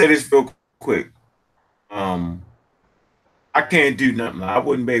me say this real quick. I can't do nothing. I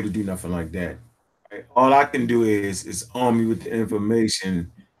wouldn't be able to do nothing like that. Right? All I can do is arm you with the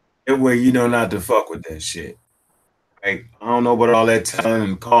information. That way you know not to fuck with that shit. Right? I don't know about all that telling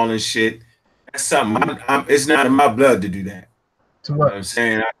and calling shit. That's something it's not in my blood to do that. To what? You know what I'm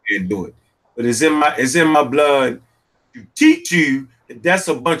saying? I can't do it. But it's in my blood to teach you that that's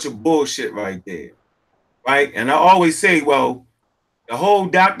a bunch of bullshit right there. Right? And I always say, well, the whole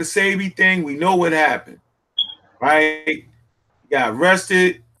Dr. Sebi thing, we know what happened. Right? He got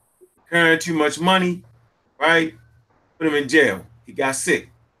arrested, carrying too much money, right? Put him in jail. He got sick.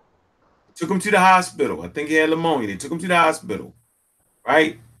 Took him to the hospital. I think he had pneumonia. They took him to the hospital,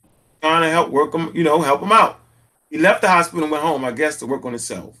 right? Trying to help him out. He left the hospital and went home, I guess, to work on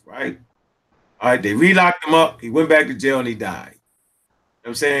himself, right? All right, they relocked him up. He went back to jail and he died. You know what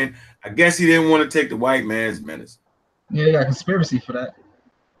I'm saying? I guess he didn't want to take the white man's medicine. Yeah, they got conspiracy for that.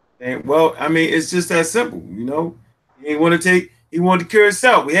 And, well, I mean, it's just that simple, you know? He wanted to cure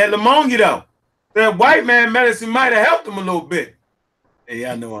himself. We had pneumonia, though. That white man medicine might have helped him a little bit. Hey,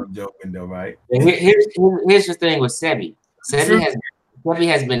 I know I'm joking, though, right? Here's the thing with Sebi. Sebi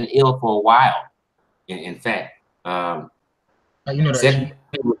has been ill for a while. In fact, you know that. Sebi,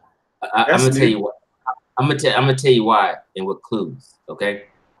 I'm gonna tell you what. I'm gonna tell you why and with clues. Okay.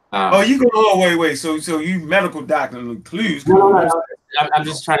 You go. Oh, wait. So you medical doctor with clues? No. I'm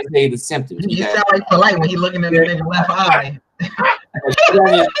just trying to tell you the symptoms. You sound like polite when he's looking at the nigga left eye.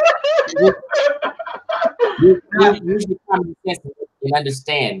 You should common sense and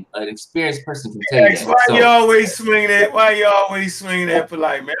understand. An experienced person can tell you that. Why you always swinging that? Why you always swinging that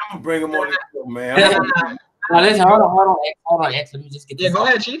polite, man? I'm gonna bring him on the show, man. Now listen, hold on, X. Let me just get this. Yeah, go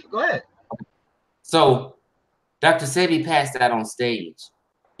ahead, Chief. Go ahead. So, Dr. Sebi passed out on stage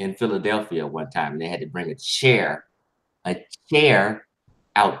in Philadelphia one time, and they had to bring a chair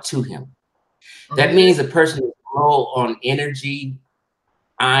out to him. That means a person is low on energy,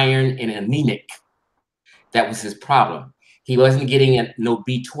 iron, and anemic. That was his problem. He wasn't getting no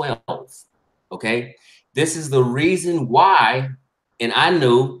B12. Okay, this is the reason why, and I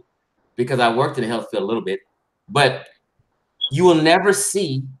knew because I worked in the health field a little bit, but you will never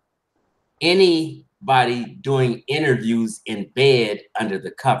see anybody doing interviews in bed under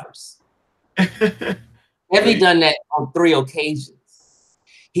the covers. Sebi done that on 3 occasions.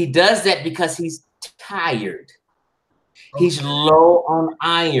 He does that because he's tired. He's low on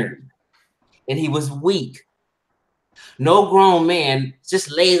iron and he was weak. No grown man just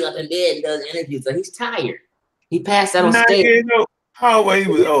lays up in bed and does interviews. So he's tired. He passed out on stage. How he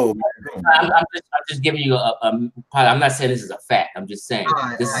was old. I'm just giving you I'm not saying this is a fact. I'm just saying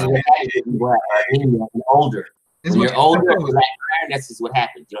this is what happens when you're older. When you're older, that's just what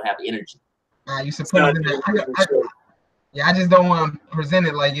happens. You don't have the energy. You suppose I just don't want to present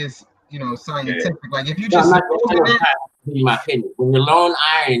it like it's scientific. Like if you just my opinion. When you're low on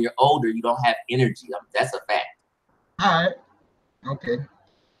iron and you're older, you don't have energy. That's a fact. All right. Okay.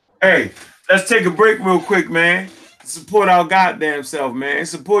 Hey, let's take a break real quick, man. support our goddamn self, man.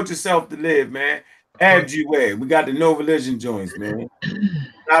 Support yourself to live, man. Abjeware. We got the no religion joints, man.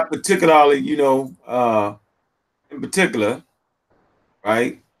 Not particularly, you know, in particular,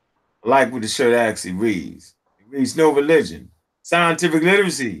 right? I like what the shirt actually reads. It reads no religion. Scientific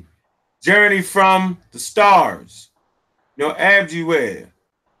literacy. Journey from the stars. You know, Abjeware.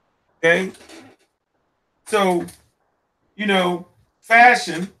 Okay? So, you know,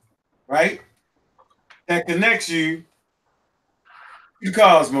 fashion, right? That connects you to the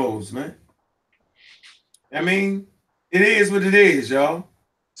cosmos, man. I mean, it is what it is, y'all.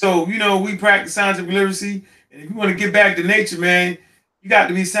 So, you know, we practice scientific literacy. And if you want to get back to nature, man, you got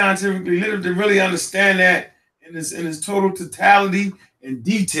to be scientifically literate to really understand that in its total totality and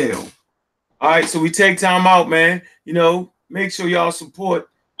detail. All right, so we take time out, man. You know, make sure y'all support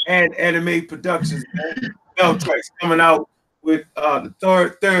and Anime Productions, man. Beltrax coming out with the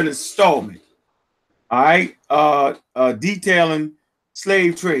third installment. All right, detailing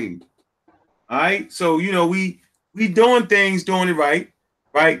slave trade. All right, so you know we doing things, doing it right,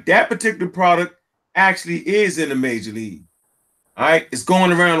 right. That particular product actually is in the major league. All right, it's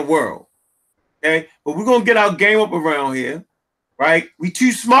going around the world. Okay, but we're gonna get our game up around here, right? We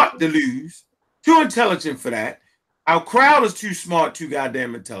too smart to lose, too intelligent for that. Our crowd is too smart, too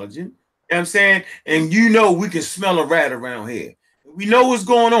goddamn intelligent. You know what I'm saying? And you know we can smell a rat around here. We know what's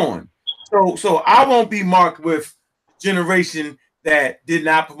going on. So I won't be marked with generation that did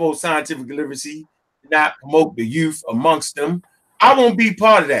not promote scientific literacy, did not promote the youth amongst them. I won't be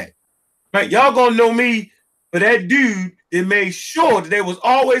part of that. Right? Y'all gonna know me for that dude that made sure that there was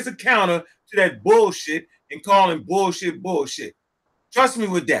always a counter to that bullshit and calling bullshit bullshit. Trust me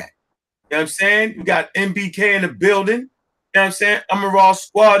with that. You know what I'm saying? You got MBK in the building. You know what I'm saying? I'm a Raw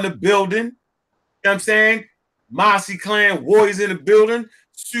Squad in the building. You know what I'm saying? Mossy Clan Warriors in the building.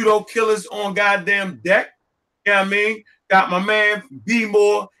 Pseudo Killers on goddamn deck. You know what I mean? Got my man B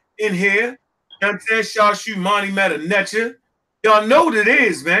More in here. You know what I'm saying? Shashu Monty Metanecha. Y'all know what it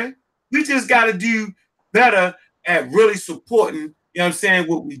is, man. We just got to do better at really supporting, you know what I'm saying,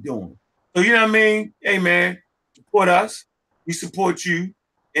 what we doing. So, you know what I mean? Hey, man, support us. We support you.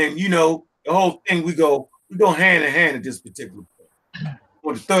 And, you know, the whole thing, we go hand in hand at this particular point. I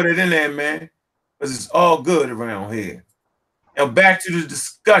want to throw that in there, man, because it's all good around here. Now, back to the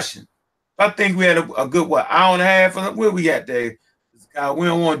discussion. I think we had a good, what, hour and a half? Where we at, Dave? We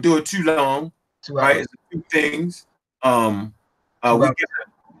don't want to do it too long. 2 hours. Right? It's a few things.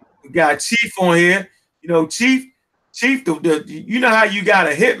 We got Chief on here. You know, Chief, you know how you got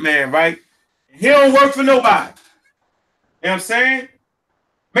a hitman, right? He don't work for nobody. You know what I'm saying?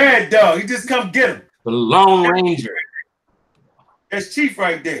 Mad Dog, he just come get him. The Lone Ranger. That's Chief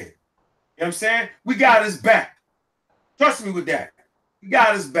right there. You know what I'm saying? We got his back. Trust me with that. We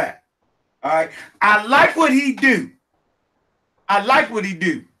got his back. All right. I like what he do.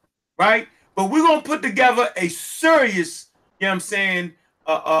 Right? But we're going to put together a serious, you know what I'm saying,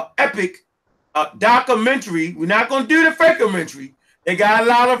 epic documentary. We're not going to do the fakeomentary. They got a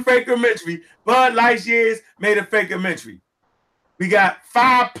lot of fakeomentary. Bud Lightyears made a fakeomentary. We got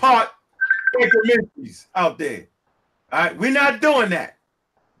 5-part documentaries out there. All right, we're not doing that.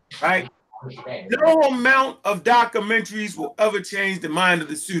 Right? No amount of documentaries will ever change the mind of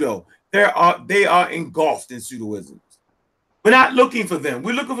the pseudo. They are engulfed in pseudoisms. We're not looking for them.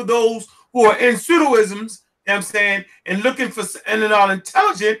 We're looking for those who are in pseudoisms, you know what I'm saying, and looking for and are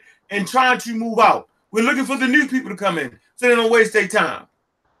intelligent and trying to move out. We're looking for the new people to come in so they don't waste their time.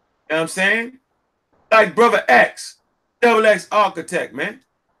 You know what I'm saying? Like Brother X, Double X Architect, man.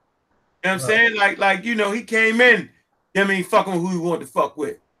 You know what I'm saying? Like, you know, he came in, I mean, fucking who he wanted to fuck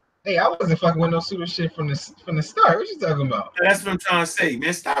with. Hey, I wasn't fucking with no pseudo shit from the start. What you talking about? That's what I'm trying to say,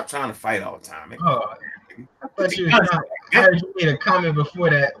 man. Stop trying to fight all the time, man. Oh, I thought you heard you made a comment before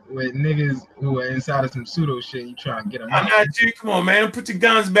that with niggas who are inside of some pseudo shit. You trying to get them out. I'm not you. Come on, man. Put your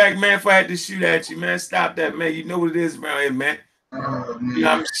guns back, man. If I had to shoot at you, man. Stop that, man. You know what it is around here, man. Oh, man. You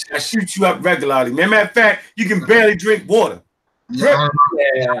know, I shoot you up regularly, man. Matter of fact, you can barely drink water. Yeah.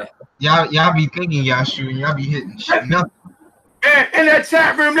 Y'all be thinking y'all shooting. Y'all be hitting shit. Nothing. Man, in that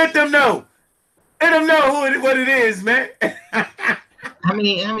chat room, let them know. Let them know what it is, man. How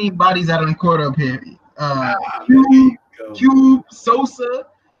many bodies I done caught up here? Cube, Sosa.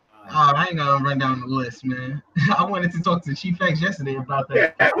 I ain't gonna run down the list, man. I wanted to talk to Chief X yesterday about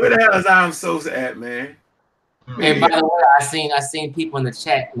that. Yeah, where the hell is I'm Sosa at, man? And by the way, I seen people in the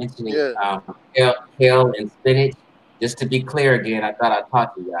chat mentioning kale and spinach. Just to be clear again, I thought I'd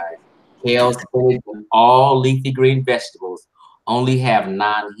talk to you guys. Kale, spinach, and all leafy green vegetables only have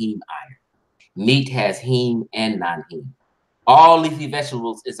non-heme iron. Meat has heme and non-heme. All leafy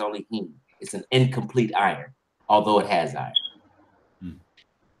vegetables is only heme. It's an incomplete iron. although it has iron.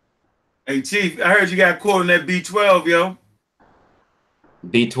 Hey, Chief, I heard you got caught on that B12, yo.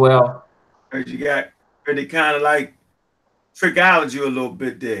 B12? Heard they kind of like trickology you a little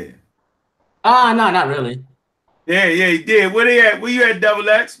bit there. No, not really. Yeah, he did. Where they at? Where you at, Double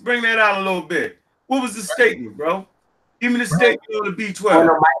X? Bring that out a little bit. What was the statement, bro? Give me the statement on the B12. Want to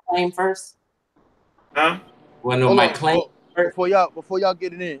know my claim first? Huh? Want to know my claim first? Before y'all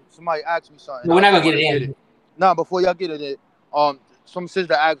get it in, somebody asked me something. No, we're not gonna get it in. Nah, before y'all get it in, some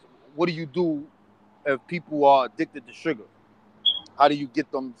sister asked, what do you do if people are addicted to sugar? How do you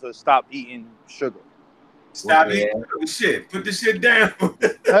get them to stop eating sugar? Stop eating shit. Put the shit down.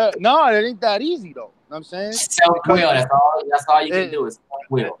 No, it ain't that easy though. You know what I'm saying? Self-will. That's all you can do is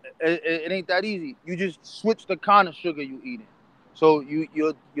self-will. It ain't that easy. You just switch the kind of sugar you eating. So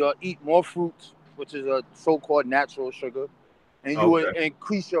you'll eat more fruits, which is a so-called natural sugar, and you will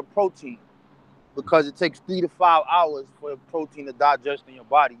increase your protein because it takes 3 to 5 hours for protein to digest in your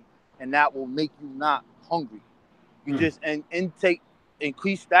body, and that will make you not hungry. You just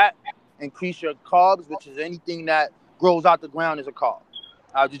increase that, increase your carbs, which is anything that grows out the ground is a carb.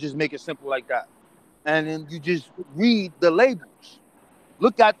 You just make it simple like that. And then you just read the labels.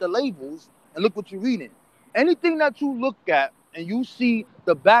 Look at the labels and look what you're reading. Anything that you look at and you see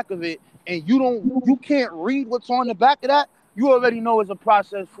the back of it and you can't read what's on the back of that, you already know it's a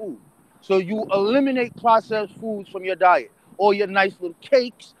processed food. So you eliminate processed foods from your diet. All your nice little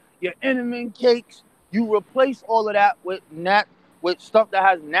cakes, your Entenmann cakes, you replace all of that with stuff that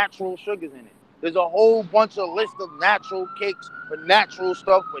has natural sugars in it. There's a whole bunch of list of natural cakes with natural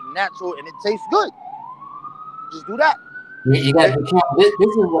stuff with natural, and it tastes good. Just do that. You guys, this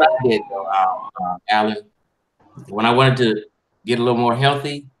is what I did though, Alan. When I wanted to get a little more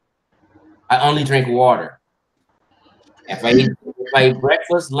healthy, I only drink water. If I eat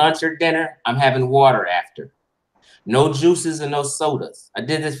breakfast, lunch, or dinner, I'm having water after. No juices and no sodas. I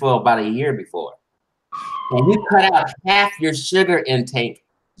did this for about a year before. And you cut out half your sugar intake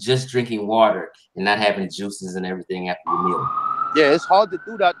just drinking water and not having juices and everything after your meal. Yeah, it's hard to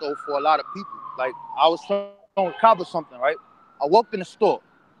do that though for a lot of people. Like I was trying to cover something, right? I walked in the store.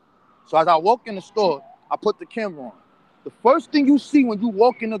 So as I walk in the store, I put the camera on. The first thing you see when you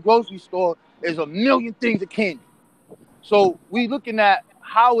walk in the grocery store is a million things of candy. So we looking at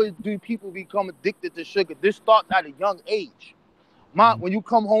how do people become addicted to sugar? This starts at a young age. When you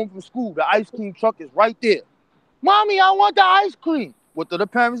come home from school, the ice cream truck is right there. Mommy, I want the ice cream. What do the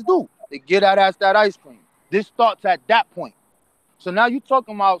parents do? They get that ice cream. This starts at that point. So now you're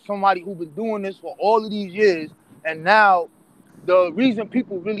talking about somebody who's been doing this for all of these years, and now the reason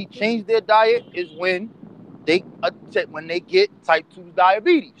people really change their diet is when they get type 2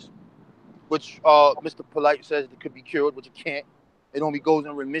 diabetes, which Mr. Polite says it could be cured, which it can't. It only goes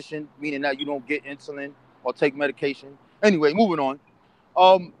in remission, meaning that you don't get insulin or take medication. Anyway, moving on.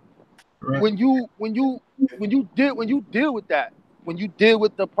 When you deal with that, when you deal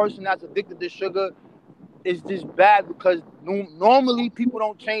with the person that's addicted to sugar, it's just bad because normally people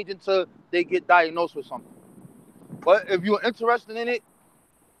don't change until they get diagnosed with something. But if you're interested in it,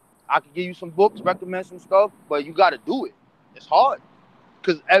 I can give you some books, recommend some stuff, but you got to do it. It's hard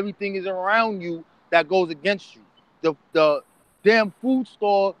because everything is around you that goes against you. The damn food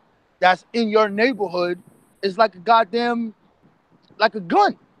store that's in your neighborhood is like a gun.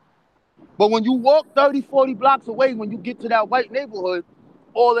 But when you walk 30, 40 blocks away, when you get to that white neighborhood,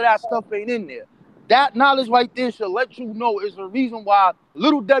 all of that stuff ain't in there. That knowledge right there should let you know is the reason why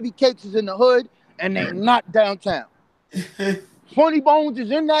Little Debbie Cakes is in the hood and they not downtown. Funny Bones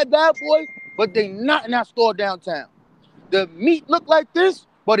is in that bad boy, but they not in that store downtown. The meat look like this,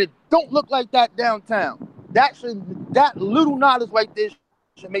 but it don't look like that downtown. That little knowledge right there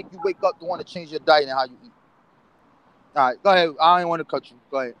should make you wake up to want to change your diet and how you eat. All right, go ahead. I don't want to cut you.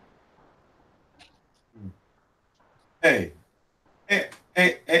 Go ahead. Hey,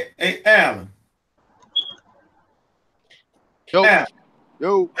 Alan. Yo. Alan.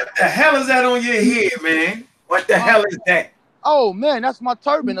 Yo. What the hell is that on your head, man? What the hell is that? Oh, man, that's my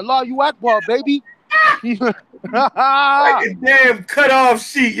turban. Allahu Akbar, baby. Like a damn cut-off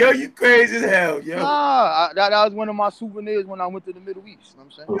sheet, yo. You crazy as hell, yo. That was one of my souvenirs when I went to the Middle East. You know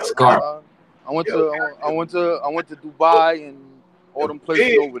what I'm saying? I went to Dubai and all them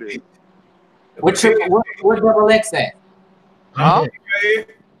places over there. What Double X at? Huh?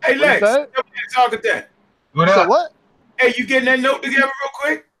 Hey, Lex, talk at that. What? Hey, you getting that note together real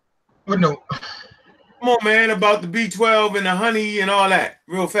quick? What note? Come on, man, about the B12 and the honey and all that,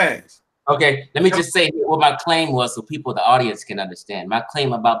 real fast. Okay, let me just say what my claim was so people, the audience, can understand. My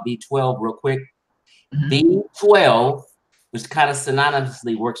claim about B12 real quick. B12, which kind of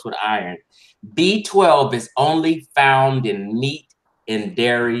synonymously works with iron, B12 is only found in meat and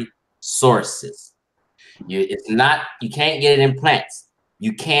dairy sources. You can't get it in plants.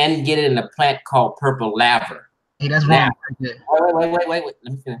 You can get it in a plant called purple laver. Hey, that's wrong. Wait. Let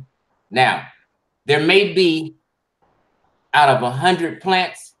me finish. Now, there may be, out of 100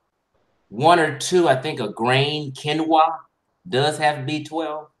 plants, 1 or 2, I think a grain, quinoa, does have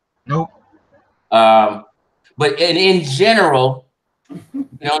B12. Nope. But in general, you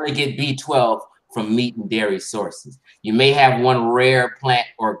can only get B12 from meat and dairy sources. You may have one rare plant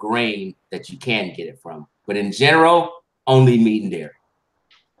or grain that you can get it from, but in general, only meat and dairy.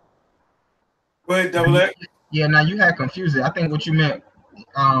 Go ahead, Double X. Yeah, now you had confused it. I think what you meant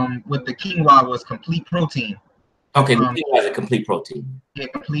with the quinoa was complete protein. Okay, the quinoa is a complete protein. Yeah,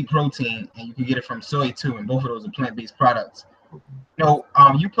 complete protein, and you can get it from soy too, and both of those are plant-based products. No,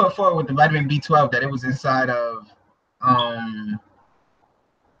 you put forward with the vitamin B12 that it was inside of. I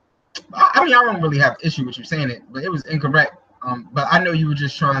mean, I don't really have issue with you saying it, but it was incorrect. But I know you were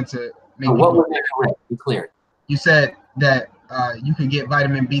just trying to make. What was incorrect? Be clear. You said that you can get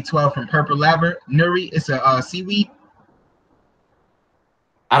vitamin B12 from purple laver. Nuri, it's a seaweed.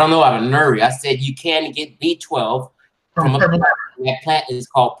 I don't know about a nuri. I said you can get B12 from a purple laver. That plant is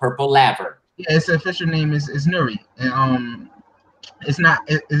called purple laver. Yeah, its official name is nuri, and it's not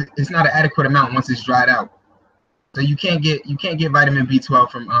an adequate amount once it's dried out. So you can't get vitamin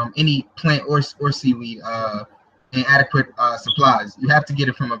B12 from any plant or seaweed in adequate supplies. You have to get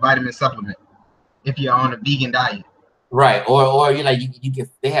it from a vitamin supplement if you're on a vegan diet. Right, or you get,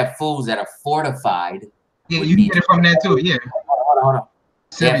 they have foods that are fortified. Yeah, you can get it from that too. Yeah. Hold on.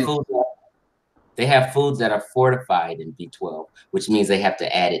 They have foods that are fortified in B12, which means they have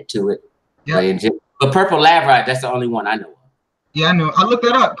to add it to it. Yeah. But purple laverite, that's the only one I know of. Yeah, I know. I looked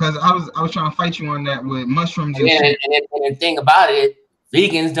that up because I was trying to fight you on that with mushrooms. And the thing about it,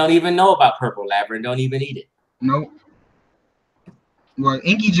 vegans don't even know about purple laver and don't even eat it. Nope. Well,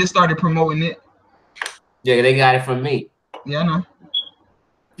 Inky just started promoting it. Yeah, they got it from me. Yeah, I know.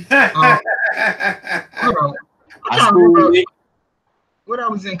 Hold on. What I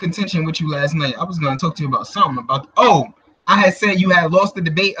was in contention with you last night, I was going to talk to you about something about. I had said you had lost the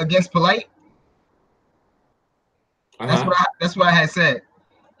debate against Polite. That's what I had said.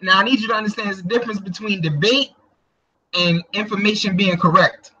 Now I need you to understand there's a difference between debate and information being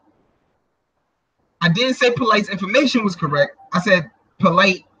correct. I didn't say Polite's information was correct. I said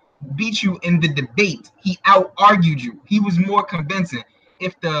Polite beat you in the debate. He out-argued you. He was more convincing.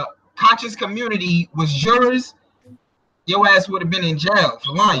 If the conscious community was jurors, your ass would have been in jail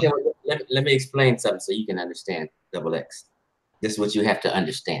for lying. Let me explain something so you can understand, Double X. This is what you have to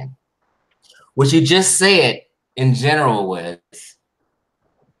understand. What you just said in general was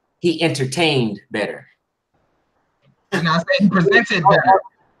he entertained better. And I said he presented better.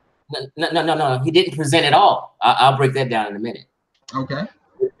 No. He didn't present at all. I'll break that down in a minute. Okay.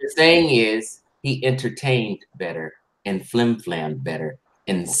 What you're saying is he entertained better and flim-flammed better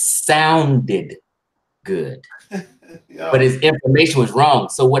and sounded good. But his information was wrong.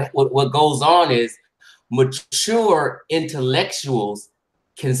 So what goes on is mature intellectuals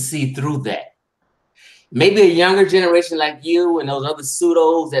can see through that. Maybe a younger generation like you and those other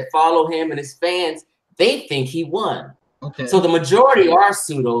pseudos that follow him and his fans, they think he won. Okay. So the majority are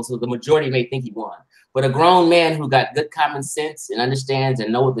pseudos, so the majority may think he won. But a grown man who got good common sense and understands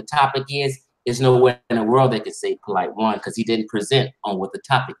and know what the topic is, there's nowhere in the world that could say Polite won because he didn't present on what the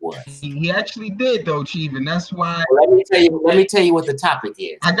topic was. He actually did though, Chief, and that's why. Let me tell you what the topic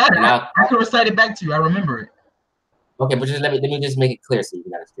is. I got it. I can recite it back to you. I remember it. Okay, but just let me just make it clear so you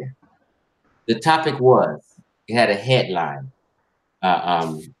can understand. The topic was, it had a headline,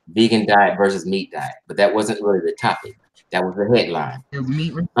 vegan diet versus meat diet, but that wasn't really the topic. That was the headline. It was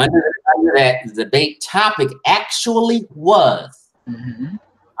meat. Under that, the debate topic actually was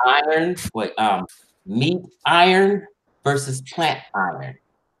meat iron versus plant iron,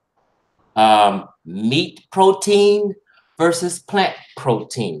 meat protein versus plant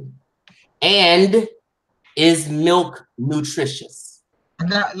protein, and is milk nutritious?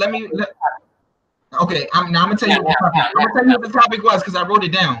 Okay, I'm gonna tell you. I'm gonna tell you what the topic was because I wrote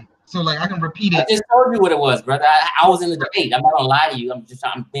it down, so like I can repeat it. I just told you what it was, brother. I was in the debate. I'm not gonna lie to you. I'm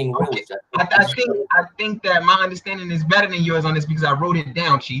being real with you. I think that my understanding is better than yours on this because I wrote it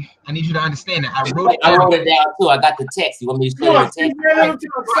down, Chief. I need you to understand that. I wrote it down too. I got the text. You want me to show you the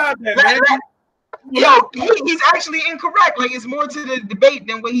text? Yo, he's actually incorrect. Like it's more to the debate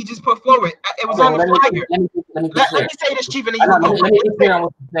than what he just put forward. It was on the flyer. Let me say this, Chief, and then let me be clear on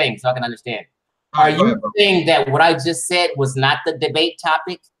what you're saying so I can understand. Are you saying that what I just said was not the debate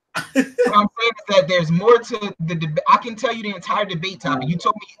topic What I'm saying is that there's more to the debate. I can tell you the entire debate topic. You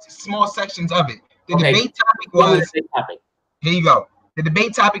told me small sections of it. The debate topic was. Here you go. The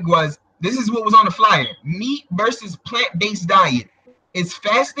debate topic was. This is what was on the flyer: meat versus plant-based diet. Is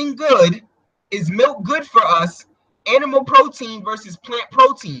fasting good? Is milk good for us? Animal protein versus plant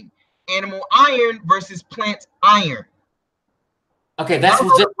protein. Animal iron versus plant iron. Okay, that's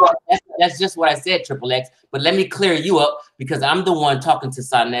just what I said, Triple X. But let me clear you up because I'm the one talking to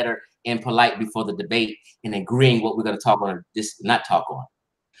Sonetter and Polite before the debate and agreeing what we're going to talk on, not talk on.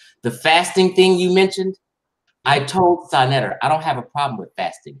 The fasting thing you mentioned, I told Sonetter, I don't have a problem with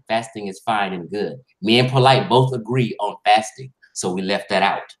fasting. Fasting is fine and good. Me and Polite both agree on fasting, so we left that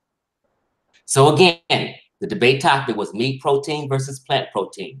out. So again, the debate topic was meat protein versus plant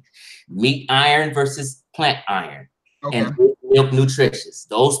protein, meat iron versus plant iron, and milk nutritious.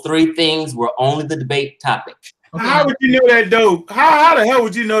 Those three things were only the debate topic. Okay. How would you know that, though? How the hell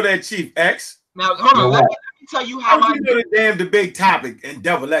would you know that, Chief X? Now, hold on. Let me tell you how I know the damn debate topic and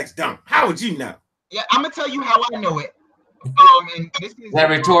Double X don't. How would you know? Yeah, I'm gonna tell you how I know it. And this is that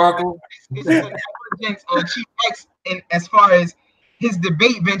rhetorical. This is an evidence on Chief X, and as far as his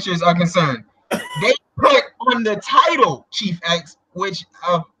debate ventures are concerned, they put on the title Chief X, which,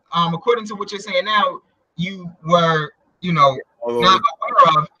 according to what you're saying now, you were, not aware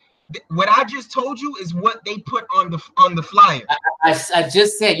of. What I just told you is what they put on the flyer. I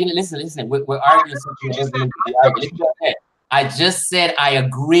just said, listen. We're arguing something. I just said I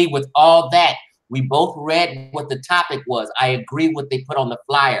agree with all that. We both read what the topic was. I agree with what they put on the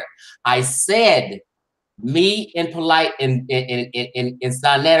flyer. I said, me and Polite and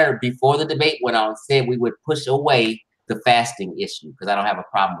Sonetter before the debate went on said we would push away the fasting issue because I don't have a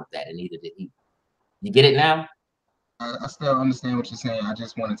problem with that, and neither did he. You get it now? I still understand what you're saying. I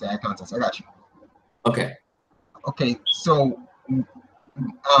just wanted to add context. I got you. Okay. Okay, so we're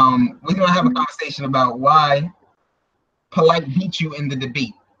gonna have a conversation about why Polite beat you in the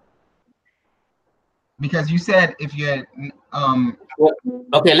debate. Because you said if you had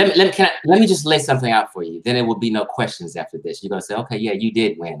okay, let me just lay something out for you. Then it will be no questions after this. You're gonna say, okay, yeah, you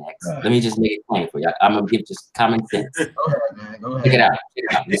did win X. Let me just make it plain for you. I'm gonna give just common sense. Go ahead, man. Go ahead. Check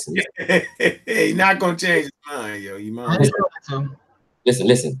it out. Listen. Hey, you're not gonna change his mind, yo. You mind?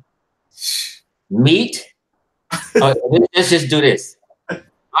 Listen. Meat. Let's just do this.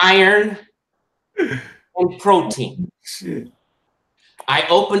 Iron and protein. Shit. I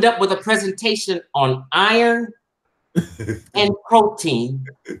opened up with a presentation on iron and protein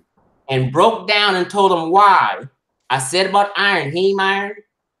and broke down and told them why. I said about iron, heme iron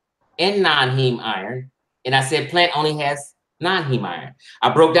and non-heme iron. And I said plant only has non-heme iron. I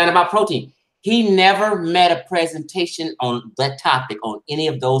broke down about protein. He never made a presentation on that topic, on any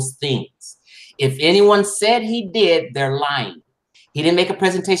of those things. If anyone said he did, they're lying. He didn't make a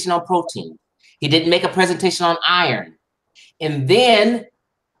presentation on protein. He didn't make a presentation on iron. And then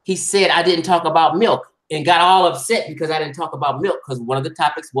he said, I didn't talk about milk and got all upset because I didn't talk about milk because one of the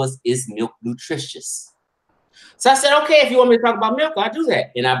topics was, is milk nutritious? So I said, okay, if you want me to talk about milk, I'll do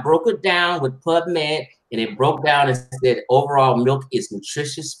that. And I broke it down with PubMed and it broke down and said, overall milk is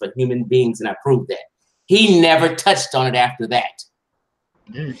nutritious for human beings. And I proved that. He never touched on it after that.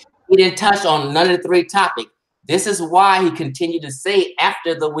 He didn't touch on none of the three topics. This is why he continued to say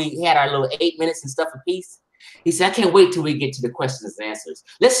after we had our little 8 minutes and stuff apiece. He said, I can't wait till we get to the questions and answers.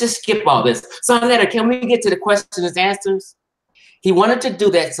 Let's just skip all this. Sonetter, can we get to the questions and answers? He wanted to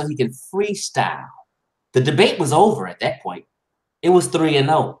do that so he can freestyle. The debate was over at that point. It was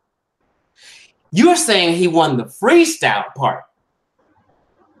 3-0. You're saying he won the freestyle part.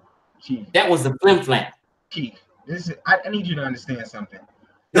 Chief. That was the flim flam. Chief, I need you to understand something.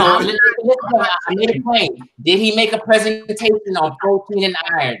 No, I made it plain. Did he make a presentation on protein and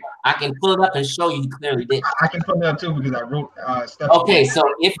iron? I can pull it up and show you he clearly did. I can pull it up too because I wrote stuff. Okay, so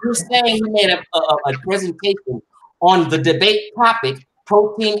if you're saying he made a presentation on the debate topic,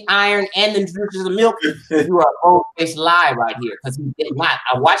 protein, iron, and the nutrition of milk, you are bold-faced lie right here because he did not.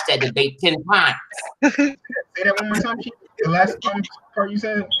 I watched that debate 10 times. Say that one more time, Chief. The last part you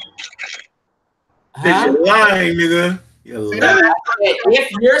said. You're lying, nigga.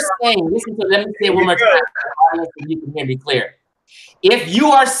 If you're saying, listen to, let me say it one more time so you can hear me clear. If you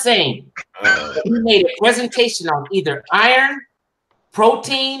are saying he made a presentation on either iron,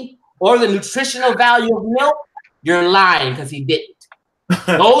 protein, or the nutritional value of milk, you're lying because he didn't.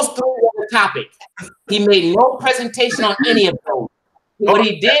 Those three were the topic. He made no presentation on any of those. What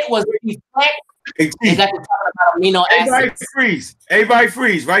he did was reflect and got to talk about amino acids. Everybody freeze. Everybody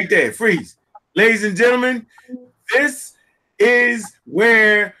freeze right there. Freeze. Ladies and gentlemen, this is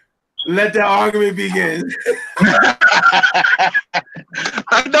where let the argument begin.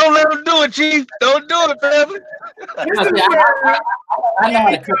 Don't let him do it, Chief. Don't do it, family. I know how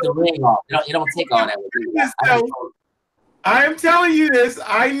to cut the ring off. It don't take all that. I am telling you this.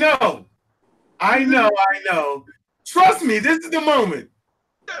 I know. Trust me, this is the moment.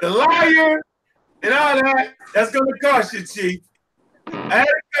 The liar and all that, that's going to cost you, Chief. Added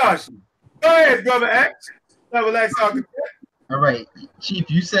caution. Go ahead, Brother X. All right, Chief,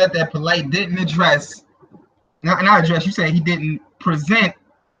 you said that Polite didn't address, not address, you said he didn't present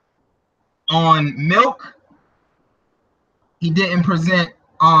on milk. He didn't present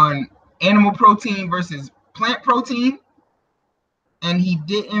on animal protein versus plant protein. And he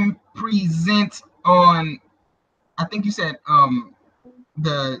didn't present on, I think you said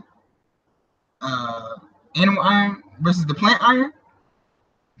the animal iron versus the plant iron.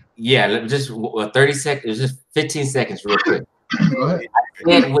 Yeah, just 30 seconds, just 15 seconds, real quick. Go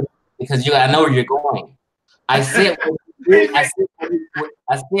ahead. Because I know where you're going. I said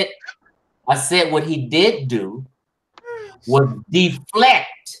what he did do was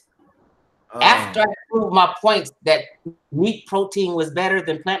deflect. After I proved my points that meat protein was better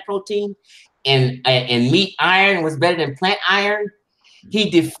than plant protein, and meat iron was better than plant iron, he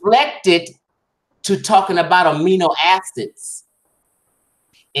deflected to talking about amino acids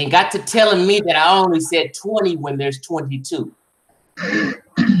and got to telling me that I only said 20 when there's 22.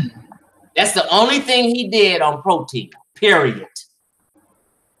 That's the only thing he did on protein, period.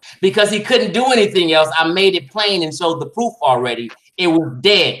 Because he couldn't do anything else, I made it plain and showed the proof already. It was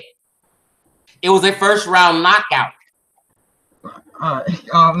dead. It was a first round knockout.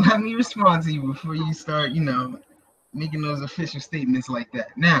 Let me respond to you before you start, making those official statements like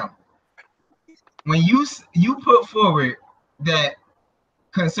that. Now, when you put forward that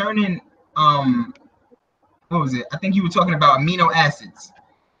concerning what was it? I think you were talking about amino acids.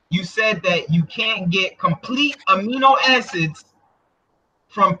 You said that you can't get complete amino acids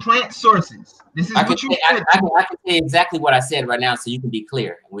from plant sources. This is what you said. I can say exactly what I said right now, so you can be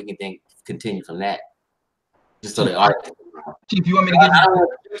clear, and we can then continue from that. Just so the audience. Chief, you want me to get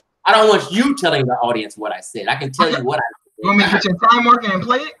I don't want you telling the audience what I said. I can tell you what I said. You want me to get your time marker and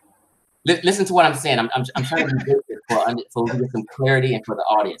play it? Listen to what I'm saying. I'm trying to do this so we get some clarity and for the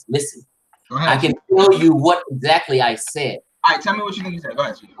audience. Listen. Go ahead. I can tell you what exactly I said. All right, tell me what you think you said. Go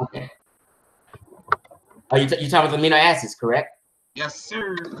ahead, Chief. Okay. Are you talking about amino acids, correct? Yes,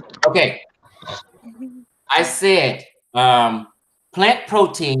 sir. Okay. I said plant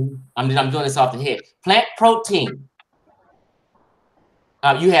protein. I'm doing this off the head. Plant protein.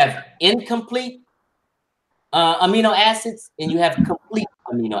 You have incomplete amino acids and you have complete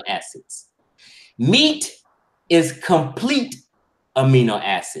amino acids. Meat is complete amino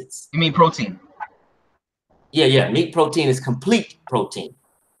acids. You mean protein? Yeah. Meat protein is complete protein.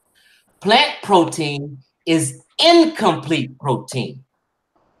 Plant protein is incomplete protein.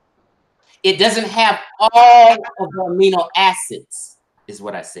 It doesn't have all of the amino acids, is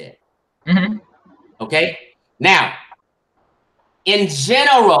what I said. Mm-hmm. Okay? Now, in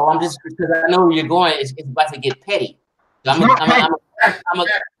general, I'm just, because I know where you're going, it's about to get petty. So hold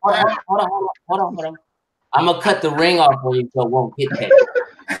on. I'm gonna cut the ring off for you so it won't get petty.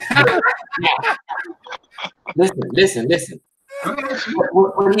 Now, listen.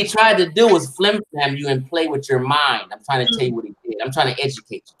 What he tried to do was flim-flam you and play with your mind. I'm trying to tell you what he did. I'm trying to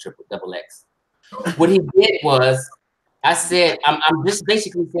educate you, XXX. What he did was, I said, I'm just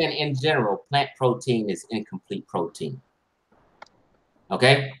basically saying in general, plant protein is incomplete protein.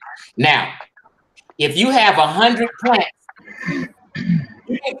 Okay? Now, if you have 100 plants,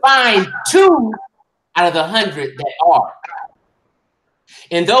 you can find 2 out of the 100 that are.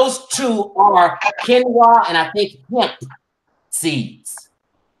 And those 2 are quinoa and I think hemp seeds.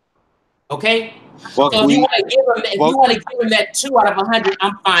 Okay? So if you want to give them that 2 out of 100,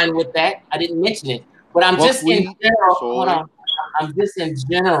 I'm fine with that. I didn't mention it. But I'm just in general, hold on. I'm just in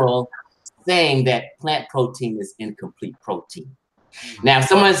general saying that plant protein is incomplete protein. Now, if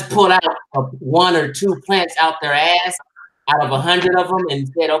someone's pulled out 1 or 2 plants out their ass out of 100 of them and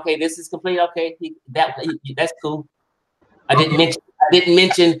said, "Okay, this is complete." Okay, that's cool. I didn't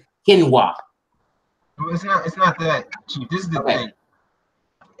mention quinoa. It's not that, Chief. This is the thing.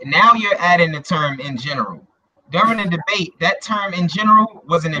 Now you're adding the term in general. During the debate, that term in general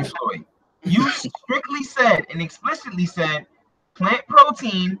wasn't employed. You strictly said and explicitly said plant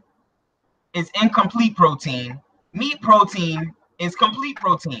protein is incomplete protein. Meat protein is complete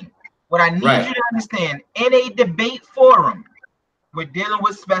protein. What I need you to understand, in a debate forum, we're dealing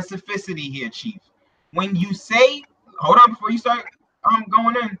with specificity here, Chief. When you say, hold on before you start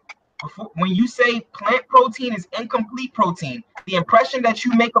going in, when you say plant protein is incomplete protein, the impression that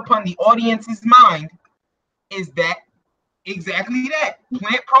you make upon the audience's mind is that Exactly that.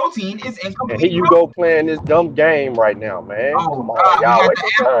 Plant protein is incomplete. And here you go playing this dumb game right now, man. Oh, Come on, God, y'all we got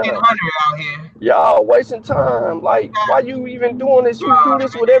wasting the African time. hunter out here. Y'all wasting time. Like, why you even doing this? You do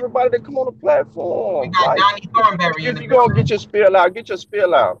this with everybody that come on the platform. We got Like, Donnie Thornberry in if the you gonna building. get your spill out, get your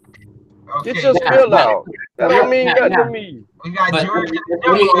spill out. Okay. Get your spill out. That don't mean nothing to me. We got But George in the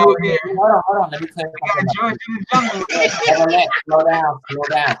jungle out here. hold on. Let me We clarify. got George in the jungle. Slow down,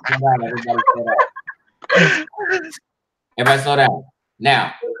 everybody slow down. Everybody slow down.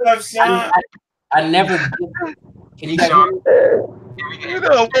 Now, I never did. Can you guys hear me? You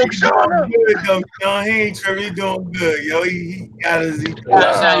know, Sean good though, Sean. He ain't tripping. He doing good, yo. He got his.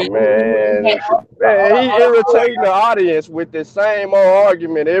 Nah, man, he irritating the audience with the same old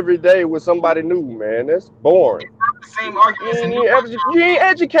argument every day with somebody new, man. That's boring. The same arguments. You ain't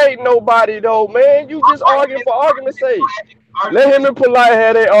educating nobody though, man. You just arguing for argument's sake. Let him and Polite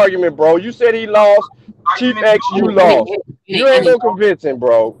have their argument, bro. You said he lost. Chief X, you lost. You ain't gonna convince him,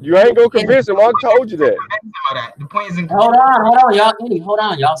 bro. You ain't gonna convince him. I told you that. The point is in hold on, y'all. Hold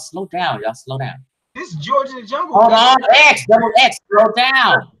on, y'all. Slow down. This is George in the jungle. Hold on, double X, slow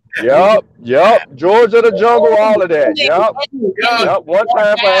down. Yep. George of the jungle, all of that. Yep. One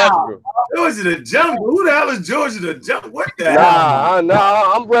time for Africa. George of the jungle. Who the hell is George of the jungle? What the hell?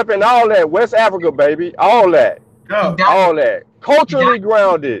 Nah. I'm repping all that. West Africa, baby. All that. All that. Culturally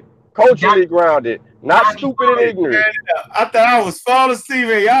grounded. Not stupid and ignorant. I thought I was falling asleep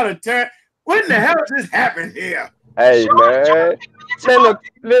and y'all done turned. What in the hell just happened here? Hey, man.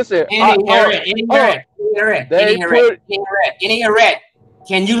 Listen.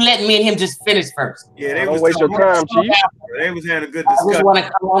 Can you let me and him just finish first? Yeah, they don't waste your time, Chief. They was having a good discussion. I just want to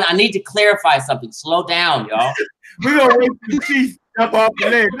come on. I need to clarify something. Slow down, y'all. We're going to wait for the Chief to jump off the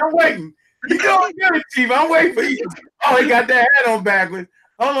ledge. I'm waiting. You doing good, Chief. I'm waiting for you. Oh, he got that hat on backwards.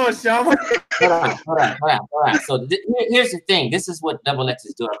 Hold on, Sean. Hold on. So here's the thing. This is what Double X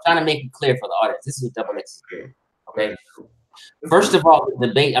is doing. I'm trying to make it clear for the audience. This is what Double X is doing. Okay. First of all, the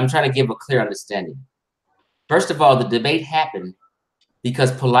debate, I'm trying to give a clear understanding. First of all, the debate happened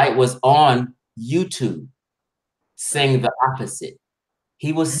because Polite was on YouTube saying the opposite.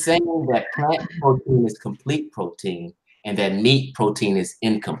 He was saying that plant protein is complete protein and that meat protein is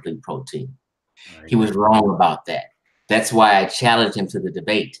incomplete protein. He was wrong about that. That's why I challenged him to the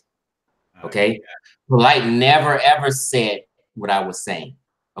debate. Okay. Polite never ever said what I was saying.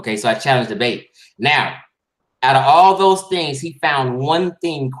 Okay. So I challenged the debate. Now, out of all those things, he found one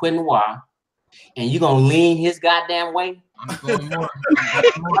thing, quinoa, and you're going to lean his goddamn way?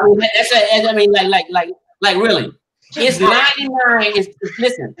 Like really. It's 99, it's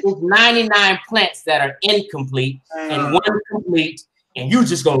 99 plants that are incomplete and one complete, and you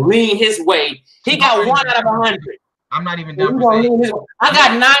just going to lean his way. He got 1 out of 100. I'm not even done for saying. I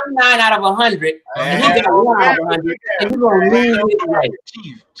got 99 out of 100, and he got 1 out of 100, and you're going to lean his way.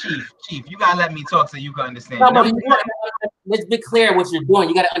 Chief, you got to let me talk so you can understand. Let's be clear what you're doing.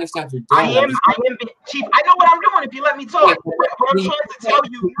 You got to understand what you're doing. I am, Chief. I know what I'm doing if you let me talk. What I'm trying to tell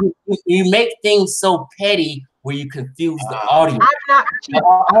you. You make things so petty where you confuse the audience. I'm not, Chief.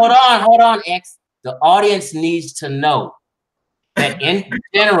 Hold on, X. The audience needs to know that in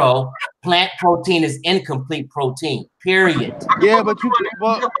general, plant protein is incomplete protein, period. Yeah, but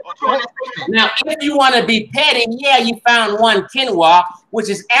now, if you want to be petty, yeah, you found one quinoa, which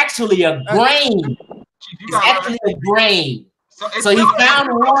is actually a grain. It's actually a grain. So he found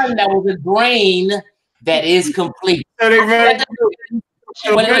one that was a grain that is complete. So they run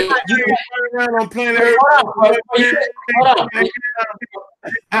around on planet Earth.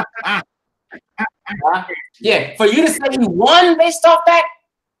 Yeah, for you to say he won based off that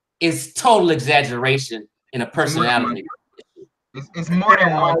is total exaggeration in a personality. It's more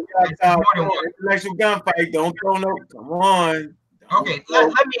than one. It's more than one. Intellectual gunfight. Don't throw no. Come on. Okay, let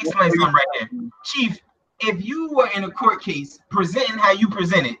me explain something right there, Chief. If you were in a court case presenting how you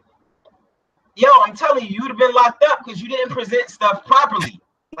presented, yo, I'm telling you, you'd have been locked up because you didn't present stuff properly.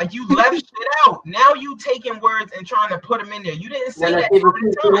 Like you left shit out. Now you taking words and trying to put them in there. You didn't say that.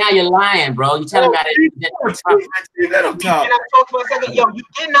 Now you're lying, bro. You telling me Can I talk for a second? Yo, you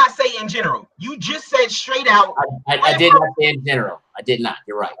did not say in general. You just said straight out. I did not say in general. I did not.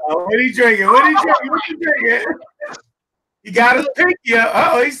 You're right. What are you drinking? What are you drinking? You got his pinky up.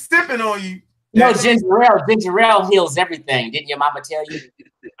 Oh, he's sipping on you. No, ginger ale heals everything. Didn't your mama tell you?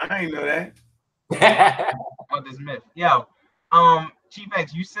 I didn't know that. What this myth? Yo, Chief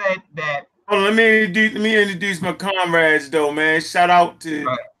X, you said that. Oh, let me introduce my comrades though, man. Shout out to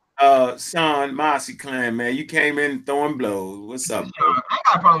Sean Mossy Clan, man. You came in throwing blows. What's up, bro? I ain't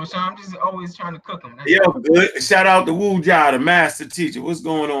got a problem with Sean. I'm just always trying to cook him. Yo, good. Shout out to Wu Jia, the master teacher. What's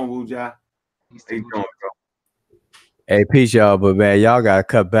going on, Wu Jia? How you doing, bro? Hey, peace, y'all. But man, y'all gotta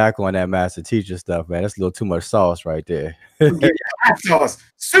cut back on that master teacher stuff, man. That's a little too much sauce right there. Hot sauce,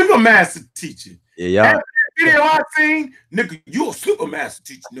 super master teacher. Yeah, That video I seen, nigga, you a super master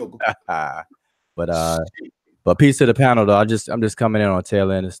teacher, nigga. But peace to the panel, though. I'm just coming in on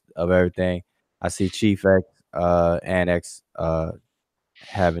tail end of everything. I see Chief X and X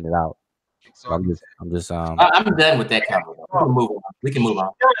having it out. So I'm done with that convo. We can move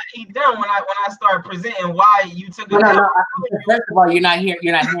on. He done when I started presenting why you took it. No. First of all, you're not hearing me.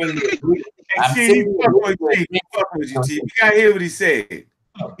 You gotta hear what he said.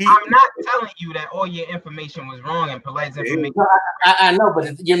 I'm not telling you that all your information was wrong and Polite's information. I know,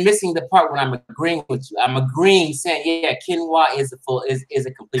 but you're missing the part when I'm agreeing with you. I'm agreeing, saying, yeah, quinoa is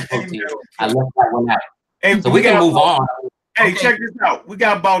a complete protein. I left that one out. Hey, so we can move on. Hey, check this out. We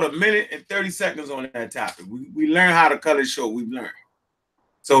got about a minute and 30 seconds on that topic. We learned how to cut it short. We've learned.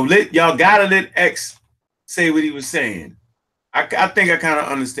 So y'all gotta let X say what he was saying. I think I kind of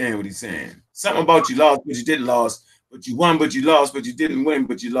understand what he's saying. Something about you lost, but you didn't lose. But you won, but you lost, but you didn't win,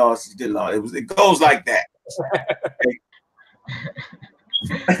 but you lost, you did lose. It goes like that.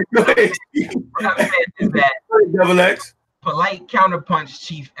 Go ahead. What I'm saying is that Double X. Polite counterpunch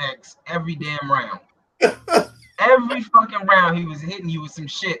Chief X every damn round. Every fucking round he was hitting you with some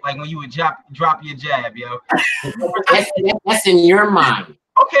shit, like when you would drop your jab, yo. That's in your mind.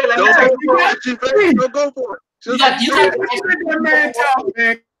 Okay, let me tell you. Go for it. You got that man talk,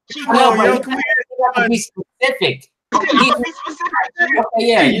 man. Come on, yo. Can we be specific? Be specific.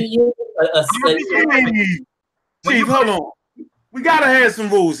 Yeah, Chief, hold on. We gotta have some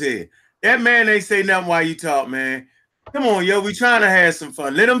rules here. That man ain't say nothing while you talk, man. Come on, yo. We trying to have some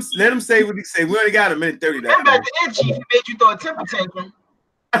fun. Let him say what he say. We only got a minute 30 left. Come back to end, Chief. He made you throw a temper tantrum.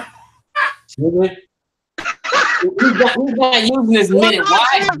 He's not using this minute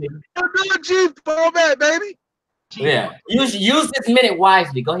wisely. Chief, fall back, baby. Chief, yeah, use this minute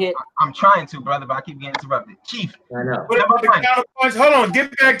wisely. Go ahead. I'm trying to, brother, but I keep getting interrupted. Chief, I know. What about the counterpunch? Hold on,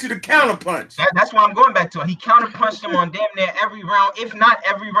 get back to the counterpunch. That's why I'm going back to it. He counterpunched him on damn near every round, if not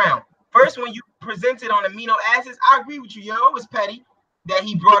every round. First, when you presented on amino acids, I agree with you, yo. It was petty that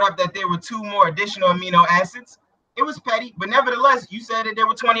he brought up that there were 2 more additional amino acids. It was petty, but nevertheless, you said that there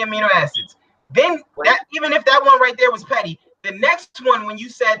were 20 amino acids. Then, even if that one right there was petty, the next one when you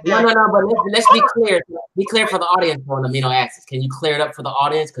said that. No, but let's be clear. Be clear for the audience on amino acids. Can you clear it up for the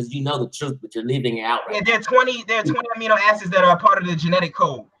audience? Because you know the truth, but you're leaving it out. Right? Yeah, there are 20 amino acids that are part of the genetic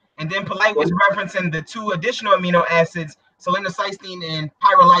code. And then Polite was referencing the 2 additional amino acids, selenocysteine and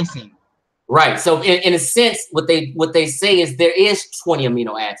pyrrolysine. Right. So in a sense, what they say is there is 20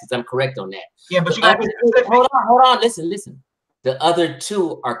 amino acids. I'm correct on that. Yeah, but you got hold on. Listen. The other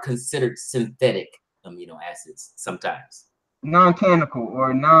 2 are considered synthetic amino acids sometimes. Non-canonical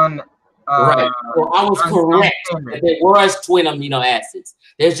or non. Right. Well, I was correct. There was 20 amino acids.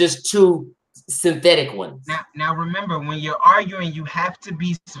 There's just 2 synthetic ones. Now remember, when you're arguing, you have to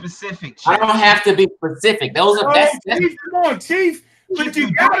be specific. Chief. I don't have to be specific. Those are Chief, come on, Chief. But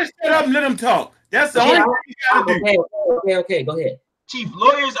you gotta shut up and let him talk. That's the only thing you gotta do. Okay, go ahead. Chief,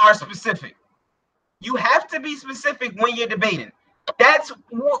 lawyers are specific. You have to be specific when you're debating. That's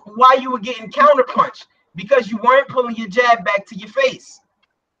why you were getting counterpunched, because you weren't pulling your jab back to your face.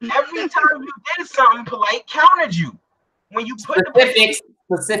 Every time you did something, Polite countered you. When you put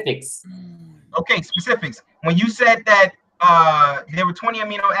specifics. Okay, specifics. When you said that there were 20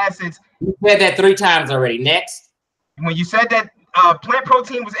 amino acids. You said that 3 times already. Next. When you said that plant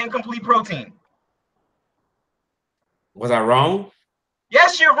protein was incomplete protein. Was I wrong?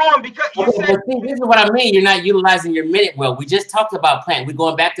 Yes, you're wrong because you said. This is what I mean. You're not utilizing your minute well. We just talked about plant. We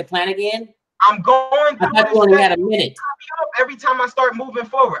going back to plant again? I'm going through. I thought you only had a minute. Every time I start moving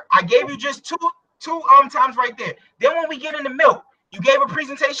forward, I gave you just two times right there. Then when we get into milk, you gave a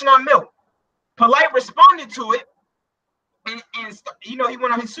presentation on milk. Polite responded to it, and he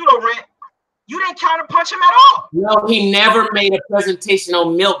went on his pseudo rant. You didn't counterpunch him at all. No, he never made a presentation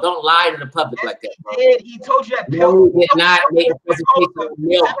on milk. Don't lie to the public like that, bro. He told you that. No, he did not make a presentation on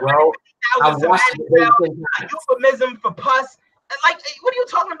milk, bro. I watched it. Euphemism for pus. Like, what are you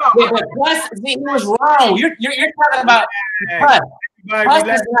talking about? Yeah, but pus, see, he was wrong. You're talking about pus. Pus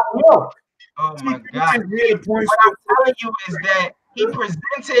is not milk. Oh my God. What I'm telling you is that he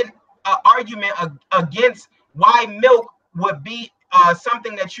presented an argument against why milk would be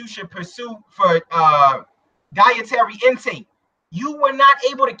something that you should pursue for dietary intake. You were not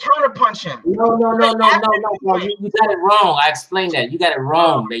able to counterpunch him. No. You got it wrong. I explained that. You got it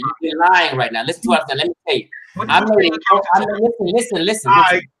wrong. That you're lying right now. Listen to what I'm saying. Let me tell you. Listen.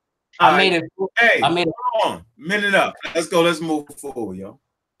 I made it. Hey, hold on. Minute up. Let's go. Let's move forward, yo.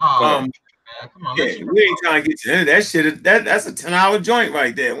 man. Come on, Yeah, we ain't trying to get to that shit. That's a 10-hour joint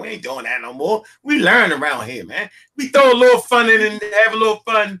right there. We ain't doing that no more. We learn around here, man. We throw a little fun in and have a little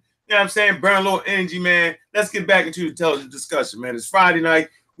fun. You know what I'm saying? Burn a little energy, man. Let's get back into the intelligent discussion, man. It's Friday night.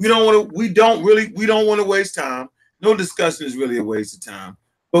 We don't want to waste time. No discussion is really a waste of time.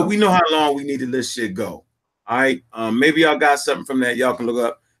 But we know how long we need to let shit go. All right. Maybe y'all got something from that. Y'all can look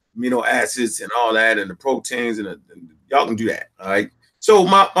up amino acids and all that, and the proteins, and y'all can do that. All right. So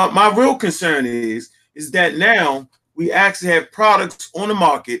my real concern is that now we actually have products on the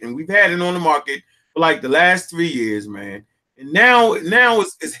market, and we've had it on the market for like the last 3 years, man. And now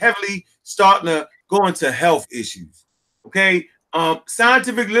it's heavily starting to go into health issues. Okay.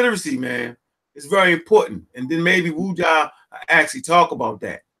 Scientific literacy, man, is very important. And then maybe Wuja actually talk about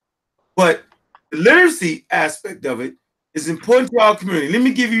that. But the literacy aspect of it is important to our community. Let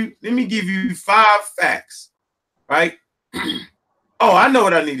me give you 5 facts, right? Oh, I know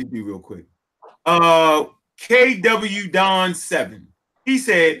what I need to do real quick. KW Don 7. He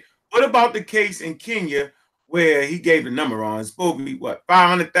said, what about the case in Kenya where he gave the number on? It's supposed to be what,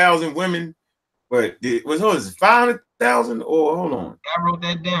 500,000 women? But it was 500,000 or hold on. I wrote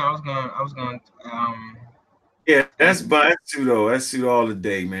that down. I was going yeah, that's pseudo. That's pseudo all the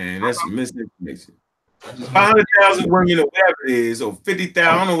day, man. That's misinformation. 500,000 women or whatever it is, or 50,000,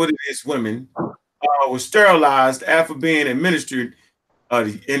 I don't know what it is, women were sterilized after being administered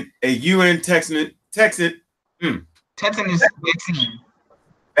in a UN tetanus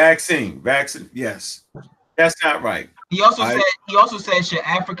vaccine. Yes, that's not right. He also said should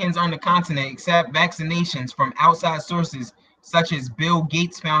Africans on the continent accept vaccinations from outside sources such as Bill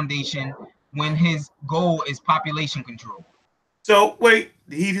Gates Foundation when his goal is population control? So wait,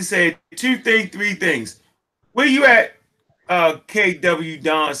 he just said 3 things. Where you at, KW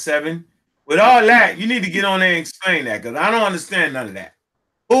Don 7? With all that, you need to get on there and explain that, because I don't understand none of that.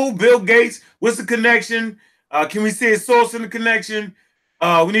 Who, Bill Gates? What's the connection? Can we see a source in the connection?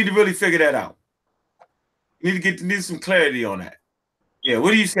 We need to really figure that out. We need to need some clarity on that. Yeah,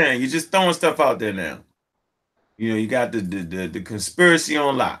 what are you saying? You're just throwing stuff out there now. You know, you got the conspiracy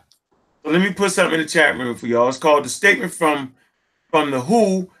on lock. So let me put something in the chat room for y'all. It's called the statement from the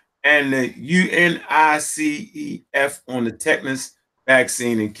WHO and the UNICEF on the tetanus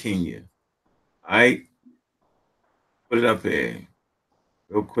vaccine in Kenya. All right, put it up here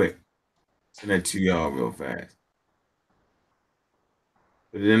real quick. Send that to y'all real fast.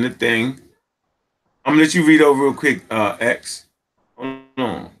 Put it in the thing. I'm gonna let you read over real quick, X. Hold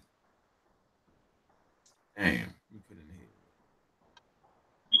on. Damn.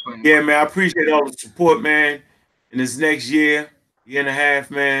 Yeah, man, I appreciate all the support, man. In this next year and a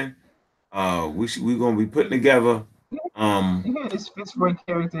half, man, we're gonna be putting together. His Fitzroy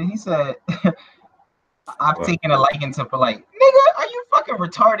character, he said, "I've taken a liking to polite." Nigga, are you fucking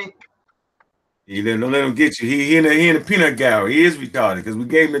retarded? Don't let him get you. He in the peanut gallery. He is retarded because we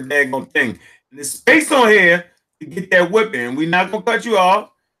gave him the daggone thing. And there's space on here to get that whipping. We're not gonna cut you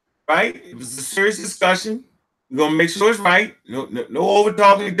off, right? It was a serious discussion. We're gonna make sure it's right. No over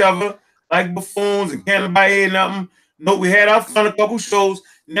talking each other like buffoons and can't nobody hear nothing. No, we had our fun a couple shows.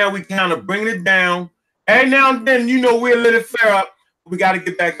 Now we kind of bringing it down. And now and then, we'll let it flare up. We got to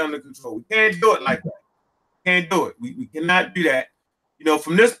get back under control. We can't do it like that. Can't do it. We cannot do that.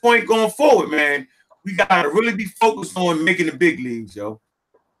 From this point going forward, man, we got to really be focused on making the big leagues, yo.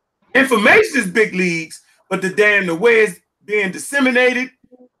 Information is big leagues, but the way it's being disseminated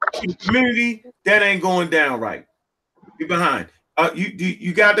in the community, that ain't going down right. You're behind.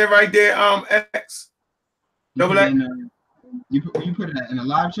 You got that right there, X? Double X? You put it in a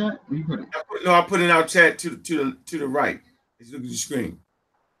live chat? Where you put it? I put it in our chat to the right. Let's look at the screen.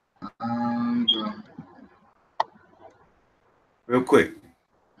 Real quick.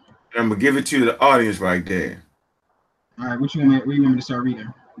 And I'm gonna give it to the audience right there. All right, where you want me to start reading?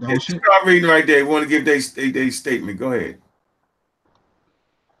 The whole shit? Start reading right there. We want to give their statement. Go ahead.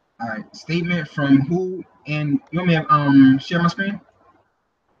 All right, statement from WHO, and you want me to share my screen?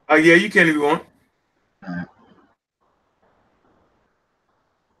 Yeah, you can if you want. All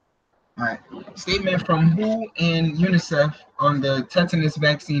right. Statement from WHO and UNICEF on the tetanus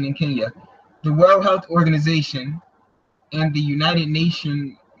vaccine in Kenya. The World Health Organization and the United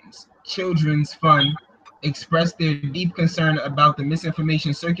Nations Children's Fund expressed their deep concern about the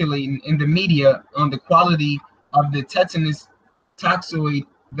misinformation circulating in the media on the quality of the tetanus toxoid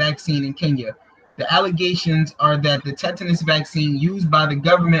vaccine in Kenya. The allegations are that the tetanus vaccine used by the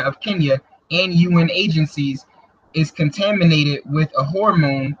government of Kenya and UN agencies is contaminated with a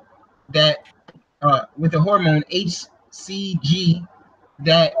hormone HCG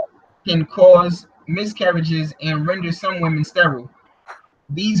that can cause miscarriages and render some women sterile.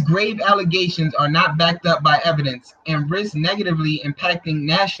 These grave allegations are not backed up by evidence and risk negatively impacting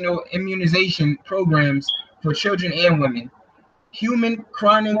national immunization programs for children and women. Human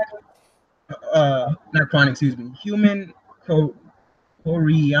chorionic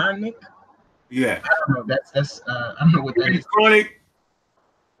Yeah. I don't know. That's I don't know what that is. Chronic.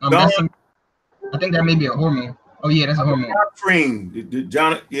 That's I think that may be a hormone. Oh yeah, that's a hormone.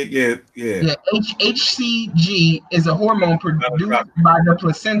 Yeah. HCG is a hormone produced by the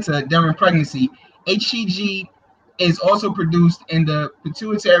placenta during pregnancy. HCG is also produced in the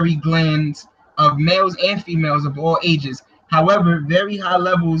pituitary glands of males and females of all ages. However, very high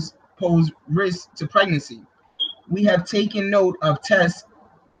levels pose risk to pregnancy. We have taken note of test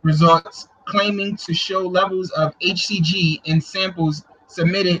results claiming to show levels of HCG in samples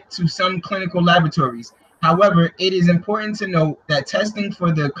submitted to some clinical laboratories. However, it is important to note that testing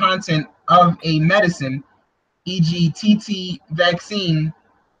for the content of a medicine, e.g. TT vaccine,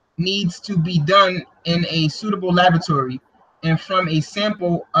 needs to be done in a suitable laboratory and from a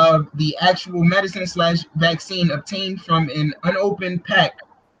sample of the actual medicine/vaccine obtained from an unopened pack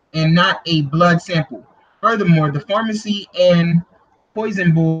and not a blood sample. Furthermore, the Pharmacy and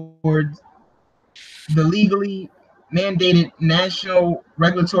Poison Board, the legally mandated national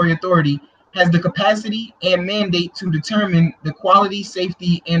regulatory authority, has the capacity and mandate to determine the quality,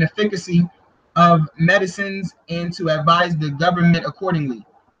 safety, and efficacy of medicines and to advise the government accordingly.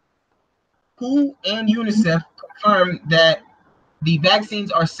 WHO and UNICEF confirm that the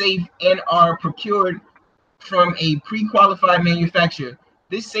vaccines are safe and are procured from a pre-qualified manufacturer.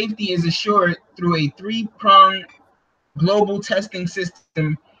 This safety is assured through a three-pronged global testing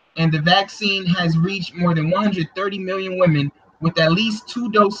system, and the vaccine has reached more than 130 million women with at least 2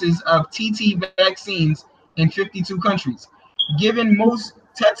 doses of TT vaccines in 52 countries. Given most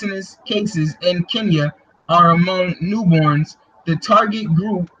tetanus cases in Kenya are among newborns, the target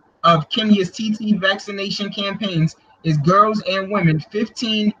group of Kenya's TT vaccination campaigns is girls and women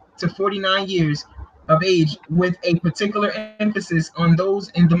 15 to 49 years of age, with a particular emphasis on those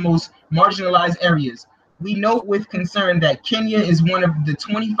in the most marginalized areas. We note with concern that Kenya is one of the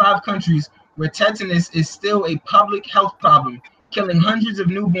 25 countries where tetanus is still a public health problem, killing hundreds of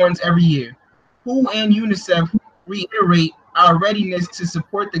newborns every year. WHO and UNICEF reiterate our readiness to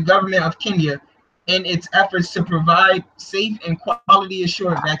support the government of Kenya in its efforts to provide safe and quality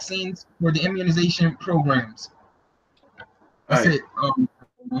assured vaccines for the immunization programs. That's it.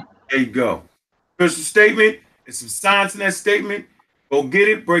 There you go. Official statement. There's some science in that statement. Go get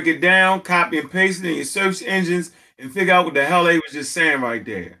it, break it down, copy and paste it in your search engines, and figure out what the hell they was just saying right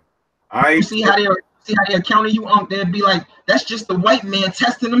there. All right. You see how they're counting you on? They'd be like, "That's just the white man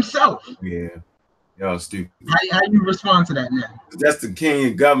testing himself." Yeah. Y'all stupid. How you respond to that now? That's the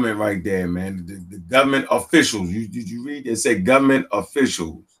Kenyan government right there, man. The government officials. Did you read? They say government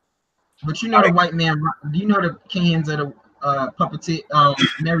officials. But you know the white man. Do you know the Kenyans are the puppeteer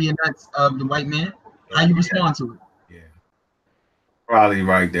marionettes of the white man? How you respond to it? Yeah. Probably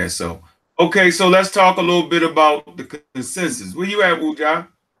right there. So okay, so let's talk a little bit about the consensus. Where you at, Wuja?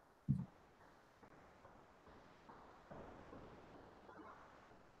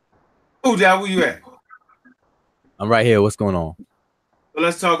 Wuja, where you at? I'm right here. What's going on? So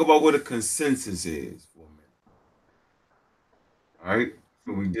let's talk about what a consensus is for a minute. All right.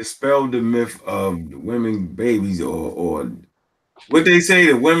 So we dispelled the myth of women babies or what they say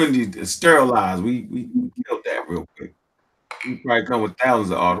that women are sterilized. We killed that real quick. We probably come with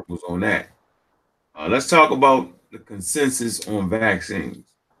thousands of articles on that. Let's talk about the consensus on vaccines.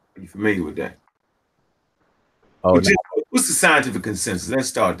 Are you familiar with that? Oh, what's the scientific consensus? Let's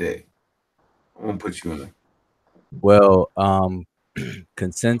start there. I won't put you in there. Well,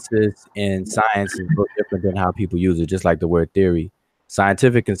 consensus in science is a little different than how people use it, just like the word theory.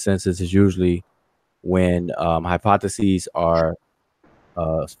 Scientific consensus is usually when hypotheses are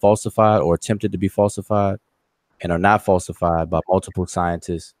falsified or attempted to be falsified and are not falsified by multiple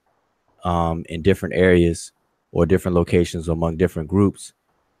scientists in different areas or different locations among different groups.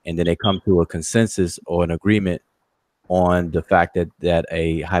 And then they come to a consensus or an agreement on the fact that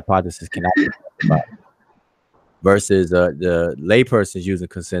a hypothesis cannot be falsified. Versus the layperson's using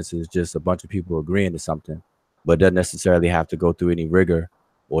consensus, just a bunch of people agreeing to something, but doesn't necessarily have to go through any rigor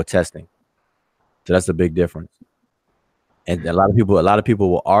or testing. So that's a big difference. And a lot of people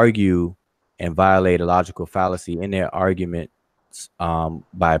will argue and violate a logical fallacy in their argument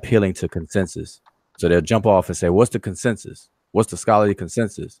by appealing to consensus. So they'll jump off and say, "What's the consensus? What's the scholarly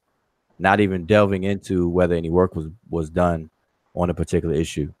consensus?" Not even delving into whether any work was done on a particular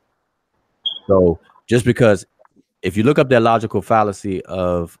issue. So just because if you look up that logical fallacy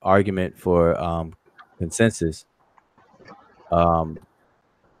of argument for consensus,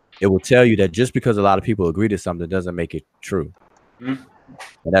 it will tell you that just because a lot of people agree to something doesn't make it true. Mm-hmm.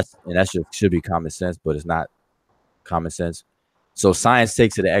 And that should be common sense, but it's not common sense. So science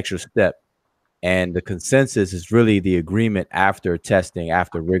takes it an extra step, and the consensus is really the agreement after testing,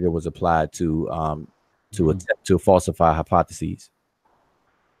 after rigor was applied to attempt to falsify hypotheses.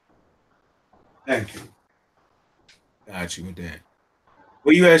 Thank you. Got you with that.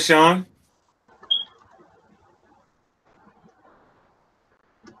 Where you at, Sean?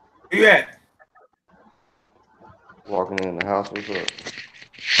 Where you at? Walking in the house. What's up?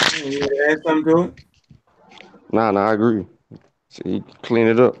 You add something to it? Nah, I agree. See, clean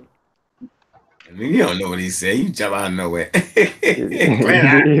it up. I mean, you don't know what he said. You jump out of nowhere. Man,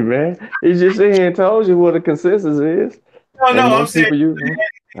 he just said he told you what the consensus is. No, I'm saying you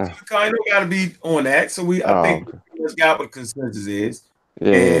don't gotta be on that. So I think let's get what the consensus is.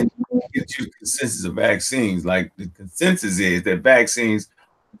 Yeah. And get you the consensus of vaccines. Like the consensus is that vaccines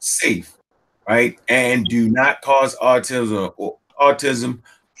are safe, right? And do not cause autism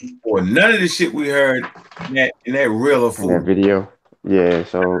or none of the shit we heard in that reel of food. In that video. Yeah,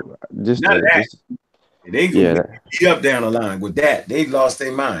 so just they gonna beat up down the line with that. They lost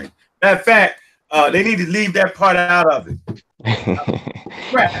their mind. Matter of fact, they need to leave that part out of it.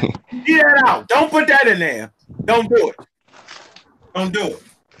 Right. Leave that out. Don't put that in there. Don't do it. Don't do it.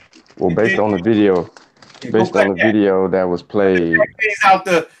 Well, based on the video that was played. Cut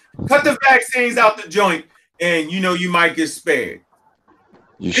the vaccines out the joint, and you might get spared.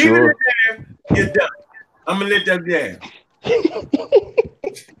 You leave sure? It there, you're done. I'm gonna let that down.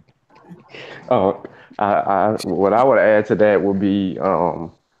 What I would add to that would be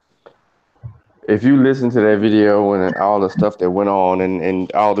if you listen to that video and all the stuff that went on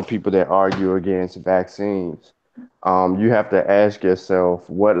and all the people that argue against vaccines, you have to ask yourself,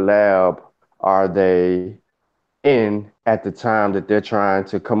 what lab are they in at the time that they're trying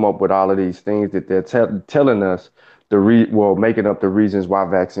to come up with all of these things that they're telling us making up the reasons why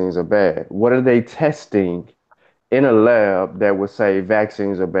vaccines are bad? What are they testing in a lab that would say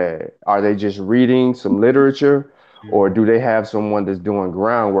vaccines are bad? Are they just reading some literature, or do they have someone that's doing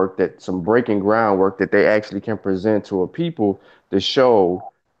some breaking groundwork that they actually can present to a people to show,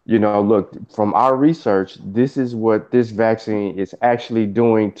 look, from our research, this is what this vaccine is actually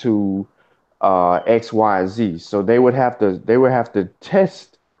doing to X, Y, and Z. So they would have to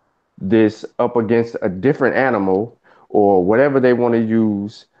test this up against a different animal or whatever they want to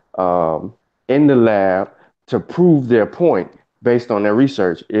use in the lab to prove their point based on their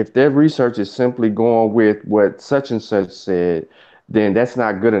research. If their research is simply going with what such and such said, then that's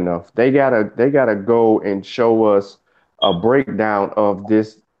not good enough. They gotta go and show us a breakdown of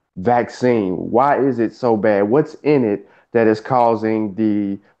this vaccine. Why is it so bad? What's in it that is causing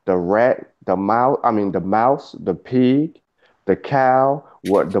the rat, the mouse, the pig, the cow,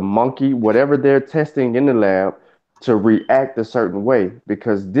 the monkey, whatever they're testing in the lab to react a certain way?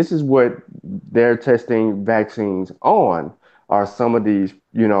 Because this is what they're testing vaccines on, are some of these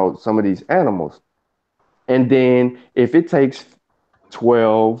animals. And then if it takes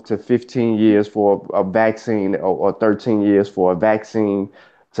 12 to 15 years for a vaccine or 13 years for a vaccine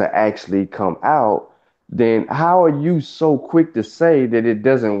to actually come out, then how are you so quick to say that it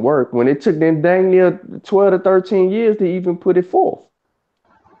doesn't work when it took them dang near 12 to 13 years to even put it forth?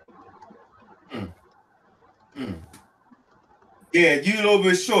 Yeah, you a little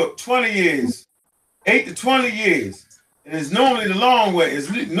bit short. 20 years, 8 to 20 years. And it's normally the long way. It's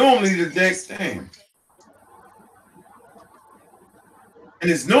normally the next thing.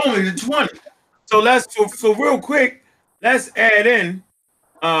 And it's normally the 20. So real quick, let's add in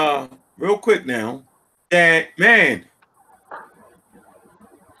real quick now that, man,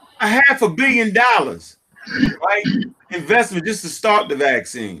 $500 million, right? Investment just to start the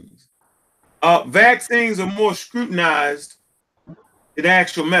vaccines. Vaccines are more scrutinized than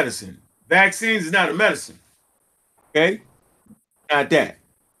actual medicine. Vaccines is not a medicine. Okay? Not that.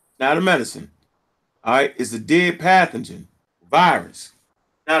 Not a medicine. All right? It's a dead pathogen, virus,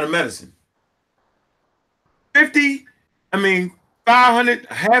 not a medicine. $500 million,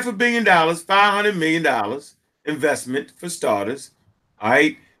 $500 million investment for starters. All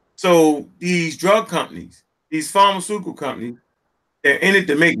right. So these drug companies, these pharmaceutical companies, they're in it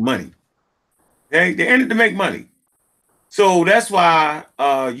to make money. Okay, they're in it to make money. So that's why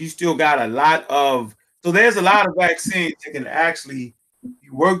you still got there's a lot of vaccines that can actually be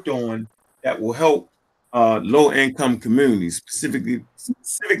worked on that will help low-income communities, specifically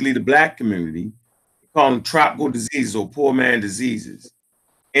the Black community. We call them tropical diseases or poor man diseases.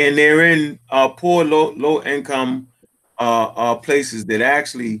 And they're in poor, low-income places that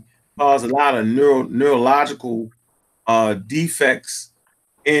actually cause a lot of neurological defects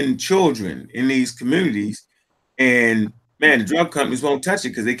in children in these communities. And man, the drug companies won't touch it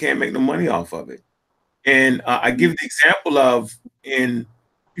because they can't make no money off of it. And I give the example of in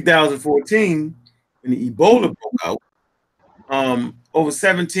 2014 when the Ebola broke out, over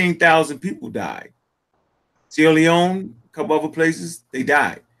 17,000 people died. Sierra Leone, a couple other places, they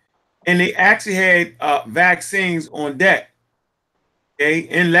died. And they actually had vaccines on deck, okay,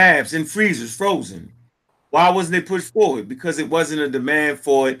 in labs, in freezers, frozen. Why wasn't they pushed forward? Because it wasn't a demand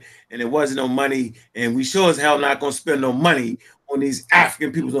for it, and there wasn't no money, and we sure as hell not going to spend no money on these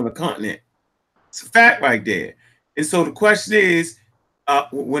African peoples on the continent. It's a fact right there. And so the question is,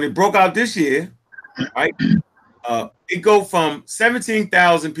 when it broke out this year, right, it go from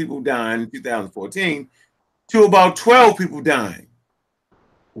 17,000 people dying in 2014 to about 12 people dying.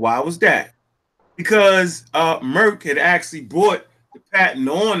 Why was that? Because Merck had actually brought the patent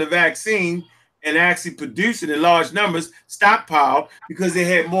on the vaccine and actually produced it in large numbers, stockpiled, because they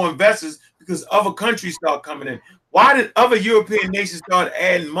had more investors, because other countries start coming in. Why did other European nations start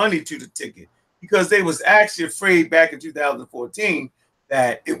adding money to the ticket? Because they was actually afraid back in 2014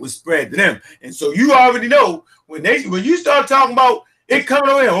 that it would spread to them. And so you already know when you start talking about it coming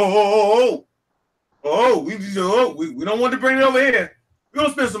over here, we don't want to bring it over here. We're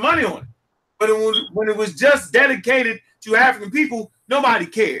gonna spend some money on it. But when it was just dedicated to African people, nobody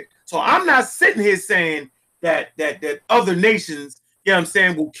cared. So I'm not sitting here saying that other nations, you know what I'm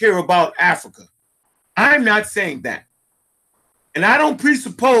saying, will care about Africa. I'm not saying that. And I don't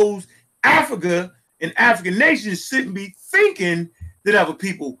presuppose Africa and African nations shouldn't be thinking that other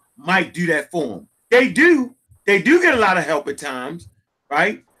people might do that for them. They do. They do get a lot of help at times,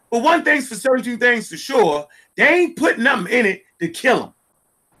 right? But one thing's for certain, two things for sure, they ain't putting nothing in it to kill them.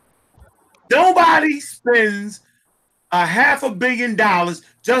 Nobody spends $500 million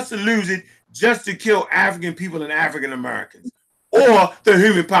just to lose it, just to kill African people and African Americans or the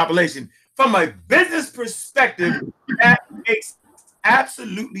human population. From a business perspective, that makes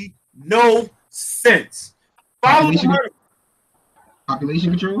absolutely no sense. Population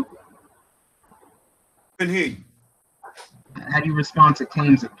control? Couldn't hear you. How do you respond to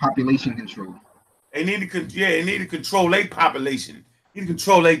claims of population control? They need to control their population. They need to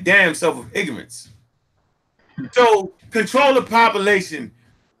control their damn self of ignorance. So control the population,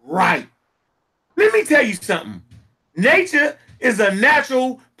 right? Let me tell you something. Nature is a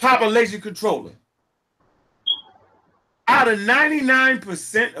natural population controller. Out of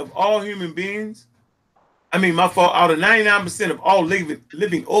 99% of all human beings, out of 99% of all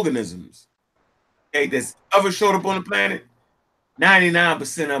living organisms, okay, that's ever showed up on the planet, 99%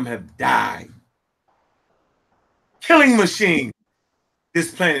 of them have died. Killing machine,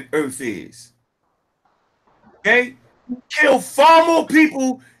 this planet Earth is. Okay? Kill far more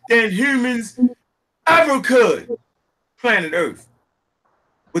people than humans ever could, planet Earth,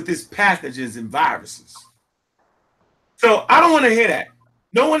 with these pathogens and viruses. So I don't want to hear that.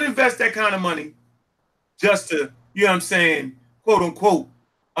 No one invests that kind of money just to, you know what I'm saying, quote unquote,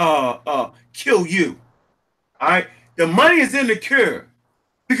 kill you. All right? The money is in the cure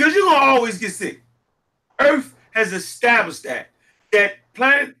because you're going to always get sick. Earth has established that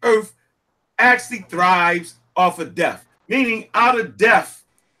planet Earth actually thrives off of death, meaning out of death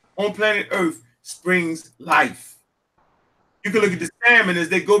on planet Earth springs life. You can look at the salmon as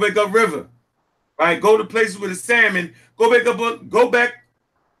they go back up river, right? Go to places where the salmon go back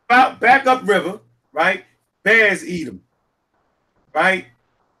up river, right? Bears eat them, right?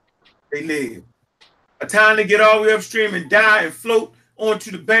 They live. A time they get all the way upstream and die and float onto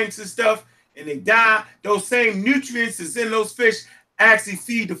the banks and stuff, and they die. Those same nutrients that's in those fish actually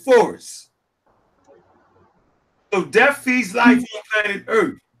feed the forest. So death feeds life on planet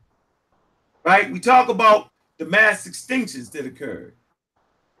Earth, right? We talk about the mass extinctions that occurred,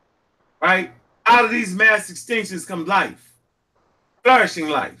 right? Out of these mass extinctions comes life, flourishing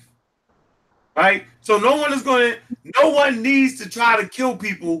life, right? So no one needs to try to kill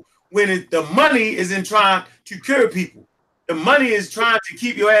people when the money is in trying to cure people. The money is trying to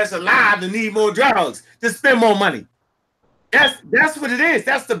keep your ass alive to need more drugs, to spend more money. That's what it is.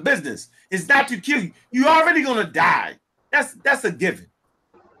 That's the business. It's not to kill you. You're already gonna die. That's a given.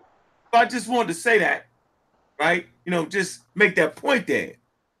 So I just wanted to say that, right? Just make that point there.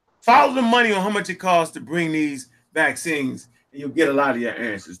 Follow the money on how much it costs to bring these vaccines, and you'll get a lot of your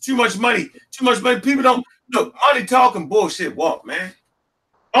answers. Too much money. People don't look. Money talking bullshit walk, man.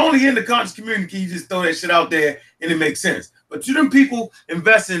 Only in the conscious community can you just throw that shit out there and it makes sense. But to them people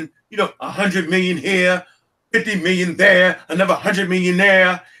investing, 100 million here, 50 million there, another 100 million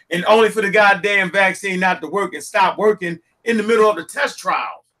there, and only for the goddamn vaccine not to work and stop working in the middle of the test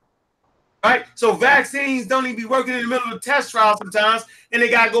trial. right? So vaccines don't even be working in the middle of the test trial sometimes, and they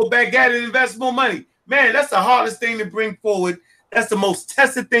got to go back at it and invest more money. Man, that's the hardest thing to bring forward. That's the most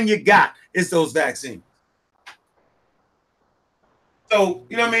tested thing you got is those vaccines. So,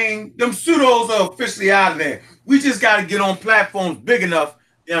 you know what I mean? Them pseudos are officially out of there. We just got to get on platforms big enough,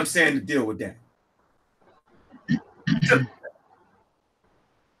 you know what I'm saying, to deal with that.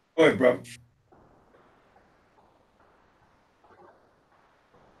 Go ahead, bro.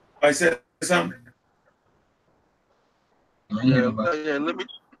 I said something. Yeah, let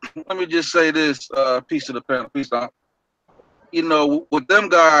me just say this piece of the panel, piece on. You know, with them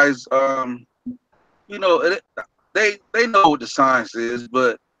guys, you know, they know what the science is,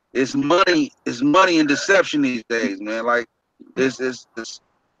 but it's money and deception these days, man. Like this,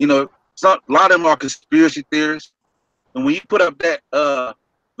 you know, a lot of them are conspiracy theorists, and when you put up that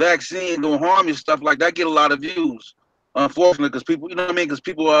vaccine gonna harm you, stuff like that, get a lot of views. Unfortunately, because people, you know what I mean, because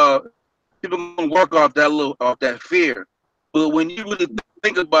people gonna work off that fear. But when you really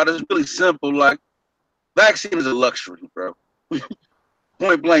think about it, it's really simple. Like, vaccine is a luxury, bro.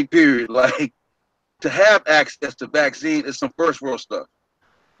 Point blank, period. Like, to have access to vaccine is some first world stuff.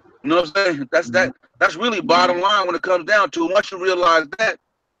 You know what I'm saying? That's really bottom line when it comes down to it. Once you realize that,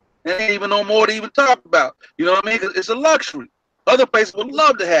 there ain't even no more to even talk about. You know what I mean? It's a luxury. Other places would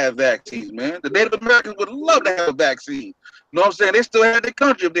love to have vaccines, man. The Native Americans would love to have a vaccine. You know what I'm saying? They still have their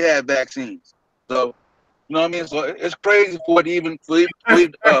country if they had vaccines. So, you know what I mean? So it's crazy for it to even go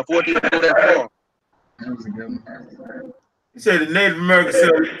that far. That was a good one. You said the Native Americans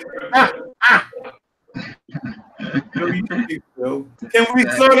Can we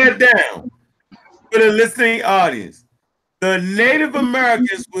slow that down for the listening audience? The Native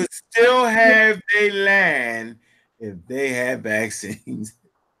Americans would still have their land if they had vaccines.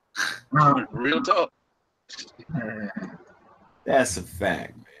 Real talk. That's a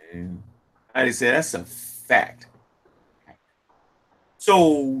fact, man. I just say that's a fact.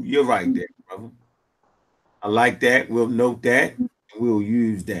 So you're right there, brother. I like that. We'll note that. And we'll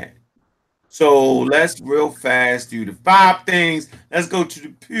use that. So let's real fast do the 5 things. Let's go to the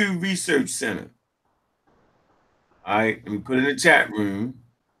Pew Research Center. All right, let me put it in the chat room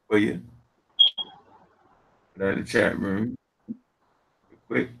for you. Put that in the chat room. Real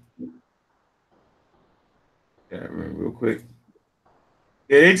quick. Chat room real quick.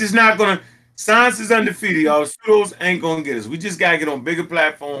 Yeah, they're just not gonna. Science is undefeated, y'all. Pseudos ain't gonna get us. We just gotta get on bigger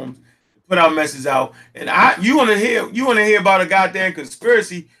platforms, put our message out. And you wanna hear about a goddamn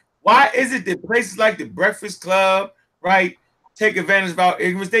conspiracy. Why is it that places like the Breakfast Club, right, take advantage of our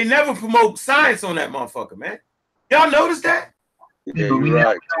ignorance? They never promote science on that motherfucker, man. Y'all notice that? Yeah, but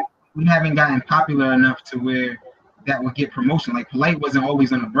we haven't gotten popular enough to where that would get promotion. Like Polite wasn't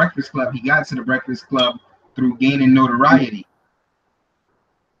always on the Breakfast Club. He got to the Breakfast Club through gaining notoriety.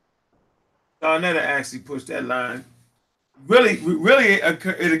 Another actually pushed that line. Really, it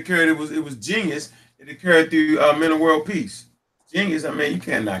occurred. It was genius. It occurred through Mental World Peace. Genius. I mean, you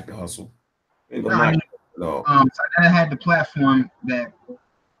can't knock the hustle. So that had the platform that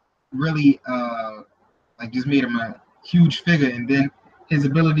really like just made him a huge figure, and then his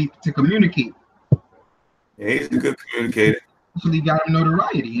ability to communicate. Yeah, he's a good communicator. Actually got him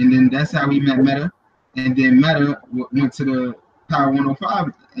notoriety, and then that's how we met Meta, and then Meta went to the Power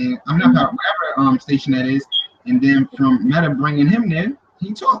 105, and I'm not Power, whatever station that is, and then from Meta bringing him there,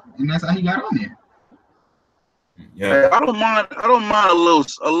 he talked, and that's how he got on there. Yeah, I don't mind a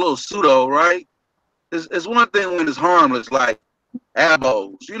little pseudo, right? It's one thing when it's harmless, like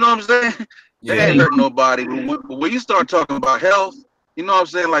abos. You know what I'm saying? They ain't hurt nobody. But when you start talking about health, you know what I'm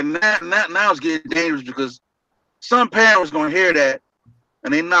saying? Like now it's getting dangerous because some parents gonna hear that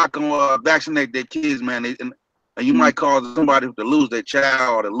and they not gonna vaccinate their kids, man. And you might cause somebody to lose their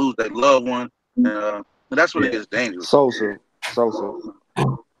child or to lose their loved one. And that's when it gets dangerous. Sosa.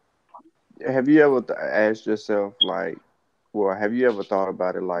 Have you ever asked yourself, like, well, have you ever thought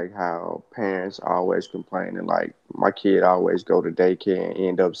about it, like how parents always complaining, like, my kid always go to daycare and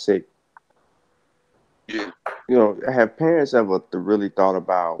end up sick? Yeah. You know, have parents ever really thought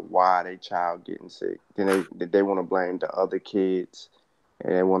about why their child getting sick? Then they want to blame the other kids,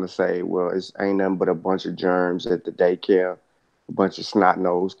 and they want to say, well, it's ain't nothing but a bunch of germs at the daycare, a bunch of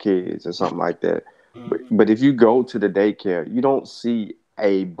snot-nosed kids or something like that. But if you go to the daycare, you don't see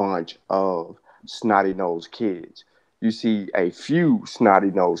a bunch of snotty-nosed kids. You see a few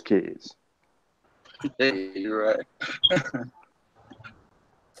snotty-nosed kids. Hey, you're right.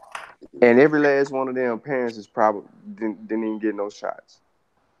 And every last one of them parents is probably didn't even get no shots.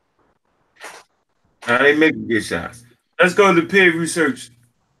 They make them get shots. Let's go to the Pew Research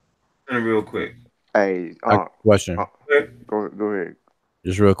Center real quick. Hey, question. Go ahead.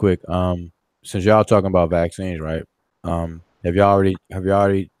 Just real quick. Since y'all talking about vaccines, right? Have you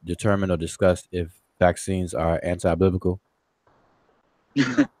already determined or discussed if vaccines are anti-biblical?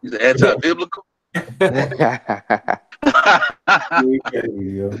 He's anti-biblical.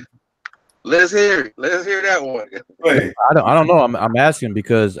 Let's hear it. Let's hear that one. Wait. I don't know. I'm asking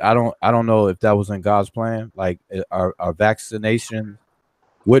because I don't know if that was in God's plan. Like, are vaccinations?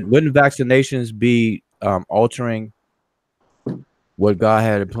 Wouldn't vaccinations be altering what God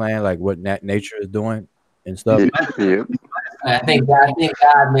had planned, like what nature is doing and stuff? Yeah. I think God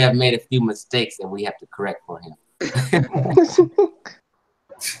may have made a few mistakes that we have to correct for him.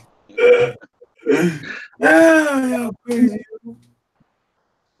 Y'all crazy.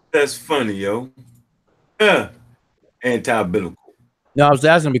 That's funny, yo. Anti-biblical. No, I was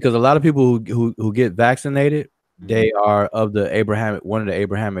asking because a lot of people who get vaccinated, they are of the one of the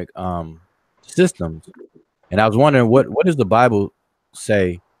Abrahamic systems, and I was wondering what does the Bible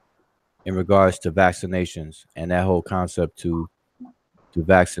say in regards to vaccinations and that whole concept to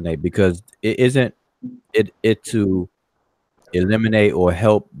vaccinate, because it isn't it to eliminate or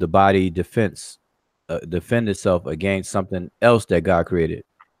help the body defend itself against something else that God created,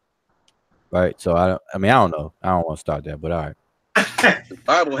 right? So I don't know. I don't want to start that, but all right. The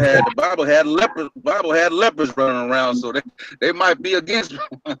Bible had lepers running around, so they might be against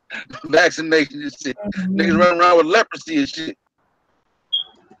vaccination and shit. Niggas running around with leprosy and shit.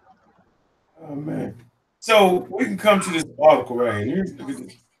 Oh man. So we can come to this article right here.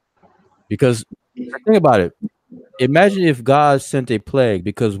 Because think about it. Imagine if God sent a plague,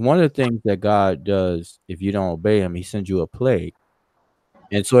 because one of the things that God does, if you don't obey him, he sends you a plague.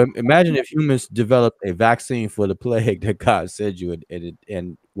 And so imagine if humans develop a vaccine for the plague that God sent you,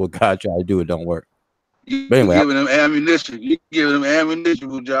 and what God tried to do, it don't work. You But anyway, giving them ammunition. You giving them ammunition,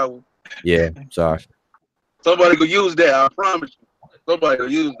 Bujawa. Yeah, sorry. Somebody could use that. I promise you. Somebody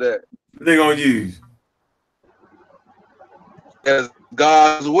will use that. They're gonna use as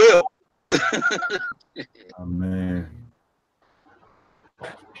God's will. Oh man.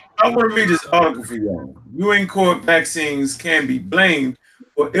 I want to read this article for y'all. UN court vaccines can be blamed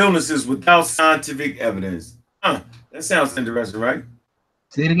for illnesses without scientific evidence. That sounds interesting, right?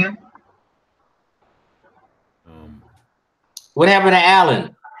 Say it again. What happened to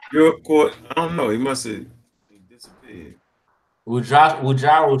Allen? Your court, I don't know. He must have disappeared.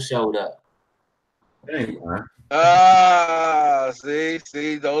 Wujaru showed up. Dang, man.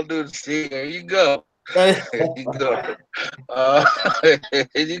 See, don't do the shit. There you go. There you go. There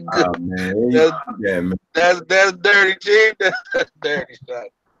you go. Oh, man. Man. That's dirty, Chief. That's dirty stuff.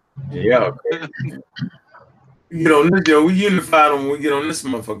 Yeah. Okay. We get on this, yo. We unified when we get on this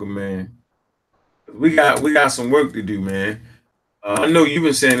motherfucker, man. We got some work to do, man. I know you've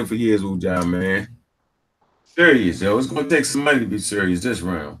been saying it for years, Ujah, man. Serious, yo. It's gonna take some money to be serious this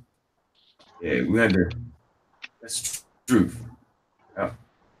round. Yeah, we had to. That's truth. Yeah.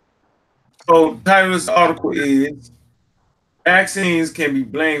 So, the title of this article is "Vaccines Can Be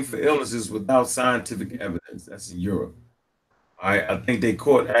Blamed for Illnesses Without Scientific Evidence." That's in Europe. All right, I think they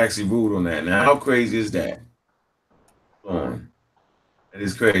court actually ruled on that. Now, how crazy is that? That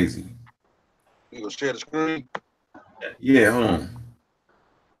is crazy. You gonna share the screen? Yeah, hold on.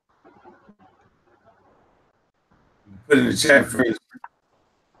 Put it in the chat first.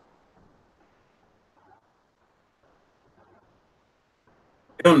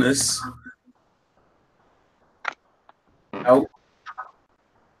 Illness out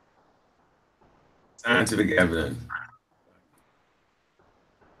scientific evidence.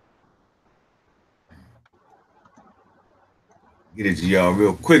 Get it to y'all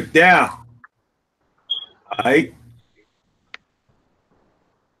real quick down. All right.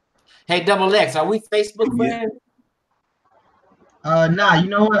 Hey, Double X, are we Facebook friends? Nah, you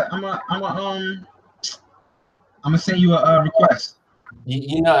know what? I'm gonna send you a request.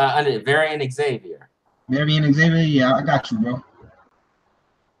 You know, under Variant Xavier. Variant Xavier, yeah, I got you, bro.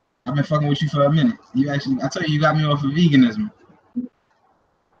 I've been fucking with you for a minute. I told you got me off of veganism.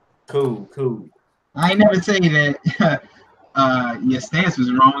 Cool. I ain't never say that your stance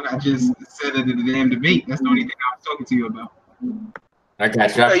was wrong. I just said it in the damn debate. That's the only thing I was talking to you about. I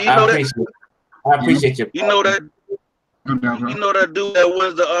got you. Hey, I appreciate you. You know that. No doubt, bro. You know that dude that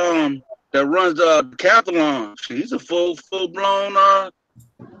was that runs the Decathlon. He's a full blown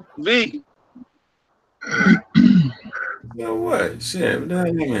vegan. You know what? Shit,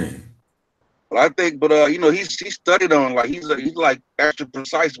 man. But I think, you know, he studied on, like, he's like extra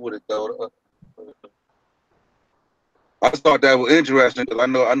precise with it though. I just thought that was interesting because I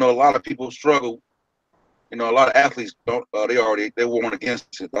know a lot of people struggle. You know, a lot of athletes don't. They warn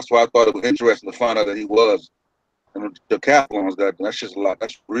against it. That's why I thought it was interesting to find out that he was. And the decathlons, that's just a lot.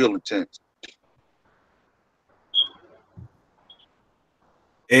 That's real intense.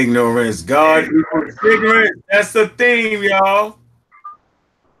 Ignorance. God equals ignorance. That's the theme, y'all.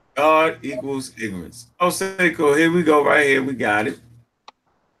 God equals ignorance. Oh, Seiko, here we go, right here. We got it.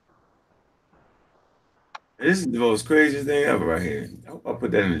 This is the most craziest thing ever right here. I hope I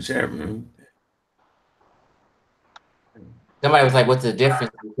put that in the chat room. Somebody was like, "What's the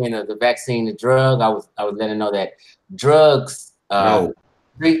difference between the vaccine and the drug?" I was letting them know that drugs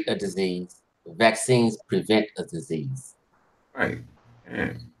treat a disease, vaccines prevent a disease. Right.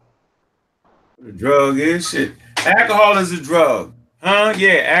 Yeah. The drug is shit. Alcohol is a drug. Huh?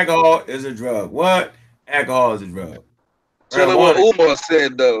 Yeah, alcohol is a drug. What? Alcohol is a drug. Tell her what Umar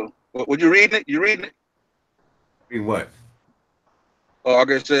said, though. Were you reading it? You reading it? Read what? Oh, I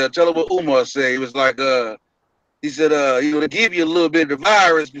guess tell her what Umar said. He was like, he said, they give you a little bit of the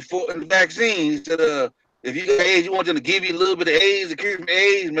virus before in the vaccine. He said, if you got AIDS, you want them to give you a little bit of AIDS to cure from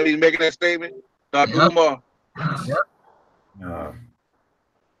AIDS. Maybe he's making that statement. Dr. Umar.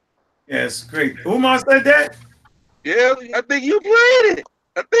 Yes, great. Umar said that? Yeah, I think you played it.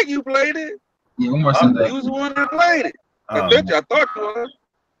 Yeah, Umar said that. He was the one that played it. I thought you were.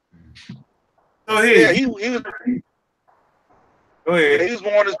 Go ahead. Yeah, he was. Go ahead. He was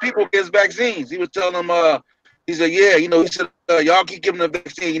one of those people against vaccines. He was telling them, he said, yeah, he said, y'all keep giving them the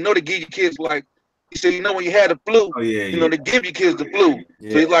vaccine. They give your kids he said, when you had the flu, they give your kids the flu.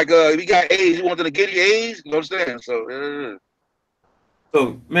 Yeah. So he's like, if you got AIDS, you want them to give you AIDS? You understand? So,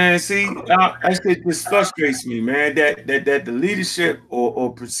 So, man, see, I said this frustrates me, man, that the leadership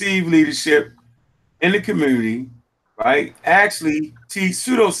or perceived leadership in the community, right, actually teach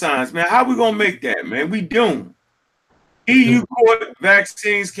pseudoscience, man. How we gonna make that, man? We doomed. EU court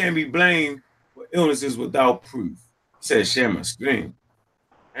vaccines can be blamed for illnesses without proof. Says share my screen.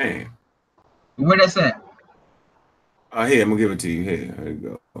 Man. Where that's at? Here, I'm gonna give it to you. Here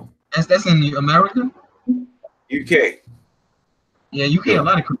you go. That's in America? UK. Yeah, UK a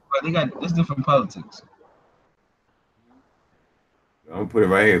lot of they got it's different politics. I'm gonna put it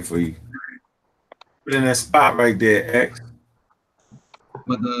right here for you. Put in that spot right there, X.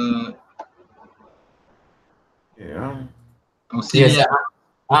 But the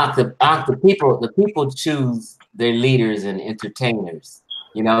people choose their leaders and entertainers.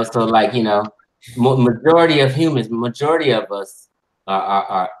 So like majority of us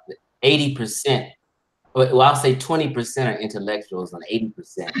are 80%. Well, I'll say 20% are intellectuals and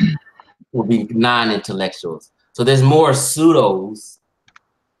 80% will be non-intellectuals. So there's more pseudos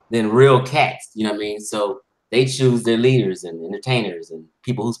than real cats. You know what I mean? So they choose their leaders and entertainers and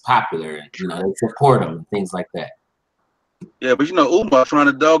people who's popular, and they support them and things like that. Yeah, but Umar trying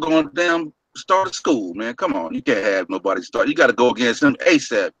to doggone damn start a school, man. Come on, you can't have nobody start. You got to go against him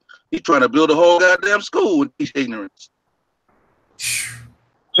ASAP. He's trying to build a whole goddamn school with these ignorance.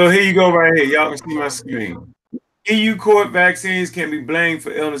 So here you go right here. Y'all can see my screen. EU court vaccines can be blamed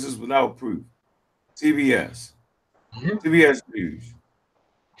for illnesses without proof. CBS. CBS News.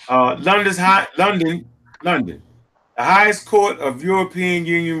 London. The highest court of European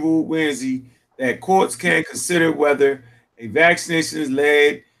Union ruled Wednesday that courts can consider whether a vaccination has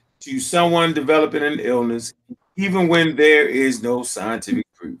led to someone developing an illness, even when there is no scientific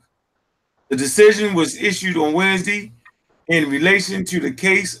proof. The decision was issued on Wednesday in relation to the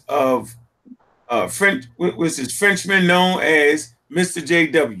case of Frenchman known as Mr.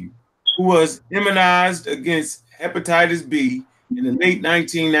 JW, who was immunized against hepatitis B in the late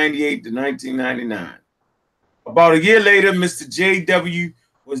 1998 to 1999. About a year later, Mr. JW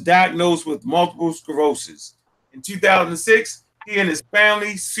was diagnosed with multiple sclerosis. In 2006, he and his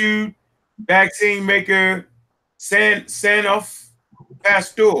family sued vaccine maker Sanofi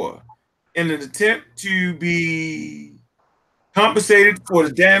Pasteur in an attempt to be compensated for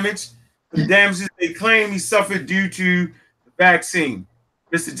the damages they claim he suffered due to the vaccine.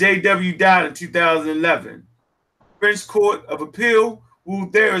 Mr. JW died in 2011. French Court of Appeal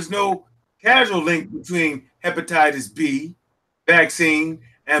ruled there is no causal link between hepatitis B vaccine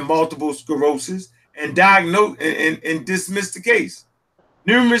and multiple sclerosis and diagnosed and dismissed the case.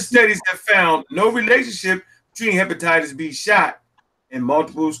 Numerous studies have found no relationship between hepatitis B shot and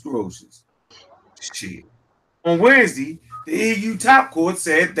multiple sclerosis. Shit. On Wednesday, the EU top court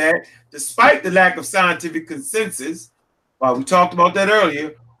said that despite the lack of scientific consensus, while we talked about that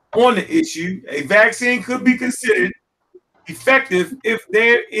earlier, on the issue, a vaccine could be considered effective if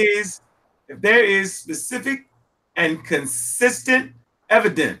there is specific and consistent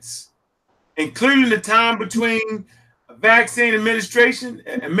evidence, including the time between vaccine administration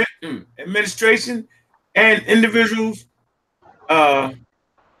and individuals'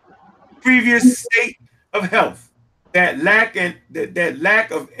 previous state of health. that lack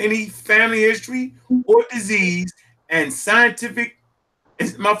of any family history or disease and significant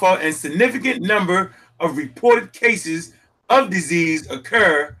number of reported cases of disease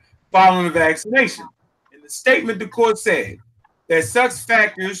occur following the vaccination. In the statement, the court said that such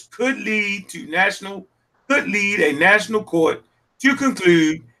factors could lead a national court to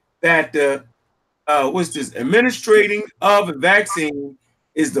conclude that the administrating of a vaccine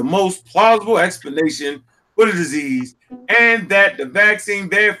is the most plausible explanation for the disease, and that the vaccine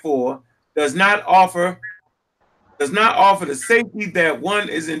therefore does not offer the safety that one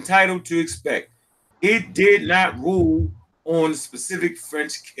is entitled to expect. It did not rule on the specific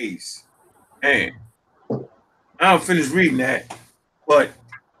French case. Man, I don't finish reading that, but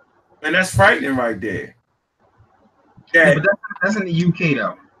man, that's frightening right there. Yeah, but that's in the UK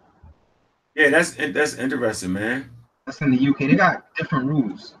though. Yeah, that's interesting, man. That's in the UK. They got different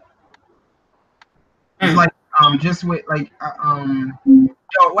rules. It's like just wait, like yo,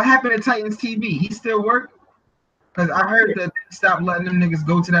 what happened to Titans TV? He still work? Because I heard that they stopped letting them niggas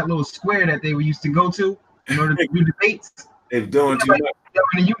go to that little square that they were used to go to in order to do debates. They're doing too much.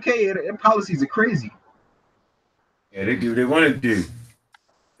 In the UK, their policies are crazy. Yeah, they do. They want to do.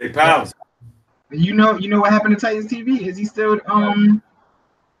 They policy. You know what happened to Titans TV? Is he still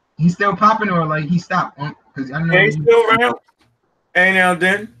he's still popping, or like he stopped? Because I know he's still around. Hey, now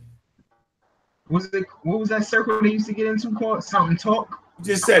then. What was that circle they used to get into called? Something Talk? You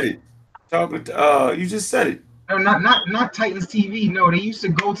just said it. You just said it. No, not Titans TV. No, they used to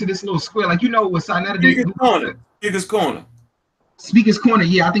go to this little square. Like, what's Speaker's Corner. Speaker's Corner. Speaker's Corner.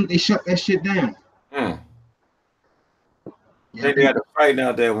 Yeah, I think they shut that shit down. Yeah, I think they had a fight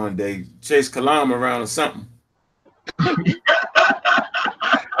out there one day. Chase Kalam around or something.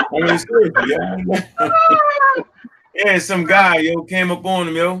 Yeah, some guy, came up on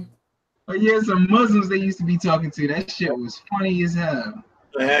him, Oh yeah, some Muslims they used to be talking to. That shit was funny as hell.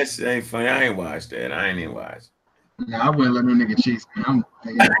 That shit ain't funny. I ain't watched that. I ain't even watched. Nah, I wouldn't let no nigga chase me.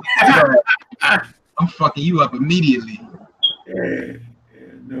 I'm fucking you up immediately. Yeah,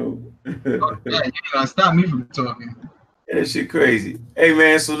 no. Oh, yeah, you gotta stop me from talking. Yeah, that shit crazy. Hey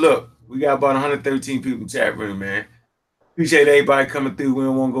man, so look, we got about 113 people in chat room, man. Appreciate everybody coming through. We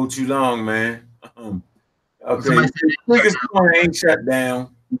don't want to go too long, man. Okay, Speaker's Corner ain't shut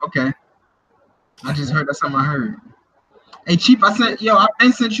down. Okay. I just heard that's something I heard. Hey, Chief, I sent you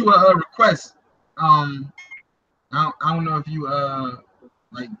a request. I don't know if you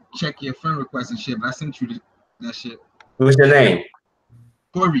like check your friend request and shit, but I sent you that shit. What's your name?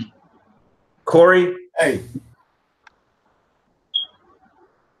 Corey. Corey? Hey.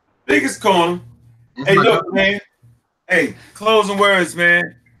 Biggest Corner. Hey, look, man. Hey, closing words,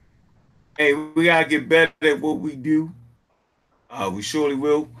 man. Hey, we gotta get better at what we do. We surely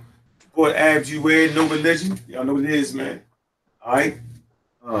will. Support Abs You Wear, No Religion. Y'all know what it is, man. All right.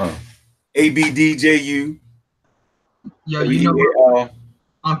 ABDJU. Yo, we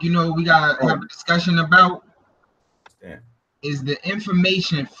gotta have a discussion about is the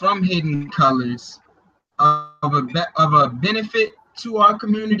information from Hidden Colors of a benefit to our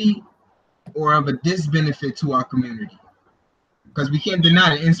community or of a disbenefit to our community? Because we can't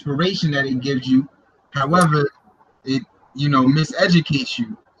deny the inspiration that it gives you. However, it miseducates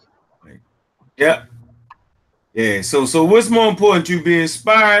you. Yep. Yeah. So what's more important, to be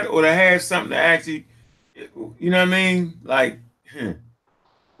inspired or to have something to actually, you know what I mean? Like,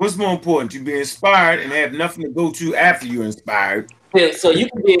 what's more important, to be inspired and have nothing to go to after you're inspired? So you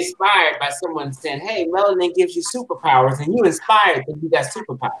can be inspired by someone saying, "Hey, melanin gives you superpowers," and you inspired that you got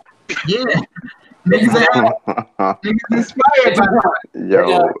superpowers. Yeah. Niggas inspired by that.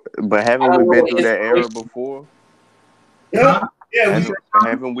 Yo, but haven't we been through that era before? Yeah. Yeah,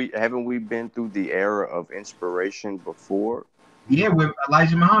 haven't we been through the era of inspiration before? Yeah, with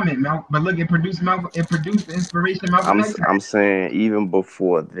Elijah Muhammad, but look, it produced the inspiration. I'm saying even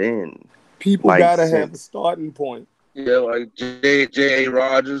before then, people gotta have a starting point. Yeah, like J.A.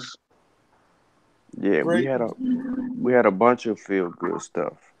 Rogers. Yeah, we had a bunch of feel good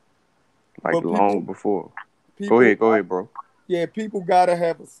stuff, like long before. Go ahead, bro. Yeah, people gotta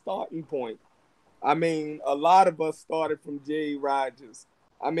have a starting point. I mean, a lot of us started from J.A. Rogers.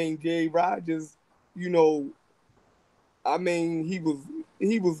 I mean, J.A. Rogers, he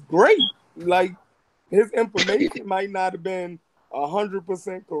was great. Like, his information might not have been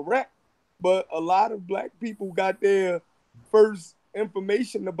 100% correct, but a lot of black people got their first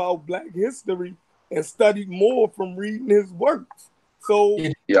information about black history and studied more from reading his works. So,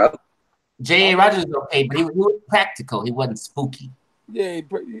 yeah, J.A. Rogers was okay, but he was practical. He wasn't spooky. Yeah,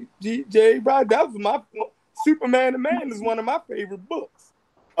 J.A. Rogers, that was my Superman the Man is one of my favorite books.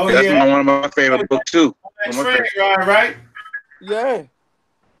 Oh, that's yeah. one of my favorite books too. Right? Yeah.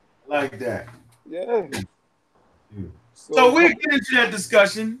 Like that. Yeah. So we'll get into that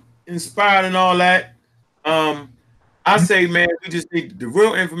discussion, inspired and all that. I say, man, we just need the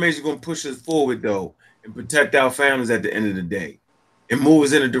real information going to push us forward, though, and protect our families at the end of the day, and move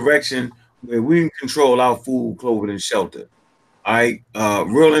us in a direction where we can control our food, clothing, and shelter. All right,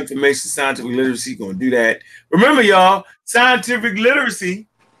 real information, scientific literacy, going to do that. Remember, y'all, scientific literacy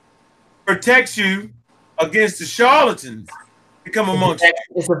protects you against the charlatans that come amongst you.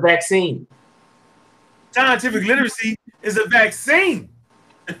 It's a vaccine. Scientific literacy is a vaccine.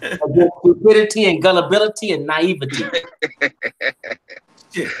 Against stupidity and gullibility and naivety.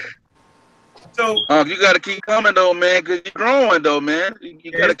 Shit. So you got to keep coming though, man, because you're growing though, man.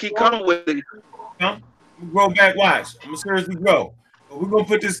 You got to keep coming with it. Grow back, watch. I'm gonna seriously grow. But we're gonna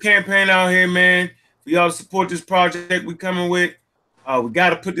put this campaign out here, man, for y'all to support this project we coming with. We got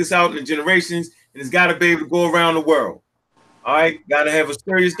to put this out in generations, and it's got to be able to go around the world. All right, got to have a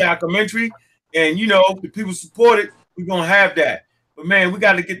serious documentary, and you know, if people support it, we're gonna have that. But man, we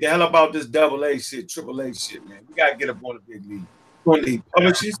got to get the hell about this AA shit, AAA shit, man. We got to get up on the big league. We're gonna need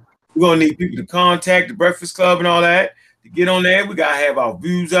publishers. We're gonna need people to contact the Breakfast Club and all that to get on there. We gotta have our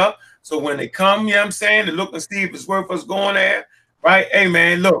views up. So when they come, you know what I'm saying, to look and see if it's worth us going there, right? Hey,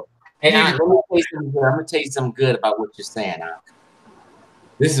 man, look. Hey, let me tell you something good. I'm gonna tell you something good about what you're saying.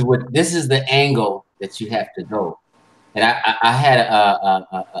 This is the angle that you have to go. And I had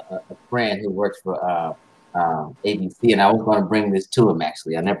a friend who works for ABC, and I was going to bring this to him.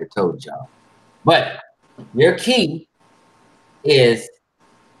 Actually, I never told y'all. But your key is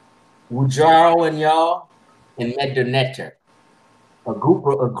Wujaro and y'all and Medunetter. A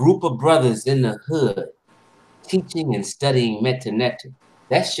group of brothers in the hood teaching and studying Medunetter.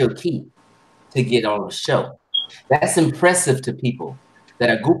 That's your key to get on the show. That's impressive to people that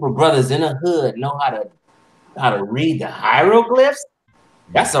a group of brothers in the hood know how to read the hieroglyphs.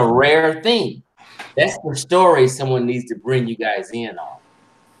 That's a rare thing. That's the story someone needs to bring you guys in on.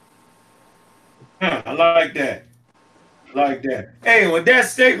 I like that. Like that. Hey, with that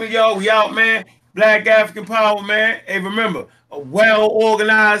statement, y'all, we out, man. Black African power, man. Hey, remember, a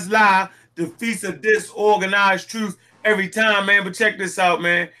well-organized lie defeats a disorganized truth every time, man. But check this out,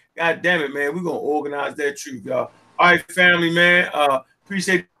 man. God damn it, man. We're going to organize that truth, y'all. All right, family, man.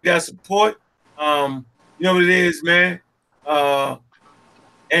 Appreciate that support. You know what it is, man.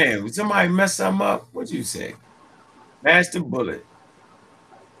 And would somebody mess something up? What'd you say? Master Bullet.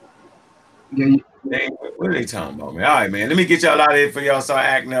 Yeah. What are they talking about, man? All right, man. Let me get y'all out of here for y'all start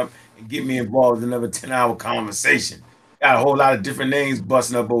acting up and get me involved in another 10-hour conversation. Got a whole lot of different names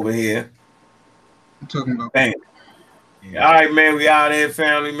busting up over here. I'm talking about. Bang. Yeah. All right, man. We out of here,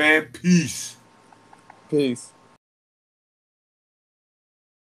 family, man. Peace. Peace.